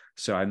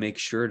 So I make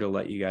sure to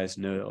let you guys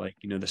know that, like,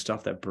 the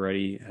stuff that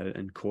Brady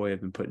and Coy have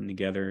been putting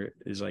together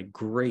is like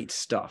great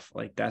stuff.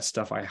 Like that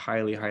stuff I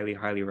highly, highly,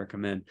 highly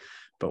recommend,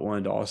 but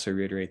wanted to also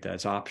reiterate that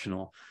it's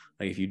optional.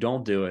 Like if you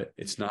don't do it,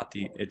 it's not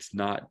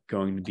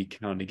going to be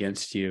counted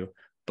against you.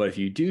 But if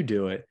you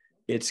do it,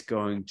 it's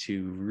going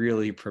to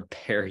really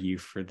prepare you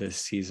for this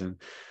season.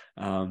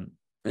 And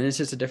it's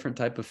just a different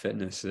type of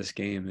fitness, this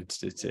game.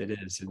 It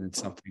is. And it's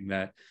something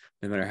that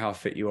no matter how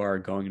fit you are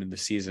going into the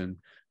season,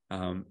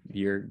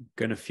 you're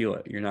going to feel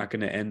it. You're not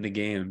going to end the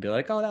game and be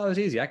like, oh, that was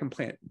easy. I can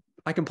play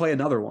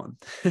another one.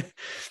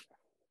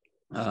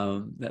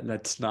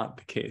 That's not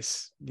the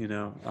case, and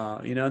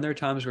there are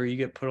times where you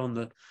get put on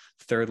the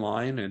third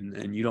line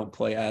and you don't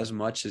play as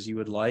much as you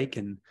would like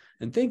and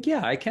think,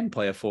 yeah, I can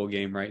play a full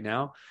game right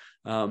now.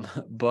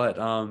 But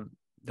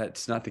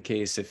that's not the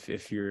case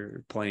if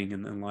you're playing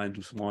in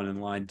lines 1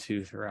 and line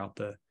 2 throughout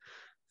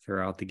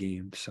the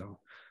game. So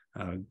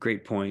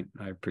great point.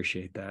 I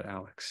appreciate that,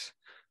 Alex.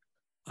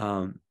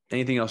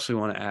 Anything else we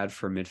want to add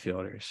for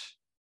midfielders?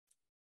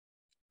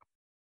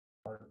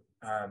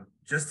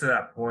 Just to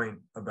that point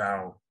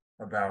about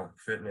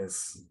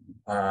fitness,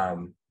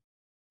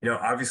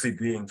 obviously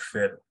being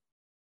fit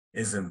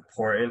is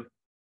important.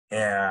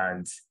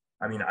 And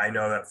I mean, I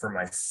know that for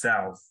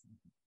myself,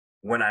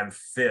 when I'm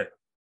fit,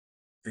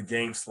 the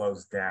game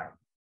slows down.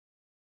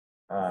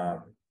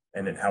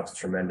 And it helps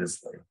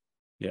tremendously.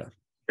 Yeah. If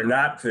you're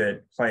not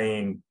fit,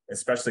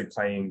 especially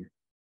playing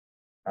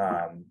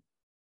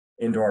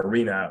indoor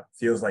arena,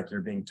 feels like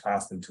you're being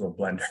tossed into a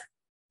blender.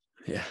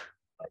 Yeah.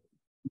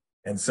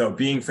 And so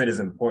being fit is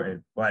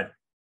important, but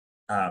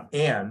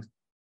and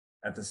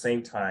at the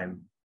same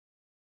time,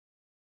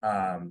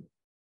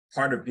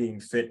 part of being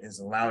fit is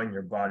allowing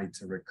your body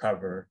to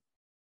recover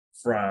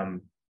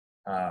from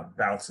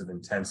bouts of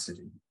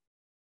intensity.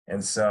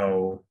 And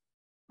so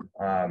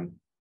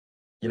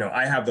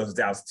I have those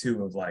doubts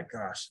too of like,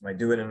 gosh, am I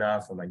doing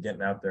enough? Am I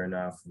getting out there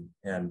enough?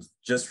 And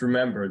just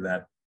remember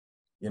that,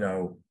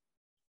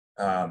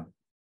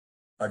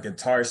 a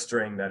guitar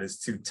string that is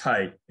too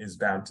tight is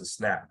bound to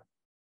snap,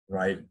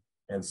 right?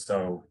 And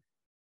so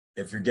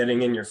if you're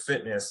getting in your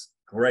fitness,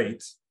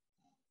 great.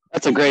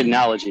 That's a great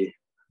analogy.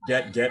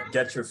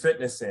 Get your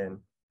fitness in,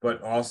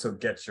 but also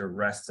get your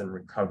rest and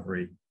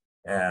recovery,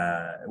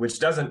 which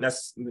doesn't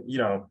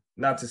necessarily,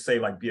 not to say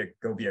like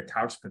go be a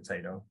couch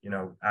potato,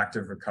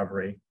 active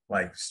recovery,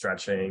 like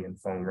stretching and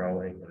foam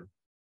rolling and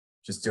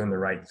just doing the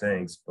right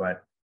things,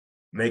 but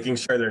making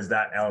sure there's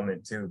that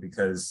element too,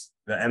 because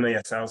the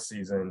MASL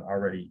season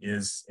already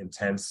is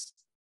intense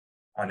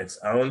on its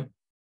own.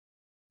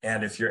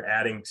 And if you're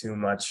adding too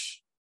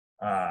much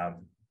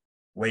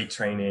weight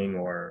training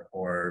or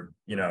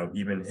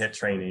even HIIT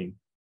training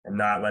and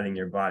not letting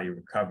your body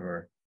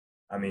recover,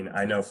 I mean,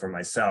 I know for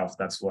myself,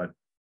 that's what,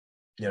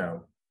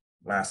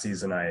 last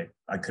season I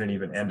couldn't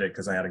even end it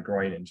because I had a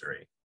groin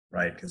injury,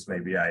 right? Because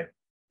maybe I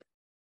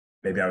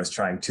was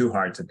trying too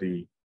hard to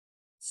be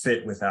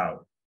fit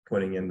without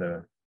putting in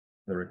the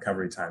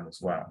recovery time as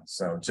well.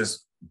 So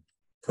just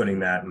putting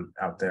that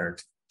out there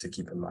to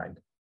keep in mind.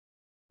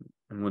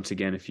 And once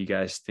again, if you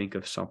guys think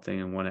of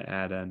something and want to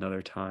add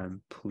another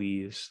time,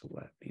 please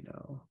let me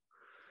know.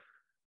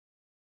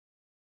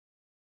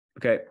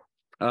 Okay.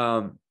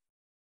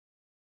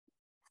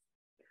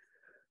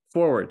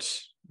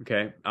 Forwards.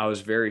 Okay. I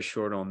was very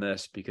short on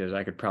this because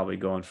I could probably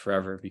go on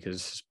forever because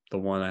it's the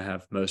one I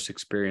have most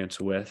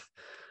experience with.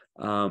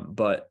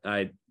 But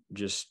I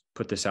just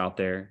put this out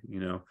there,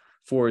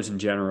 forwards in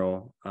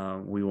general,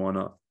 we want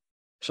to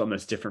something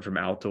that's different from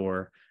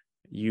outdoor.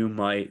 You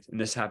might, and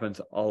this happens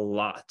a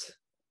lot.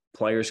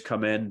 Players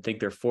come in, think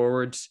they're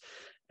forwards,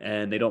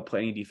 and they don't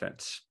play any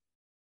defense.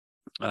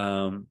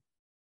 And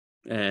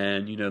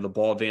the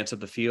ball advances up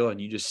the field,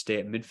 and you just stay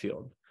at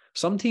midfield.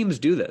 Some teams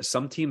do this.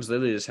 Some teams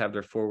literally just have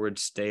their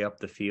forwards stay up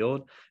the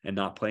field and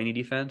not play any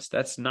defense.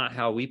 That's not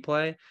how we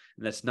play,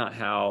 and that's not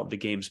how the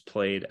game's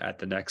played at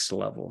the next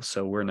level.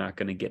 So we're not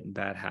going to get in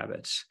bad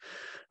habits.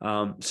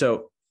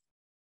 So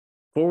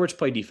forwards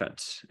play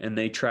defense, and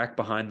they track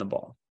behind the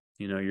ball.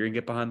 You're going to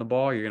get behind the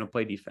ball, you're going to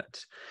play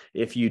defense.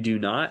 If you do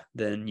not,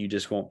 then you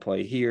just won't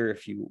play here.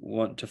 If you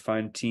want to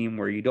find a team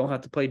where you don't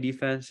have to play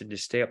defense and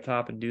just stay up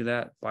top and do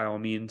that, by all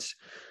means,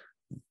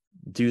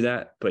 do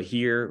that. But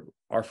here,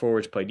 our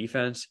forwards play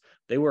defense.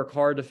 They work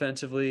hard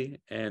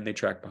defensively, and they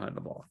track behind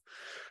the ball.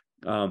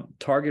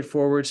 Target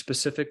forwards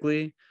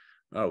specifically,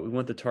 we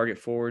want the target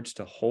forwards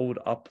to hold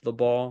up the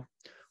ball.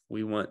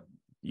 We want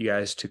you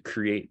guys to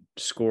create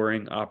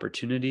scoring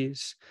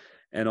opportunities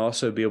and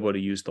also be able to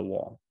use the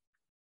wall.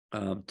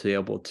 To be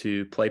able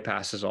to play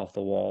passes off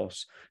the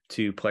walls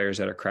to players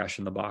that are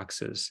crashing the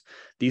boxes.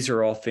 These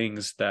are all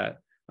things that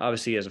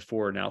obviously as a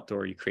forward and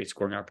outdoor, you create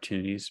scoring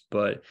opportunities,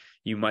 but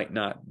you might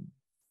not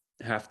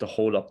have to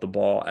hold up the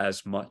ball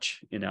as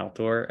much in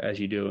outdoor as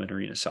you do in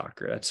arena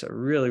soccer. That's a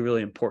really,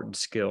 really important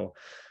skill,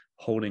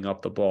 holding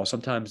up the ball.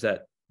 Sometimes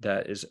that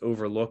is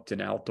overlooked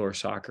in outdoor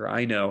soccer.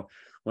 I know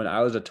when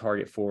I was a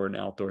target forward in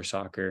outdoor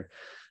soccer,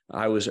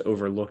 I was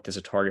overlooked as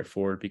a target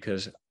forward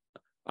because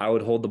I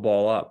would hold the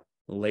ball up,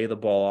 lay the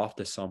ball off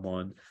to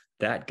someone,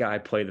 that guy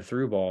play the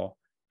through ball,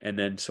 and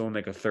then someone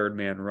make a third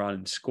man run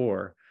and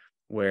score,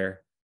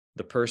 where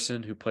the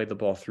person who played the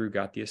ball through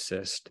got the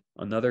assist.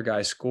 Another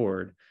guy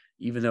scored,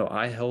 even though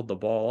I held the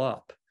ball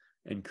up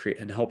and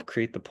helped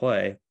create the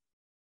play.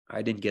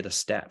 I didn't get a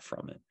stat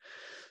from it.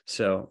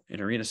 So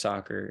in arena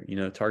soccer,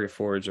 target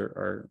forwards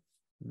are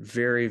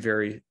very,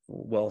 very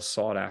well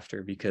sought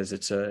after because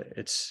it's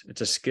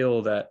a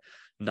skill that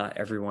not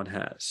everyone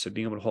has. So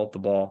being able to hold the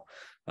ball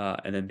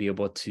and then be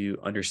able to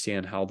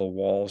understand how the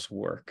walls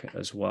work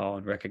as well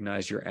and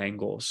recognize your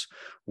angles,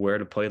 where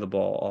to play the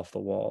ball off the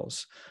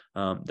walls.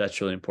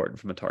 That's really important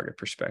from a target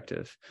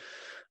perspective.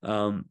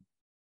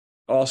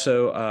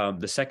 Also,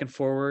 the second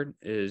forward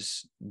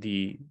is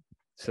the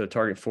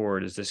target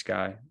forward is this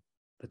guy,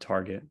 the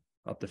target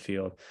up the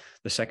field.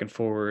 The second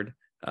forward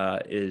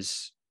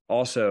is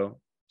also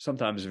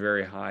sometimes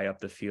very high up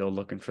the field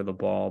looking for the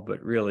ball,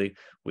 but really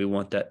we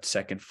want that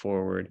second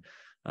forward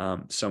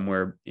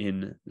somewhere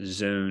in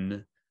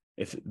zone.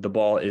 If the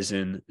ball is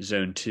in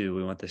zone 2,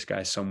 we want this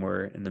guy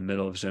somewhere in the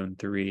middle of zone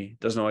 3.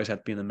 Doesn't always have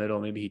to be in the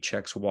middle. Maybe he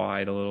checks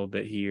wide a little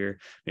bit here.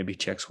 Maybe he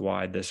checks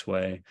wide this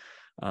way.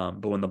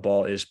 But when the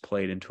ball is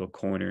played into a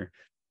corner,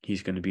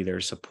 he's going to be there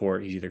to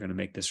support. He's either going to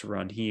make this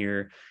run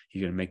here.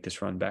 He's going to make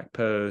this run back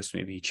post.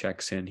 Maybe he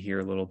checks in here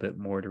a little bit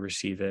more to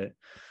receive it.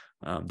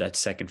 That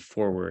second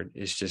forward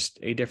is just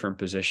a different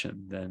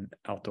position than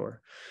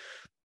outdoor.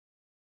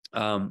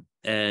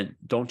 And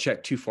don't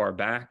check too far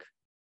back.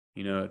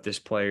 If this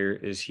player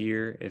is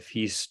here, if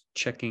he's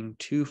checking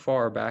too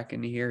far back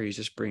into here, he's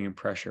just bringing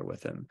pressure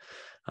with him.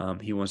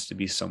 He wants to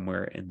be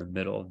somewhere in the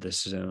middle of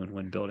this zone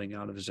when building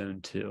out of zone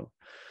 2.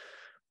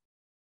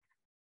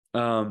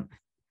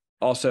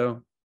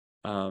 Also,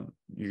 you're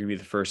going to be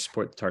the first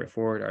support the target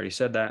forward. I already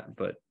said that,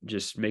 but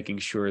just making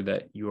sure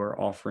that you are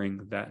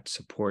offering that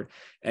support.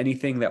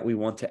 Anything that we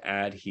want to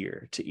add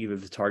here to either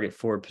the target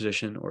forward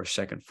position or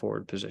second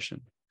forward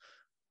position?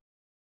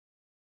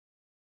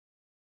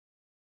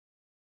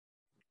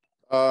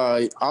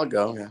 I'll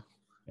go.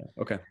 Yeah.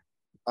 Okay.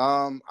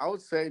 I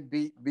would say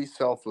be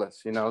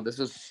selfless. This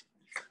is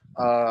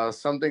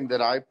something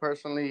that I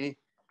personally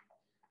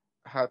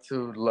had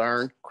to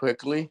learn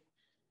quickly.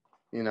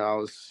 I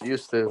was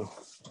used to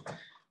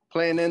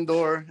playing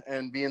indoor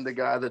and being the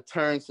guy that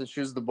turns and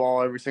shoots the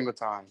ball every single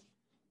time.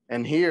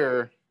 And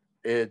here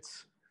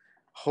it's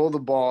hold the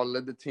ball,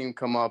 let the team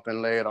come up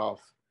and lay it off,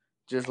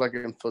 just like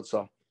in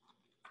futsal.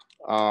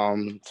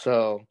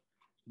 So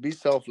be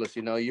selfless.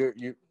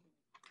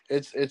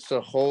 It's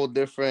a whole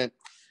different.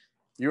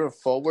 You're a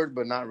forward,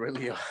 but not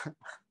really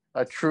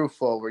a true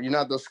forward. You're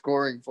not the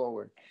scoring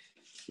forward.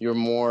 You're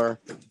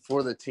more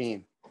for the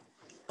team,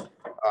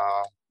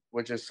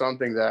 which is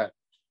something that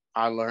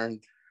I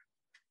learned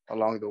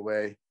along the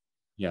way.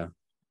 Yeah.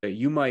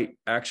 You might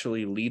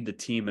actually lead the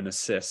team in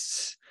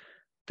assists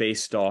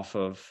based off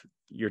of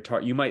your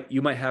target.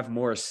 You might have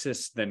more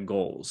assists than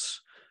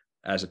goals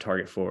as a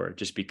target forward,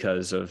 just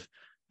because of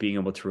being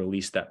able to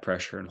release that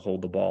pressure and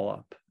hold the ball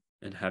up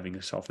and having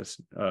a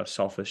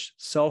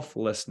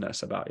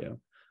selflessness about you.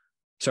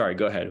 Sorry,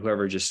 go ahead.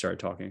 Whoever just started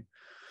talking.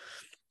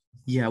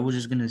 Yeah, I was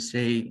just gonna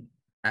say,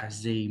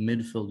 as a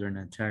midfielder and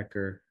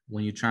attacker,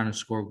 when you're trying to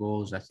score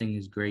goals, I think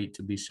it's great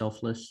to be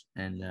selfless,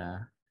 and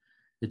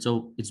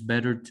it's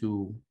better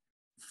to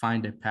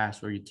find a pass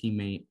for your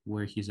teammate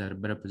where he's at a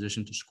better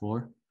position to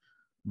score.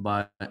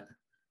 But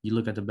you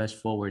look at the best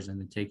forwards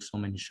and they take so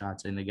many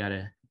shots and they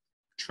gotta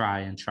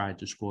try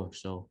to score.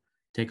 So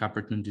take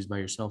opportunities by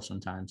yourself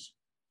sometimes.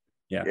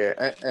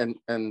 Yeah,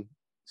 and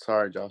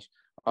sorry, Josh.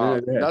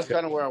 That's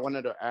kind of where I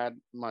wanted to add.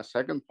 My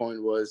second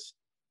point was,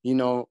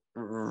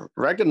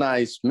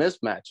 recognize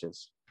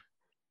mismatches.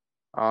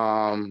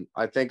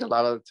 I think a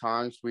lot of the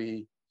times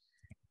we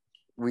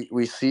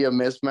see a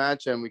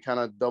mismatch and we kind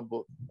of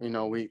double,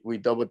 we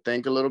double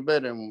think a little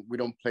bit and we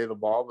don't play the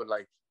ball. But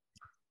like,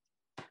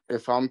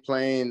 if I'm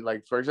playing,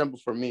 like, for example,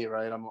 for me,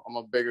 right, I'm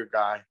a bigger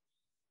guy.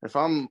 If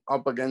I'm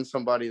up against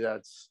somebody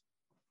that's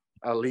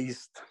at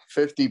least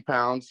 50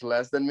 pounds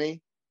less than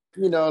me,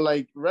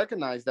 like,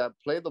 recognize that,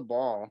 play the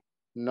ball,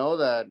 know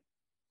that,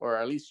 or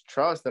at least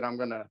trust that I'm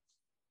going to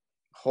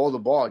hold the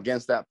ball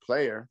against that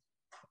player.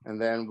 And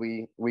then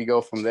we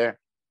go from there.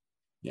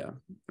 Yeah.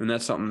 And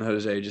that's something,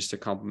 Jose, just to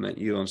compliment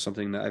you on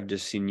something that I've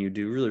just seen you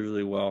do really,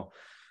 really well,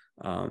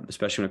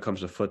 especially when it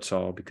comes to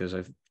futsal, because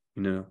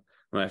when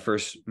I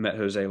first met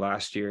Jose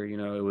last year,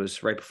 it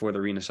was right before the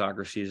arena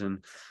soccer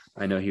season.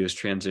 I know he was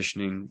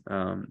transitioning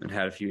and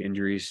had a few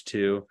injuries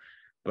too,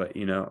 but,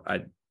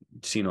 I'd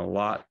seen a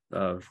lot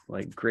of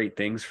like great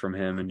things from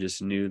him and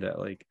just knew that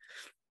like,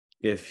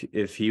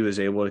 if he was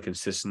able to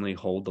consistently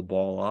hold the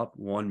ball up,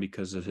 one,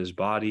 because of his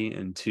body,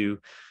 and two,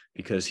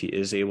 because he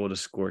is able to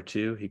score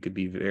too, he could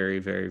be very,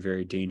 very,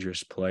 very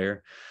dangerous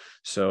player.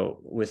 So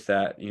with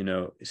that,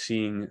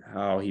 seeing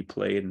how he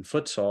played in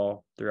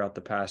futsal throughout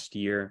the past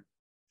year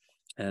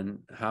and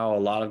how a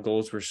lot of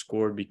goals were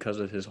scored because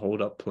of his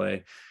hold up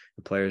play,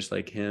 players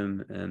like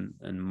him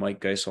and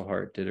Mike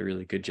Geiselhart did a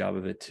really good job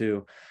of it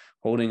too,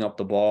 holding up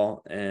the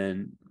ball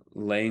and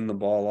laying the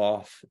ball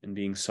off and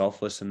being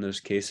selfless in those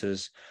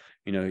cases.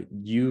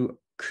 You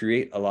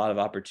create a lot of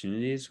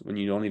opportunities when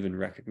you don't even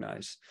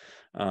recognize.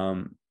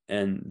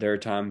 And there are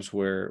times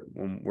where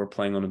when we're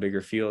playing on a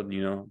bigger field,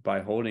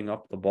 by holding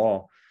up the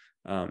ball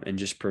and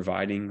just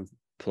providing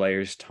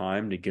players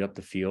time to get up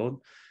the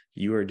field,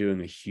 you are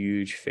doing a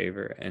huge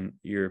favor and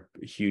you're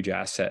a huge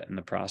asset in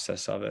the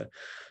process of it.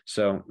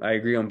 So I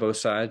agree on both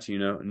sides.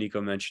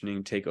 Nico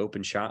mentioning take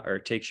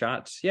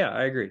shots. Yeah,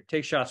 I agree.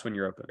 Take shots when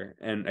you're up there.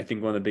 And I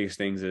think one of the biggest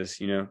things is,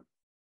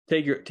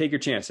 take your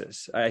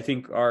chances. I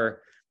think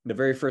the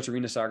very first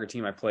arena soccer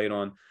team I played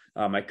on,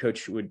 my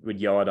coach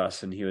would yell at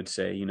us and he would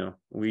say,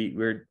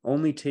 we're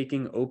only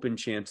taking open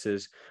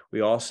chances.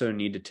 We also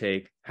need to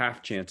take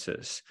half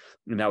chances.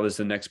 And that was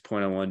the next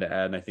point I wanted to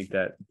add. And I think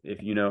that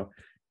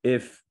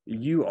if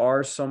you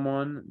are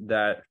someone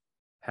that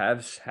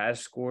has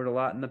scored a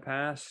lot in the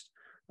past,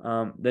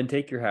 then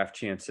take your half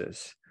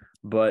chances.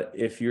 But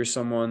if you're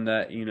someone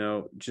that,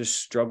 just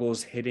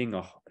struggles hitting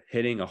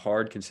a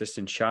hard,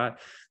 consistent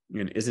shot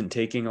and isn't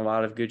taking a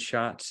lot of good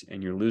shots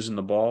and you're losing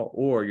the ball,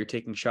 or you're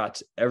taking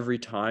shots every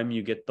time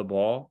you get the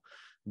ball,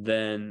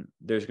 then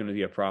there's going to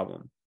be a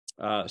problem.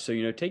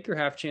 So, take your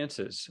half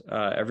chances.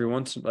 Every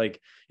once,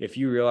 like if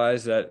you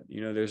realize that,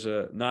 there's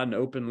not an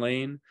open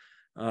lane,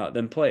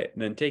 then play it,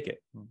 then take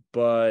it.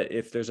 But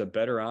if there's a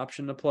better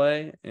option to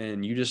play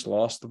and you just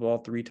lost the ball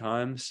 3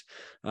 times,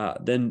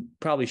 then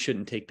probably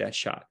shouldn't take that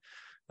shot.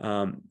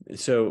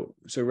 So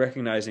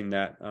recognizing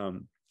that,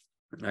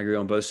 I agree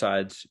on both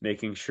sides,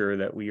 making sure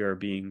that we are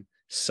being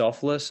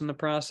selfless in the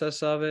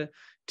process of it,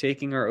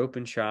 taking our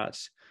open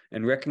shots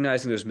and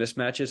recognizing those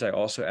mismatches. I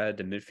also added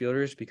to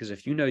midfielders, because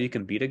if you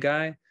can beat a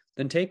guy,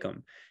 then take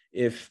them.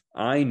 If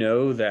I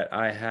know that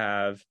I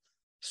have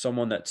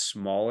someone that's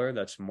smaller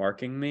that's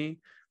marking me,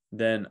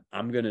 then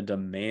I'm going to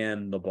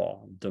demand the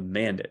ball,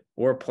 demand it.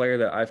 Or a player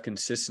that I've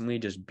consistently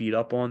just beat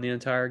up on the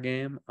entire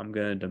game, I'm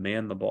going to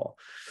demand the ball.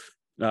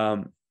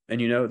 And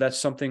that's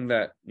something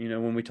that,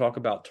 when we talk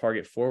about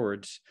target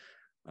forwards,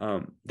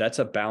 that's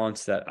a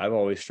balance that I've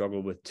always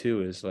struggled with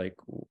too, is like,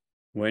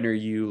 when are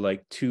you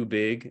like too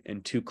big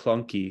and too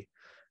clunky?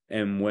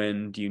 And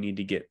when do you need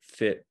to get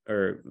fit,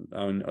 or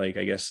like,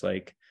 I guess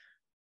like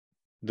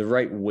the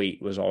right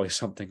weight was always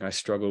something I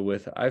struggled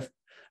with.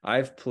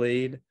 I've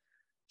played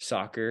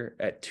soccer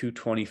at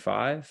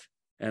 225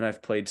 and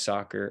I've played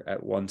soccer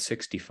at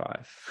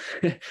 165.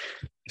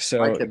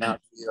 So I cannot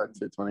be at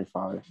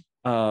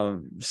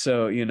 225.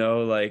 So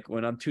like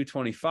when I'm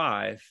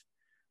 225,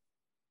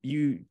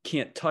 you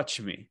can't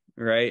touch me,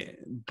 right?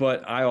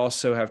 But I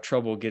also have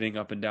trouble getting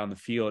up and down the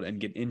field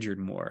and get injured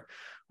more.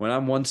 When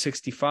I'm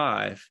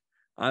 165,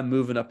 I'm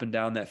moving up and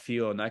down that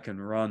field and I can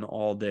run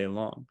all day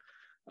long.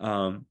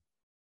 I'm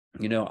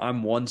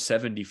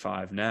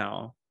 175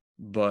 now,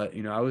 but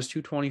I was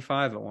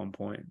 225 at one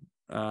point.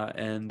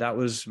 And that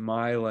was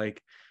my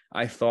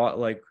I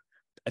thought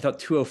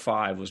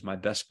 205 was my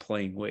best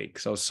playing weight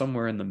because I was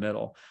somewhere in the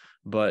middle.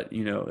 But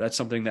that's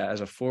something that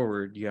as a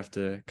forward you have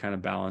to kind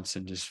of balance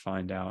and just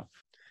find out.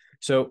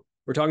 So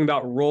we're talking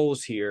about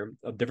roles here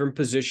of different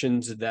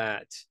positions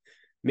that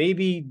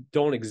maybe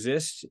don't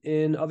exist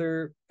in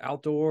other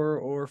outdoor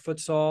or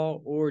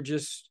futsal, or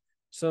just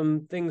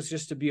some things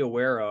just to be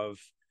aware of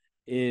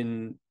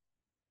in,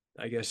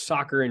 I guess,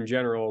 soccer in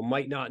general.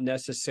 Might not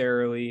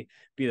necessarily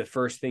be the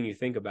first thing you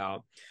think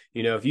about.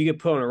 If you get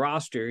put on a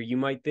roster, you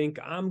might think,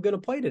 I'm going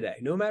to play today,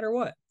 no matter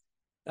what.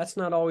 That's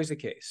not always the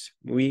case.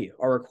 We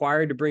are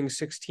required to bring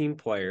 16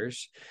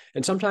 players,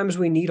 and sometimes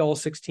we need all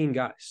 16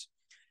 guys.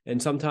 And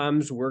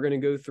sometimes we're going to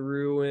go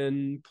through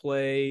and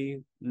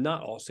play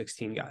not all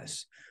 16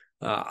 guys.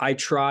 I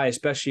try,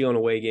 especially on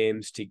away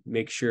games, to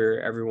make sure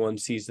everyone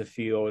sees the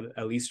field,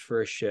 at least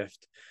for a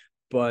shift.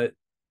 But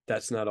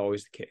that's not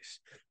always the case,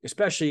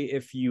 especially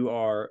if you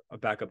are a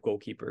backup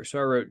goalkeeper. So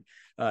I wrote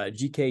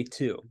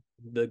GK2,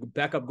 the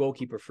backup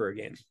goalkeeper for a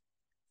game.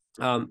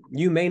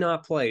 You may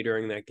not play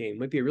during that game. It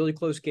might be a really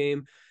close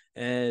game,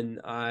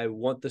 and I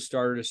want the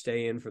starter to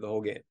stay in for the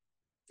whole game.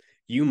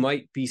 You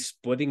might be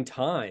splitting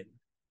time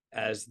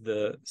as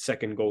the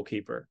second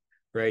goalkeeper,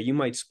 right? You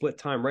might split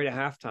time right at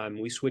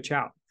halftime. We switch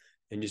out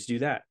and just do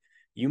that.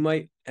 You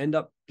might end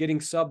up getting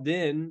subbed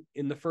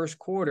in the first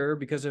quarter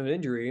because of an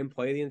injury and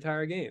play the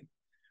entire game.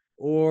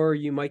 Or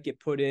you might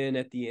get put in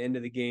at the end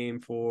of the game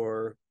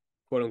for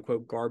quote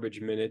unquote garbage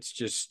minutes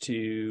just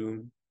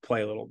to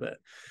play a little bit.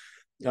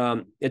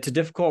 It's a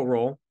difficult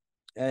role,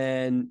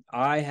 and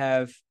I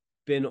have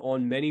been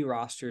on many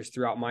rosters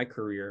throughout my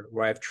career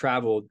where I've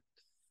traveled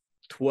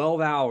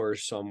 12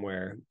 hours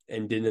somewhere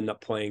and didn't end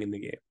up playing in the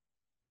game.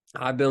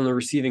 I've been on the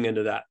receiving end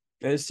of that,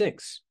 and it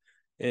stinks.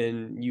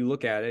 And you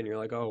look at it and you're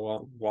like, oh,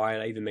 well, why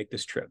did I even make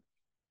this trip?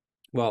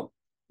 Well,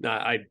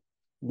 I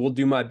will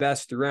do my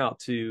best throughout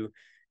to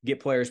get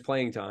players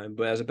playing time,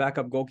 but as a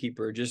backup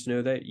goalkeeper, just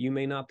know that you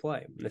may not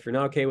play. And if you're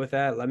not okay with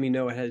that, let me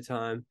know ahead of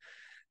time,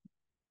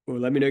 or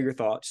let me know your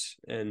thoughts.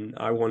 And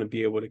I want to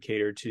be able to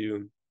cater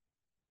to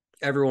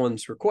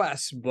everyone's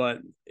requests, but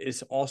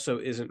it also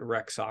isn't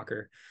rec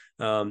soccer.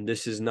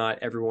 This is not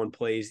everyone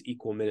plays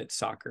equal minutes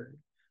soccer.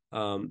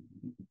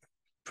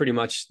 Pretty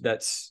much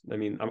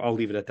I'll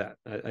leave it at that.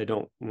 I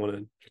don't want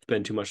to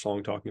spend too much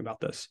long talking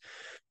about this.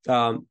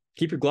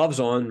 Keep your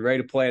gloves on,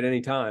 ready to play at any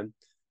time.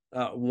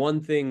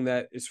 One thing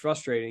that is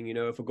frustrating,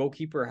 if a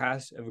goalkeeper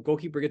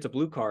gets a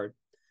blue card,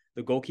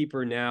 the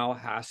goalkeeper now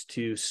has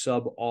to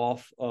sub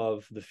off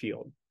of the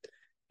field,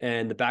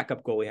 and the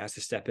backup goalie has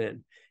to step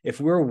in. If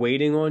we're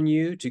waiting on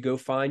you to go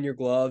find your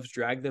gloves,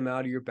 drag them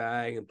out of your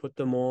bag and put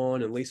them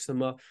on and lace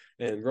them up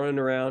and running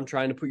around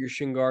trying to put your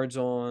shin guards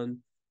on,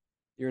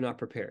 you're not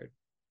prepared.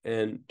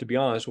 And to be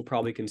honest, we'll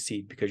probably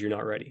concede because you're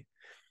not ready.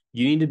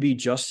 You need to be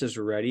just as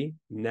ready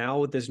now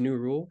with this new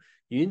rule.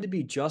 You need to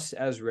be just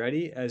as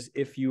ready as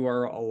if you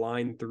are a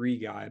line 3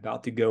 guy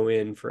about to go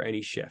in for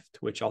any shift,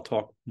 which I'll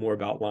talk more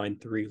about line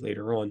 3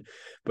 later on.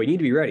 But you need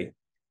to be ready.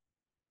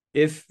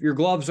 If your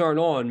gloves aren't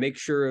on, make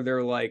sure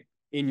they're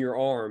in your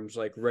arms,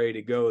 ready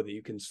to go, that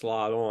you can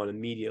slot on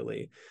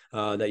immediately,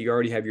 that you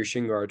already have your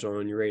shin guards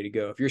on and you're ready to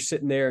go. If you're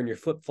sitting there in your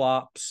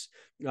flip-flops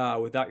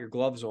without your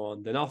gloves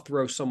on, then I'll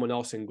throw someone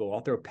else in goal.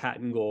 I'll throw Pat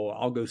in goal.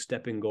 I'll go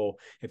step in goal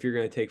if you're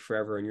going to take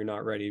forever and you're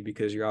not ready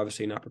because you're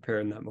obviously not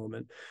prepared in that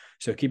moment.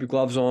 So keep your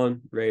gloves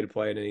on, ready to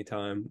play at any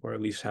time, or at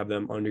least have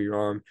them under your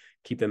arm.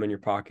 Keep them in your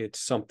pockets,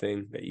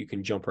 something that you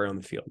can jump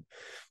around the field.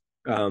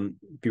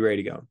 Be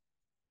ready to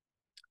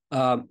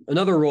go.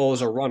 Another role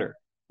is a runner.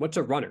 What's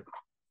a runner?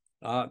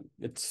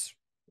 It's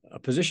a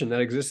position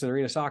that exists in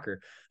arena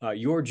soccer.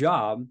 Your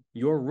job,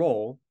 your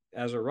role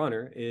as a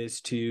runner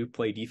is to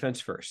play defense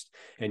first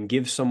and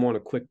give someone a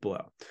quick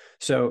blow.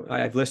 So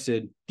I've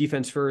listed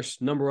defense first.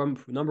 Number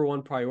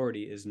one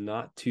priority is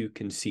not to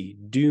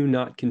concede. Do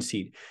not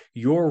concede.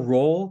 Your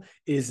role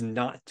is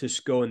not to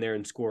go in there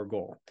and score a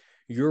goal.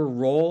 Your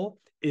role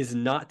is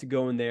not to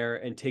go in there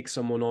and take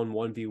someone on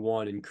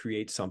 1v1 and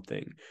create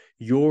something.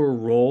 Your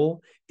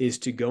role is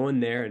to go in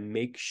there and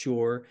make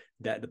sure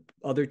that the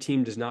other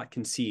team does not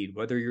concede,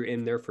 whether you're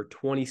in there for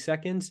 20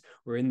 seconds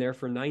or in there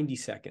for 90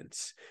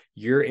 seconds.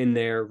 You're in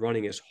there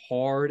running as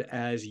hard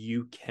as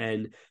you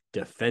can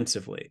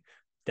defensively.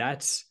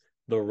 That's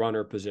the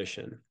runner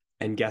position.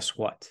 And guess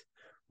what?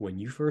 When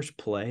you first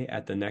play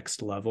at the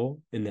next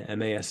level in the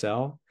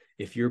MASL,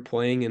 if you're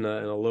playing in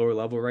a lower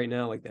level right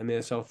now, like the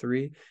MASL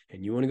 3,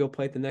 and you want to go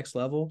play at the next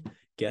level,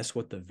 guess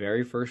what the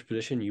very first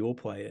position you will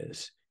play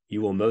is?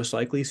 You will most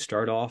likely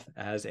start off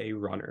as a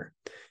runner.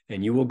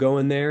 And you will go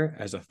in there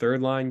as a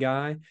third line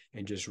guy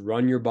and just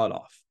run your butt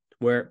off.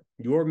 Where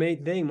your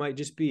main thing might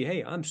just be,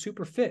 hey, I'm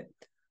super fit.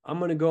 I'm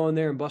going to go in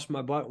there and bust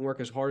my butt and work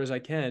as hard as I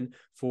can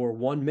for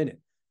 1 minute.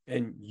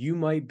 And you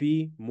might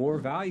be more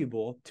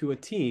valuable to a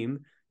team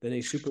than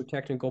a super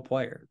technical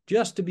player,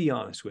 just to be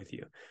honest with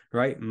you,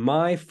 right?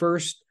 My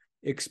first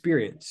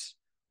experience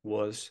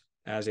was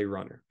as a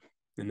runner.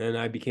 And then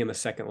I became a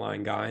second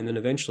line guy. And then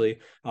eventually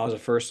I was a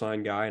first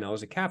line guy and I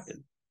was a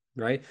captain,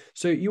 right?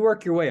 So you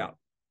work your way up.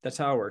 That's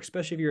how it works,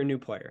 especially if you're a new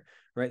player,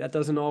 right? That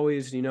doesn't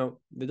always, that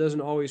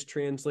doesn't always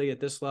translate at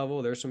this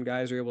level. There's some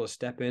guys who are able to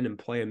step in and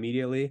play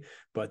immediately,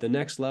 but the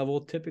next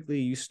level, typically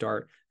you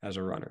start as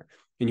a runner.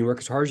 And you work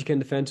as hard as you can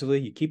defensively.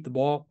 You keep the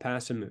ball,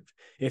 pass, and move.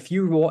 If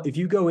you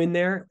go in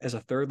there as a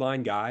third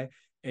line guy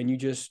and you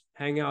just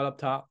hang out up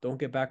top, don't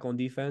get back on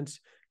defense,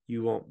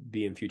 you won't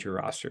be in future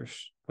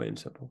rosters, plain and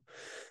simple.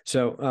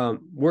 So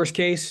worst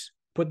case,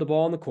 put the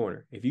ball in the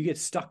corner. If you get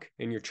stuck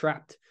and you're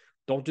trapped,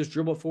 don't just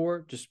dribble it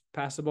forward. Just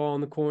pass the ball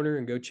in the corner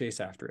and go chase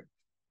after it.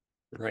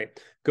 Right?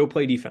 Go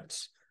play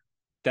defense.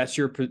 That's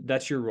your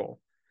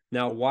role.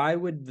 Now, why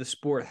would the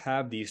sport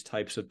have these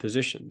types of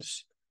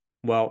positions?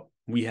 Well,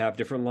 we have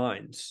different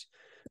lines.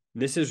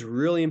 This is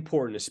really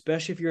important,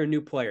 especially if you're a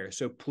new player.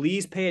 So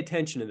please pay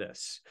attention to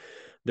this.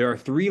 There are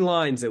 3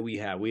 lines that we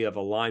have. We have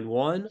a line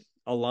 1,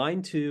 a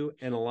line 2,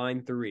 and a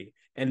line 3.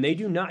 And they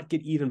do not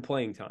get even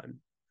playing time.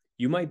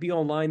 You might be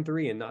on line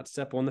 3 and not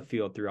step on the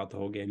field throughout the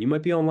whole game. You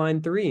might be on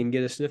line 3 and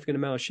get a significant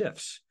amount of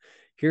shifts.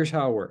 Here's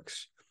how it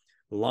works.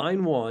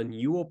 Line 1,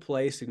 you will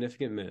play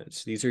significant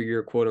minutes. These are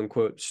your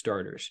quote-unquote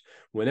starters.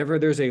 Whenever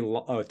there's a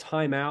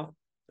timeout,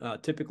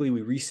 typically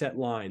we reset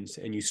lines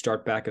and you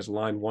start back as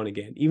line 1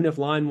 again. Even if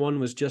line 1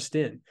 was just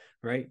in,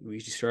 right? We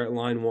usually start at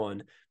line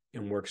 1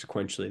 and work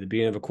sequentially. At the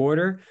beginning of a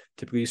quarter,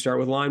 typically you start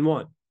with line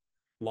 1.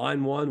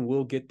 Line 1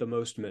 will get the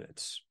most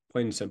minutes,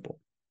 plain and simple.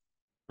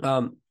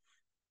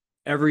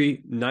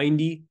 Every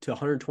 90 to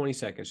 120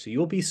 seconds. So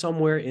you'll be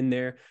somewhere in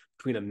there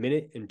between a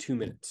minute and 2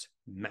 minutes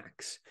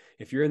max.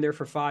 If you're in there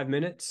for 5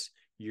 minutes,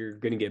 you're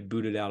going to get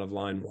booted out of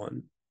line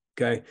 1.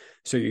 Okay.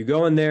 So you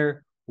go in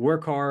there,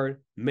 work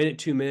hard, minute,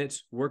 2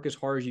 minutes, work as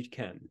hard as you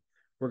can.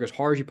 Work as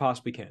hard as you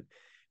possibly can.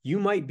 You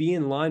might be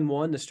in line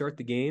 1 to start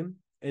the game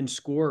and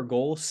score a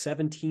goal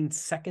 17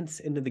 seconds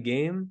into the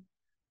game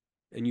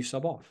and you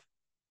sub off.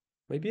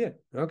 Might be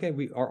it. Okay.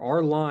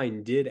 Our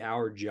line did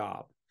our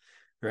job,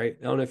 right?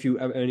 I don't know if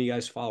any of you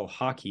guys follow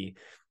hockey,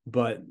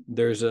 but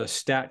there's a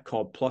stat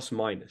called plus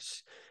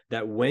minus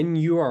that when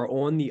you are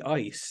on the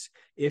ice,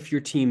 if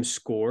your team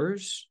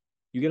scores,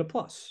 you get a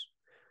plus.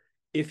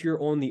 If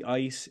you're on the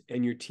ice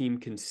and your team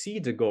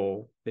concedes a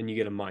goal, then you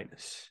get a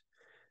minus.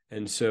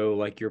 And so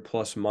like your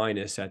plus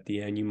minus at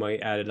the end, you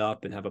might add it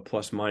up and have a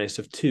plus minus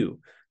of 2,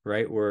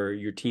 right? Where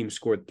your team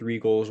scored 3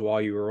 goals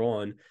while you were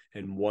on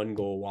and 1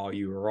 goal while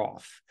you were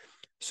off.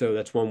 So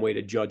that's one way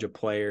to judge a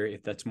player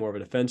if that's more of a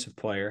defensive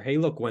player. Hey,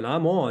 look, when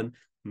I'm on,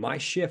 my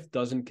shift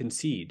doesn't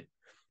concede.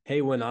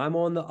 Hey, when I'm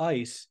on the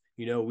ice,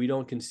 we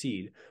don't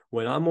concede.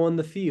 When I'm on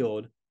the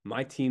field,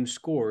 my team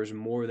scores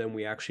more than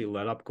we actually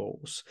let up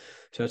goals.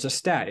 So it's a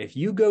stat. If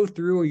you go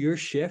through your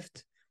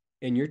shift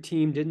and your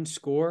team didn't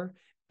score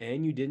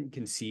and you didn't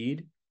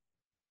concede,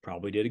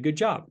 probably did a good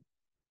job,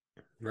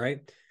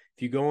 right?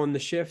 If you go on the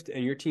shift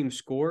and your team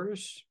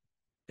scores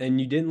and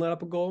you didn't let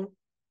up a goal,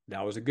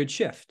 that was a good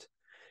shift.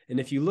 And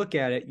if you look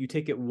at it, you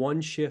take it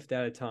one shift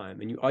at a time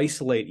and you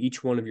isolate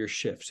each one of your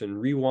shifts and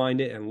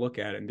rewind it and look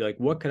at it and be like,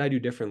 what could I do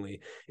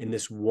differently in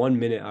this 1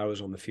 minute I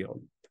was on the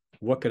field?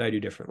 What could I do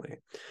differently?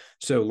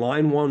 So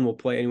line 1 will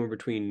play anywhere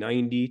between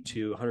 90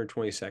 to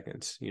 120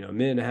 seconds, a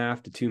minute and a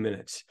half to 2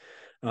 minutes.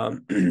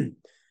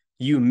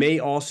 You may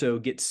also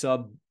get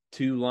sub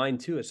to line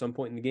 2 at some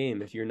point in the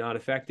game. If you're not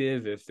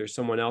effective, if there's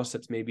someone else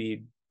that's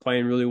maybe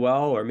playing really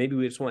well, or maybe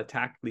we just want to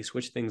tactically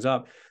switch things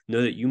up,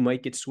 know that you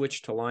might get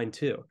switched to line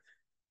 2.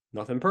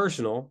 Nothing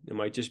personal. It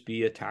might just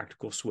be a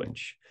tactical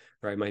switch,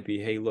 right? It might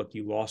be, hey, look,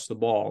 you lost the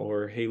ball,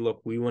 or hey,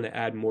 look, we want to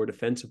add more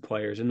defensive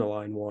players into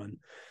line 1.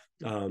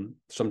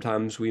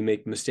 Sometimes we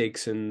make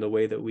mistakes in the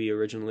way that we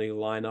originally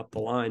line up the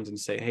lines and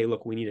say, hey,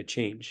 look, we need a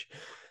change.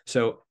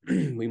 So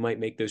we might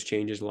make those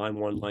changes line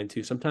 1, line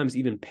 2. Sometimes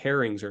even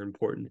pairings are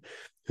important.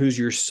 Who's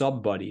your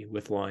sub buddy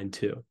with line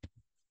 2?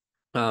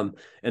 And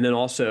then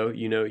also,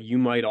 you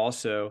might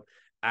also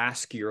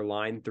ask your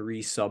line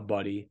 3 sub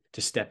buddy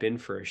to step in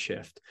for a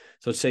shift.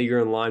 So let's say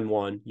you're in line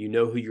 1, you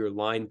know who your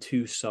line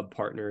 2 sub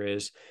partner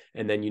is,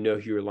 and then you know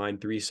who your line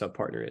 3 sub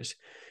partner is.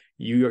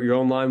 You're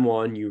on line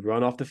 1, you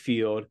run off the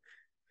field,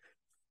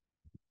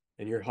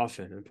 and you're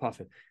huffing and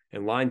puffing,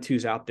 and line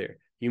 2's out there.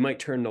 You might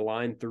turn to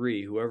line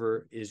 3,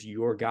 whoever is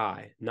your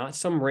guy, not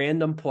some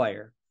random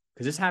player,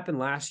 because this happened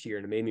last year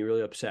and it made me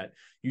really upset.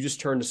 You just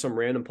turned to some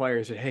random player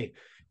and said, hey,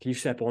 can you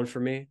step on for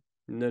me?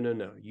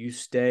 No. You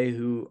stay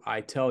who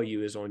I tell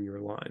you is on your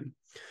line.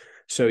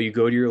 So you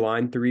go to your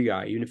line 3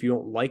 guy, even if you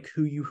don't like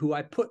who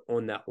I put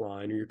on that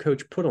line or your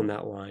coach put on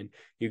that line,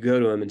 you go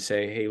to him and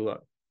say, hey,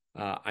 look,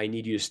 I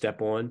need you to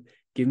step on.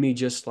 Give me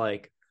just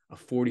like a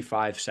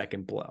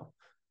 45-second blow.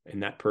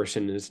 And that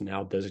person is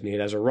now designated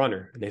as a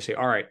runner. And they say,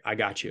 all right, I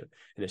got you.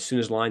 And as soon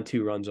as line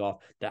 2 runs off,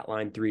 that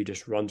line 3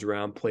 just runs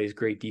around, plays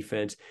great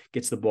defense,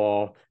 gets the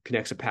ball,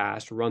 connects a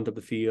pass, runs up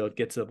the field,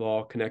 gets the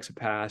ball, connects a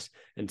pass,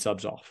 and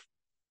subs off.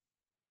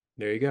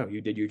 There you go.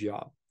 You did your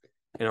job.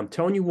 And I'm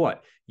telling you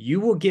what, you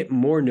will get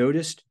more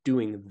noticed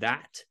doing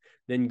that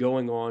than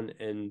going on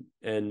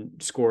and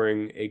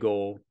scoring a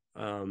goal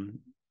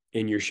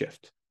in your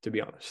shift, to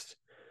be honest.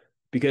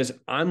 Because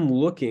I'm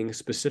looking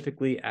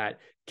specifically at,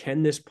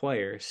 can this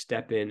player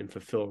step in and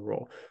fulfill a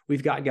role?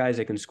 We've got guys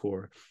that can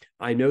score.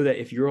 I know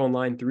that if you're on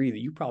line 3, that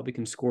you probably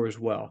can score as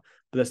well,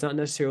 but that's not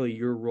necessarily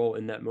your role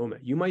in that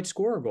moment. You might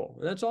score a goal,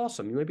 and that's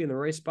awesome. You might be in the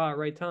right spot,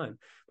 right time.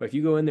 But if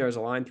you go in there as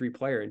a line 3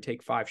 player and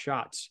take 5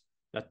 shots,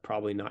 that's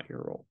probably not your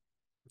role.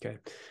 Okay.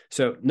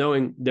 So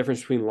knowing the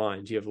difference between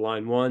lines, you have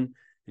line 1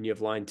 and you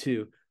have line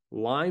 2.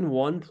 Line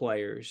 1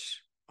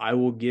 players, I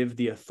will give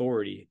the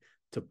authority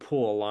to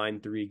pull a line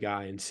 3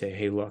 guy and say,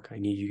 hey, look, I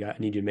need you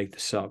to make the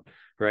sub,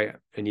 right?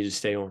 I need to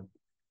stay on.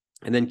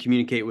 And then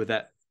communicate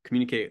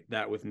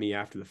that with me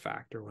after the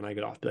fact, or when I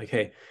get off, be like,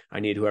 hey, I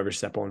need whoever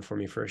step on for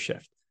me for a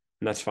shift.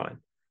 And that's fine,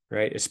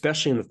 right?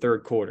 Especially in the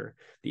third quarter.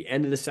 The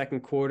end of the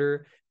second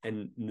quarter,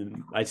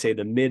 and I'd say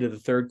the mid of the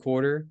third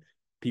quarter,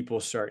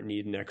 people start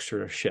needing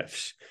extra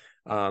shifts.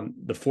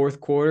 The fourth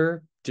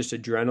quarter, just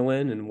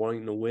adrenaline and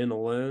wanting to win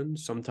alone,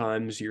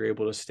 sometimes you're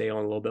able to stay on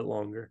a little bit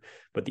longer.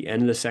 But the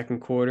end of the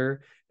second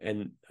quarter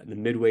and the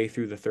midway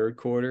through the third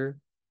quarter,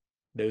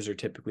 those are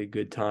typically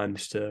good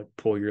times to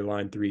pull your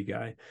line 3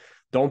 guy.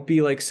 Don't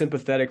be like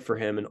sympathetic for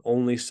him and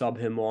only sub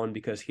him on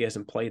because he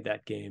hasn't played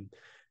that game.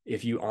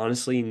 If you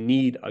honestly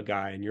need a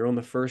guy and you're on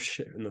the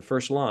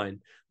first line,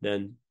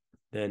 then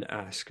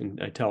ask.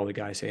 And I tell the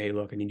guy, say, hey,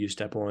 look, I need you to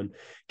step on,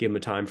 give him a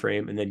time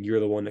frame, and then you're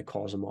the one that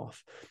calls him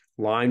off.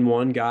 Line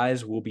 1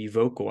 guys will be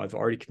vocal. I've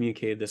already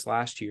communicated this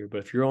last year, but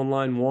if you're on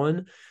line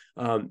 1,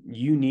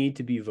 you need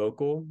to be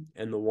vocal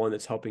and the one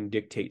that's helping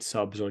dictate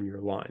subs on your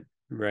line,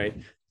 right?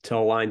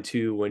 Tell line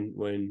 2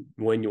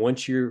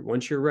 once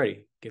you're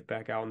ready, get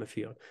back out on the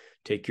field,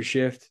 take your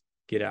shift,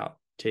 get out,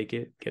 take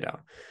it, get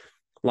out.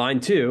 Line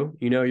 2,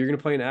 you're going to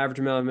play an average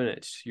amount of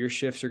minutes. Your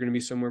shifts are going to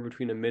be somewhere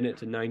between a minute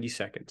to 90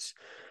 seconds.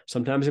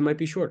 Sometimes it might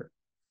be shorter.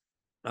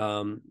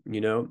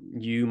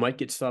 You might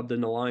get subbed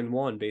into line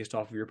 1 based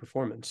off of your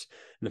performance.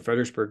 In the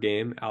Fredericksburg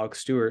game, Alex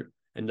Stewart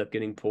ended up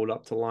getting pulled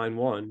up to line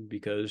 1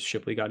 because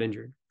Shipley got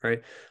injured,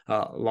 right?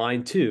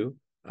 Line 2,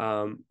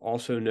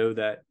 also know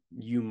that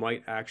you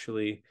might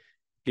actually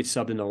get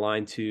subbed into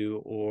line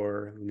 2,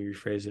 or let me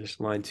rephrase this,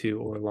 line 2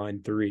 or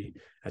line 3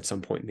 at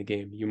some point in the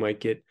game.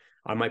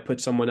 I might put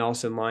someone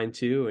else in line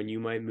 2 and you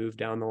might move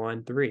down to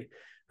line 3.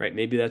 Right?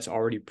 Maybe that's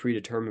already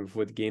predetermined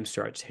before the game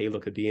starts. Hey,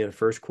 look, at the beginning of the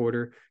first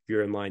quarter,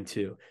 you're in line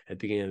 2. At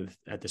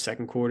the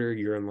second quarter,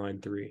 you're in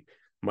line 3.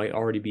 Might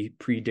already be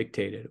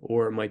predictated,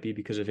 or it might be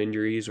because of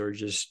injuries or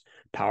just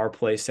power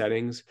play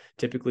settings.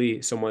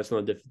 Typically, someone that's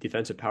on the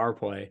defensive power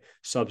play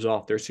subs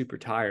off. They're super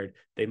tired.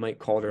 They might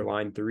call their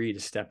line 3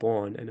 to step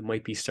on, and it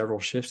might be several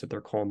shifts that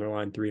they're calling their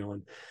line 3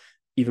 on.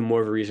 Even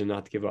more of a reason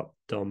not to give up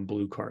dumb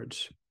blue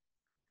cards.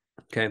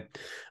 Okay.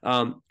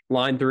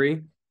 Line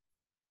 3.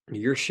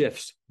 Your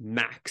shifts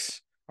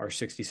max are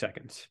 60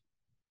 seconds.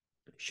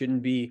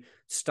 Shouldn't be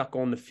stuck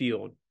on the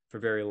field for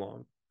very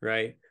long,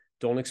 right?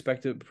 Don't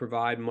expect to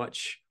provide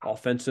much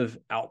offensive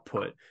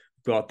output.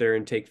 Go out there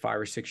and take 5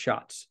 or 6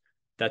 shots.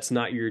 That's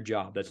not your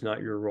job. That's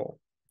not your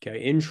role.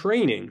 Okay. In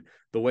training,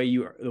 the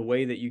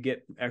way that you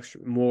get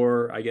extra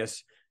more, I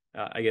guess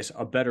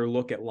a better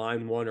look at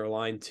line 1 or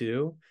line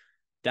 2.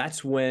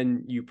 That's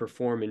when you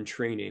perform in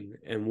training,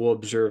 and we'll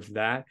observe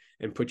that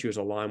and put you as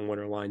a line 1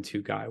 or line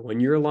 2 guy. When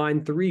you're a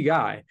line 3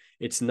 guy,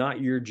 it's not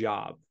your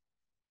job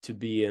to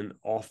be an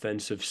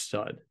offensive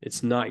stud.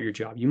 It's not your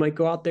job. You might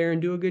go out there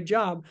and do a good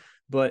job,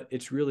 but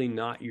it's really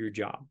not your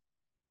job.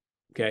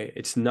 Okay.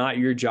 It's not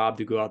your job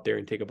to go out there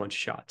and take a bunch of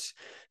shots.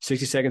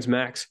 60 seconds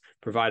max,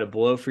 provide a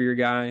blow for your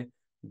guy,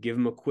 give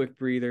him a quick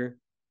breather,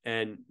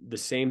 and the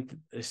same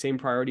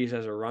priorities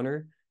as a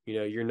runner.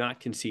 You're not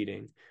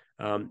conceding.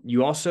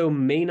 You also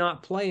may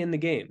not play in the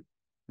game.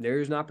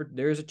 There's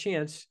a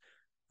chance.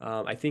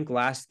 I think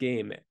last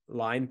game,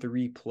 line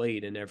 3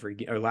 played in every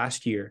game, or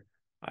last year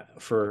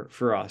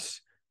for us,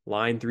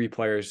 line 3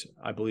 players,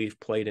 I believe,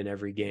 played in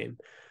every game.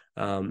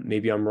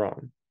 Maybe I'm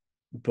wrong.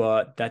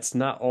 but that's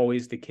not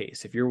always the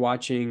case. If you're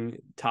watching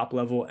top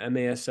level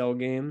MASL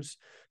games,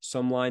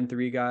 some line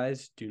 3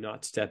 guys do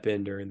not step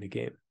in during the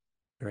game,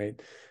 right?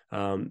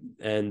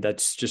 And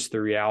that's just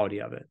the reality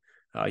of it.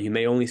 You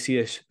may only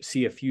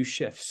see a few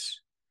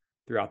shifts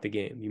throughout the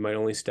game. You might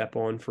only step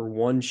on for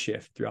one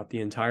shift throughout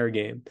the entire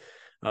game.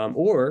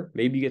 Or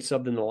maybe you get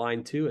subbed in the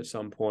line 2 at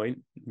some point.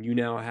 You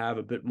now have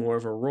a bit more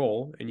of a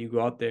role and you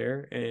go out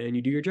there and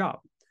you do your job.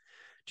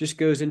 Just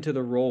goes into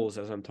the roles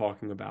as I'm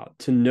talking about.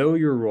 To know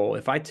your role.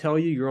 If I tell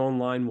you you're on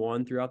line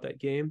 1 throughout that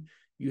game,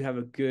 you have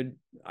a good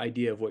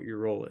idea of what your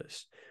role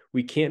is.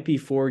 We can't be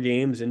 4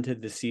 games into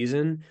the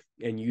season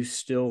and you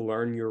still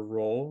learn your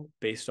role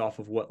based off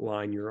of what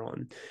line you're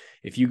on.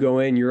 If you go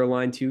in, you're a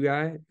line 2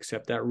 guy,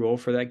 accept that role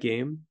for that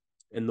game.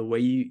 And the way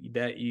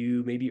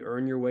you maybe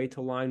earn your way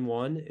to line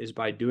 1 is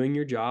by doing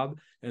your job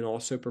and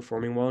also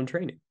performing well in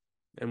training.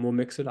 And we'll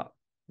mix it up.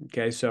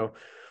 Okay, so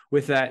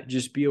with that,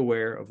 just be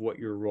aware of what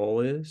your role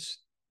is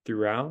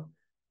throughout.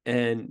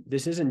 And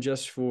this isn't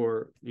just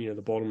for, the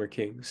Baltimore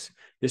Kings.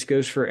 This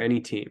goes for any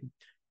team.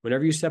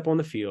 Whenever you step on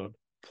the field,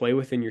 play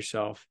within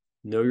yourself,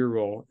 know your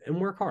role, and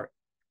work hard,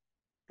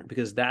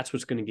 because that's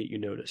what's going to get you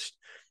noticed.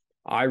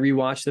 I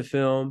rewatch the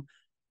film.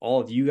 All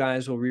of you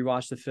guys will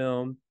rewatch the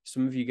film.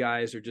 Some of you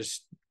guys are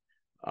just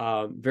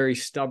very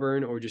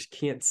stubborn or just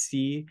can't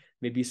see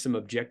maybe some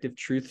objective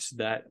truths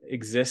that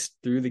exist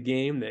through the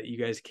game that you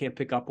guys can't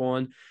pick up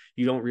on.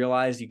 You don't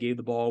realize you gave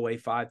the ball away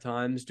 5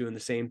 times doing the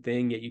same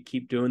thing, yet you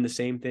keep doing the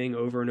same thing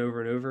over and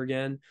over and over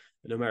again,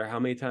 no matter how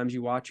many times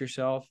you watch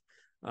yourself.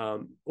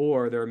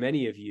 Or there are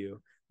many of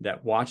you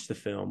that watch the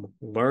film,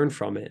 learn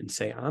from it, and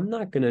say, I'm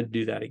not going to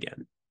do that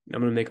again.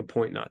 I'm going to make a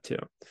point not to.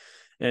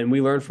 And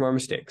we learn from our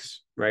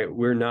mistakes, right?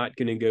 We're not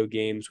going to go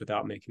games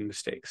without making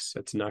mistakes.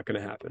 That's not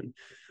going to happen.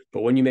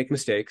 But when you make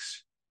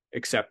mistakes,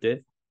 accept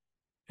it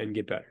and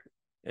get better.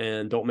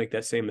 And don't make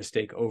that same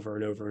mistake over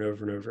and over and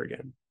over and over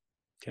again.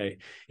 Okay.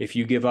 If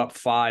you give up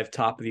 5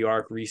 top of the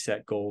arc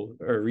reset goal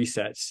or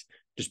resets,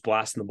 just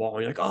blasting the ball,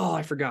 and you're like, oh,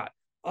 I forgot.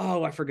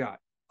 Oh, I forgot.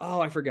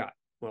 Oh, I forgot.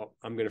 Well,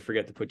 I'm going to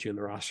forget to put you in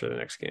the roster the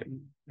next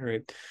game. All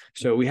right.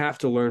 So we have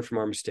to learn from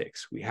our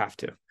mistakes. We have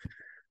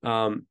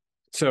to.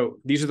 So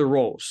these are the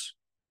roles.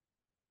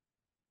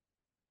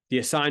 The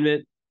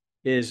assignment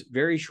is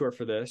very short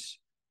for this.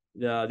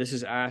 This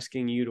is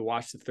asking you to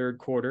watch the 3rd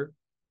quarter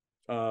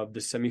of the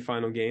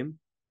semifinal game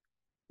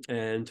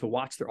and to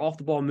watch their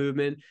off-the-ball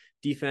movement,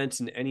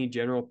 defense, and any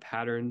general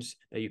patterns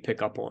that you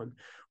pick up on.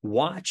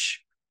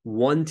 Watch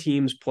one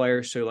team's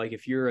player. So, like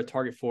if you're a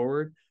target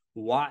forward,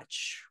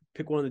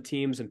 pick one of the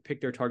teams and pick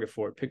their target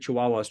forward. Pick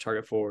Chihuahua's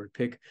target forward.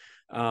 Pick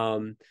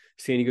San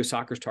Diego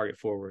Soccer's target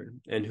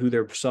forward and who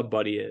their sub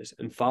buddy is,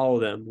 and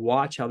follow them.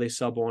 Watch how they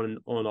sub on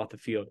and off the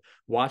field.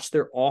 Watch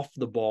their off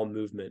the ball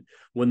movement.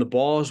 When the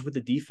ball is with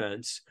the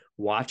defense,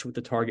 watch what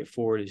the target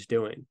forward is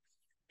doing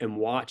and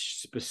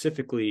watch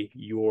specifically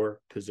your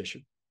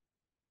position.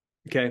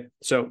 Okay,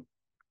 so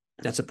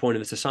that's the point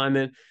of this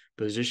assignment.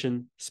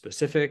 Position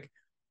specific.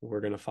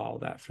 We're going to follow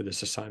that for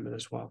this assignment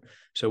as well.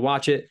 So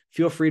watch it.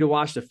 Feel free to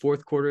watch the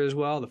 4th quarter as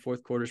well. The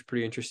 4th quarter is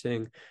pretty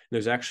interesting.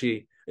 It's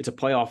a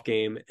playoff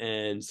game.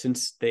 And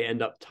since they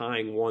end up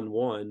tying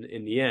 1-1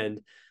 in the end,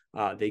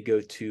 they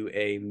go to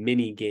a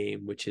mini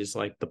game, which is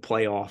like the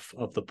playoff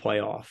of the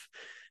playoff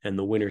and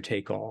the winner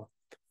take all.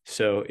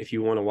 So if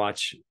you want to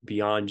watch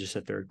beyond just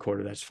the 3rd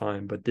quarter, that's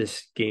fine. But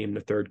this game,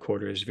 the 3rd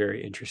quarter, is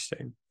very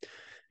interesting.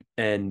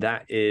 And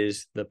that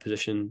is the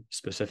position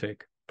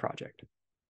specific project.